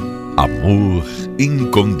 Excede, amor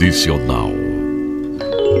incondicional.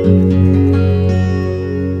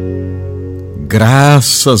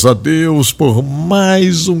 Graças a Deus por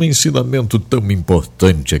mais um ensinamento tão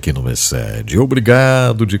importante aqui no Excede.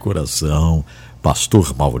 Obrigado de coração,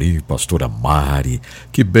 Pastor Mauri, Pastora Mari.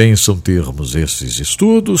 Que bênção termos esses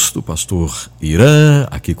estudos do Pastor Irã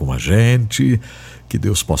aqui com a gente. Que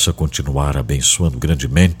Deus possa continuar abençoando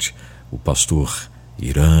grandemente o Pastor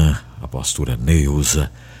Irã, a Pastora Neuza,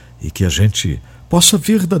 e que a gente possa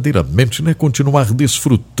verdadeiramente, né, continuar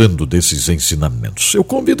desfrutando desses ensinamentos. Eu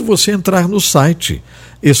convido você a entrar no site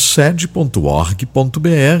excede.org.br.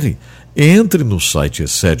 Entre no site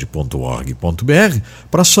excede.org.br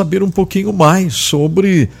para saber um pouquinho mais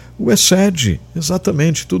sobre o Excede,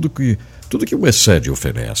 exatamente tudo que o Excede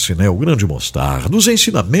oferece, né? O grande mostrar dos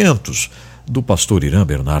ensinamentos do pastor Irã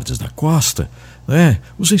Bernardes da Costa, né?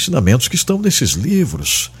 Os ensinamentos que estão nesses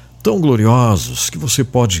livros tão gloriosos que você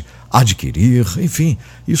pode adquirir, enfim,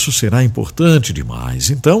 isso será importante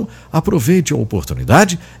demais. Então, aproveite a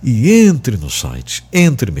oportunidade e entre no site,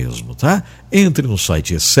 entre mesmo, tá? Entre no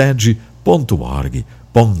site excede.org.br.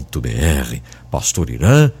 Pastor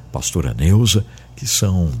Irã, Pastora Neuza, que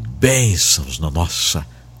são bênçãos na nossa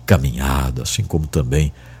caminhada, assim como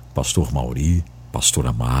também Pastor Mauri,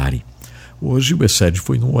 Pastora Mari. Hoje o Excede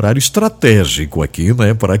foi num horário estratégico aqui,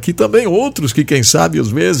 né? Para que também outros que, quem sabe, às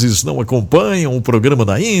vezes não acompanham o programa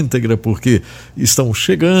na íntegra porque estão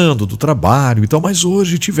chegando do trabalho e tal, mas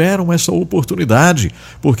hoje tiveram essa oportunidade,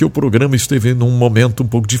 porque o programa esteve num momento um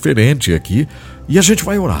pouco diferente aqui e a gente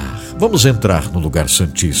vai orar. Vamos entrar no lugar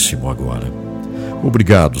santíssimo agora.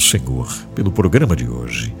 Obrigado, Senhor, pelo programa de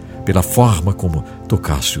hoje, pela forma como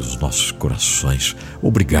tocaste os nossos corações.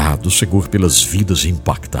 Obrigado, Senhor, pelas vidas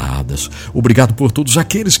impactadas. Obrigado por todos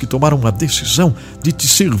aqueles que tomaram a decisão de te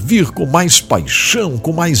servir com mais paixão,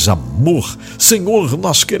 com mais amor. Senhor,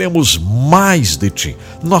 nós queremos mais de ti.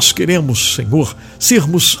 Nós queremos, Senhor,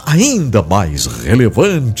 sermos ainda mais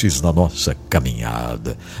relevantes na nossa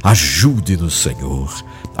caminhada. Ajude-nos, Senhor,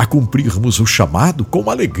 a cumprirmos o chamado com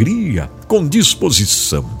alegria, com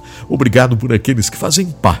disposição. Obrigado por aqueles que fazem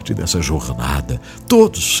parte dessa jornada.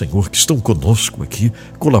 Todos, Senhor, que estão conosco aqui,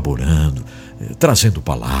 colaborando, trazendo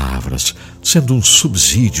palavras, sendo um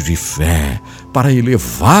subsídio de fé para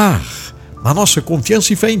elevar a nossa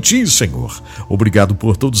confiança e fé em Ti, Senhor. Obrigado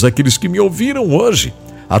por todos aqueles que me ouviram hoje,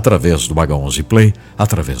 através do H11 Play,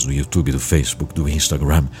 através do YouTube, do Facebook, do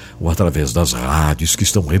Instagram, ou através das rádios que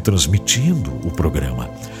estão retransmitindo o programa.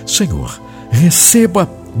 Senhor, receba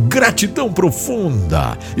gratidão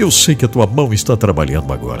profunda. Eu sei que a tua mão está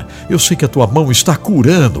trabalhando agora. Eu sei que a tua mão está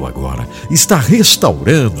curando agora. Está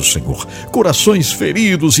restaurando, Senhor. Corações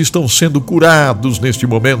feridos estão sendo curados neste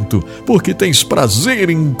momento, porque tens prazer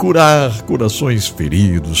em curar corações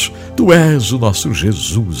feridos. Tu és o nosso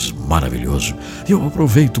Jesus maravilhoso. Eu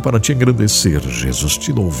aproveito para te engrandecer, Jesus,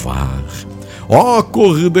 te louvar. Ó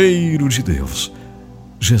Cordeiro de Deus,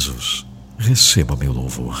 Jesus, receba meu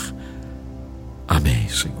louvor. Amém,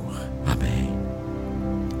 Senhor. Amém.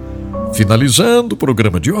 Finalizando o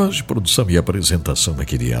programa de hoje, produção e apresentação da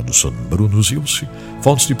querida Adson Bruno Zilce.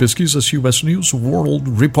 Fontes de pesquisa US News,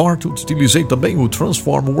 World Report. Utilizei também o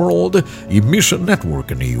Transform World e Mission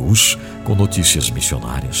Network News com notícias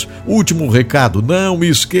missionárias. Último recado, não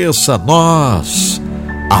esqueça, nós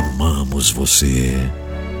amamos você.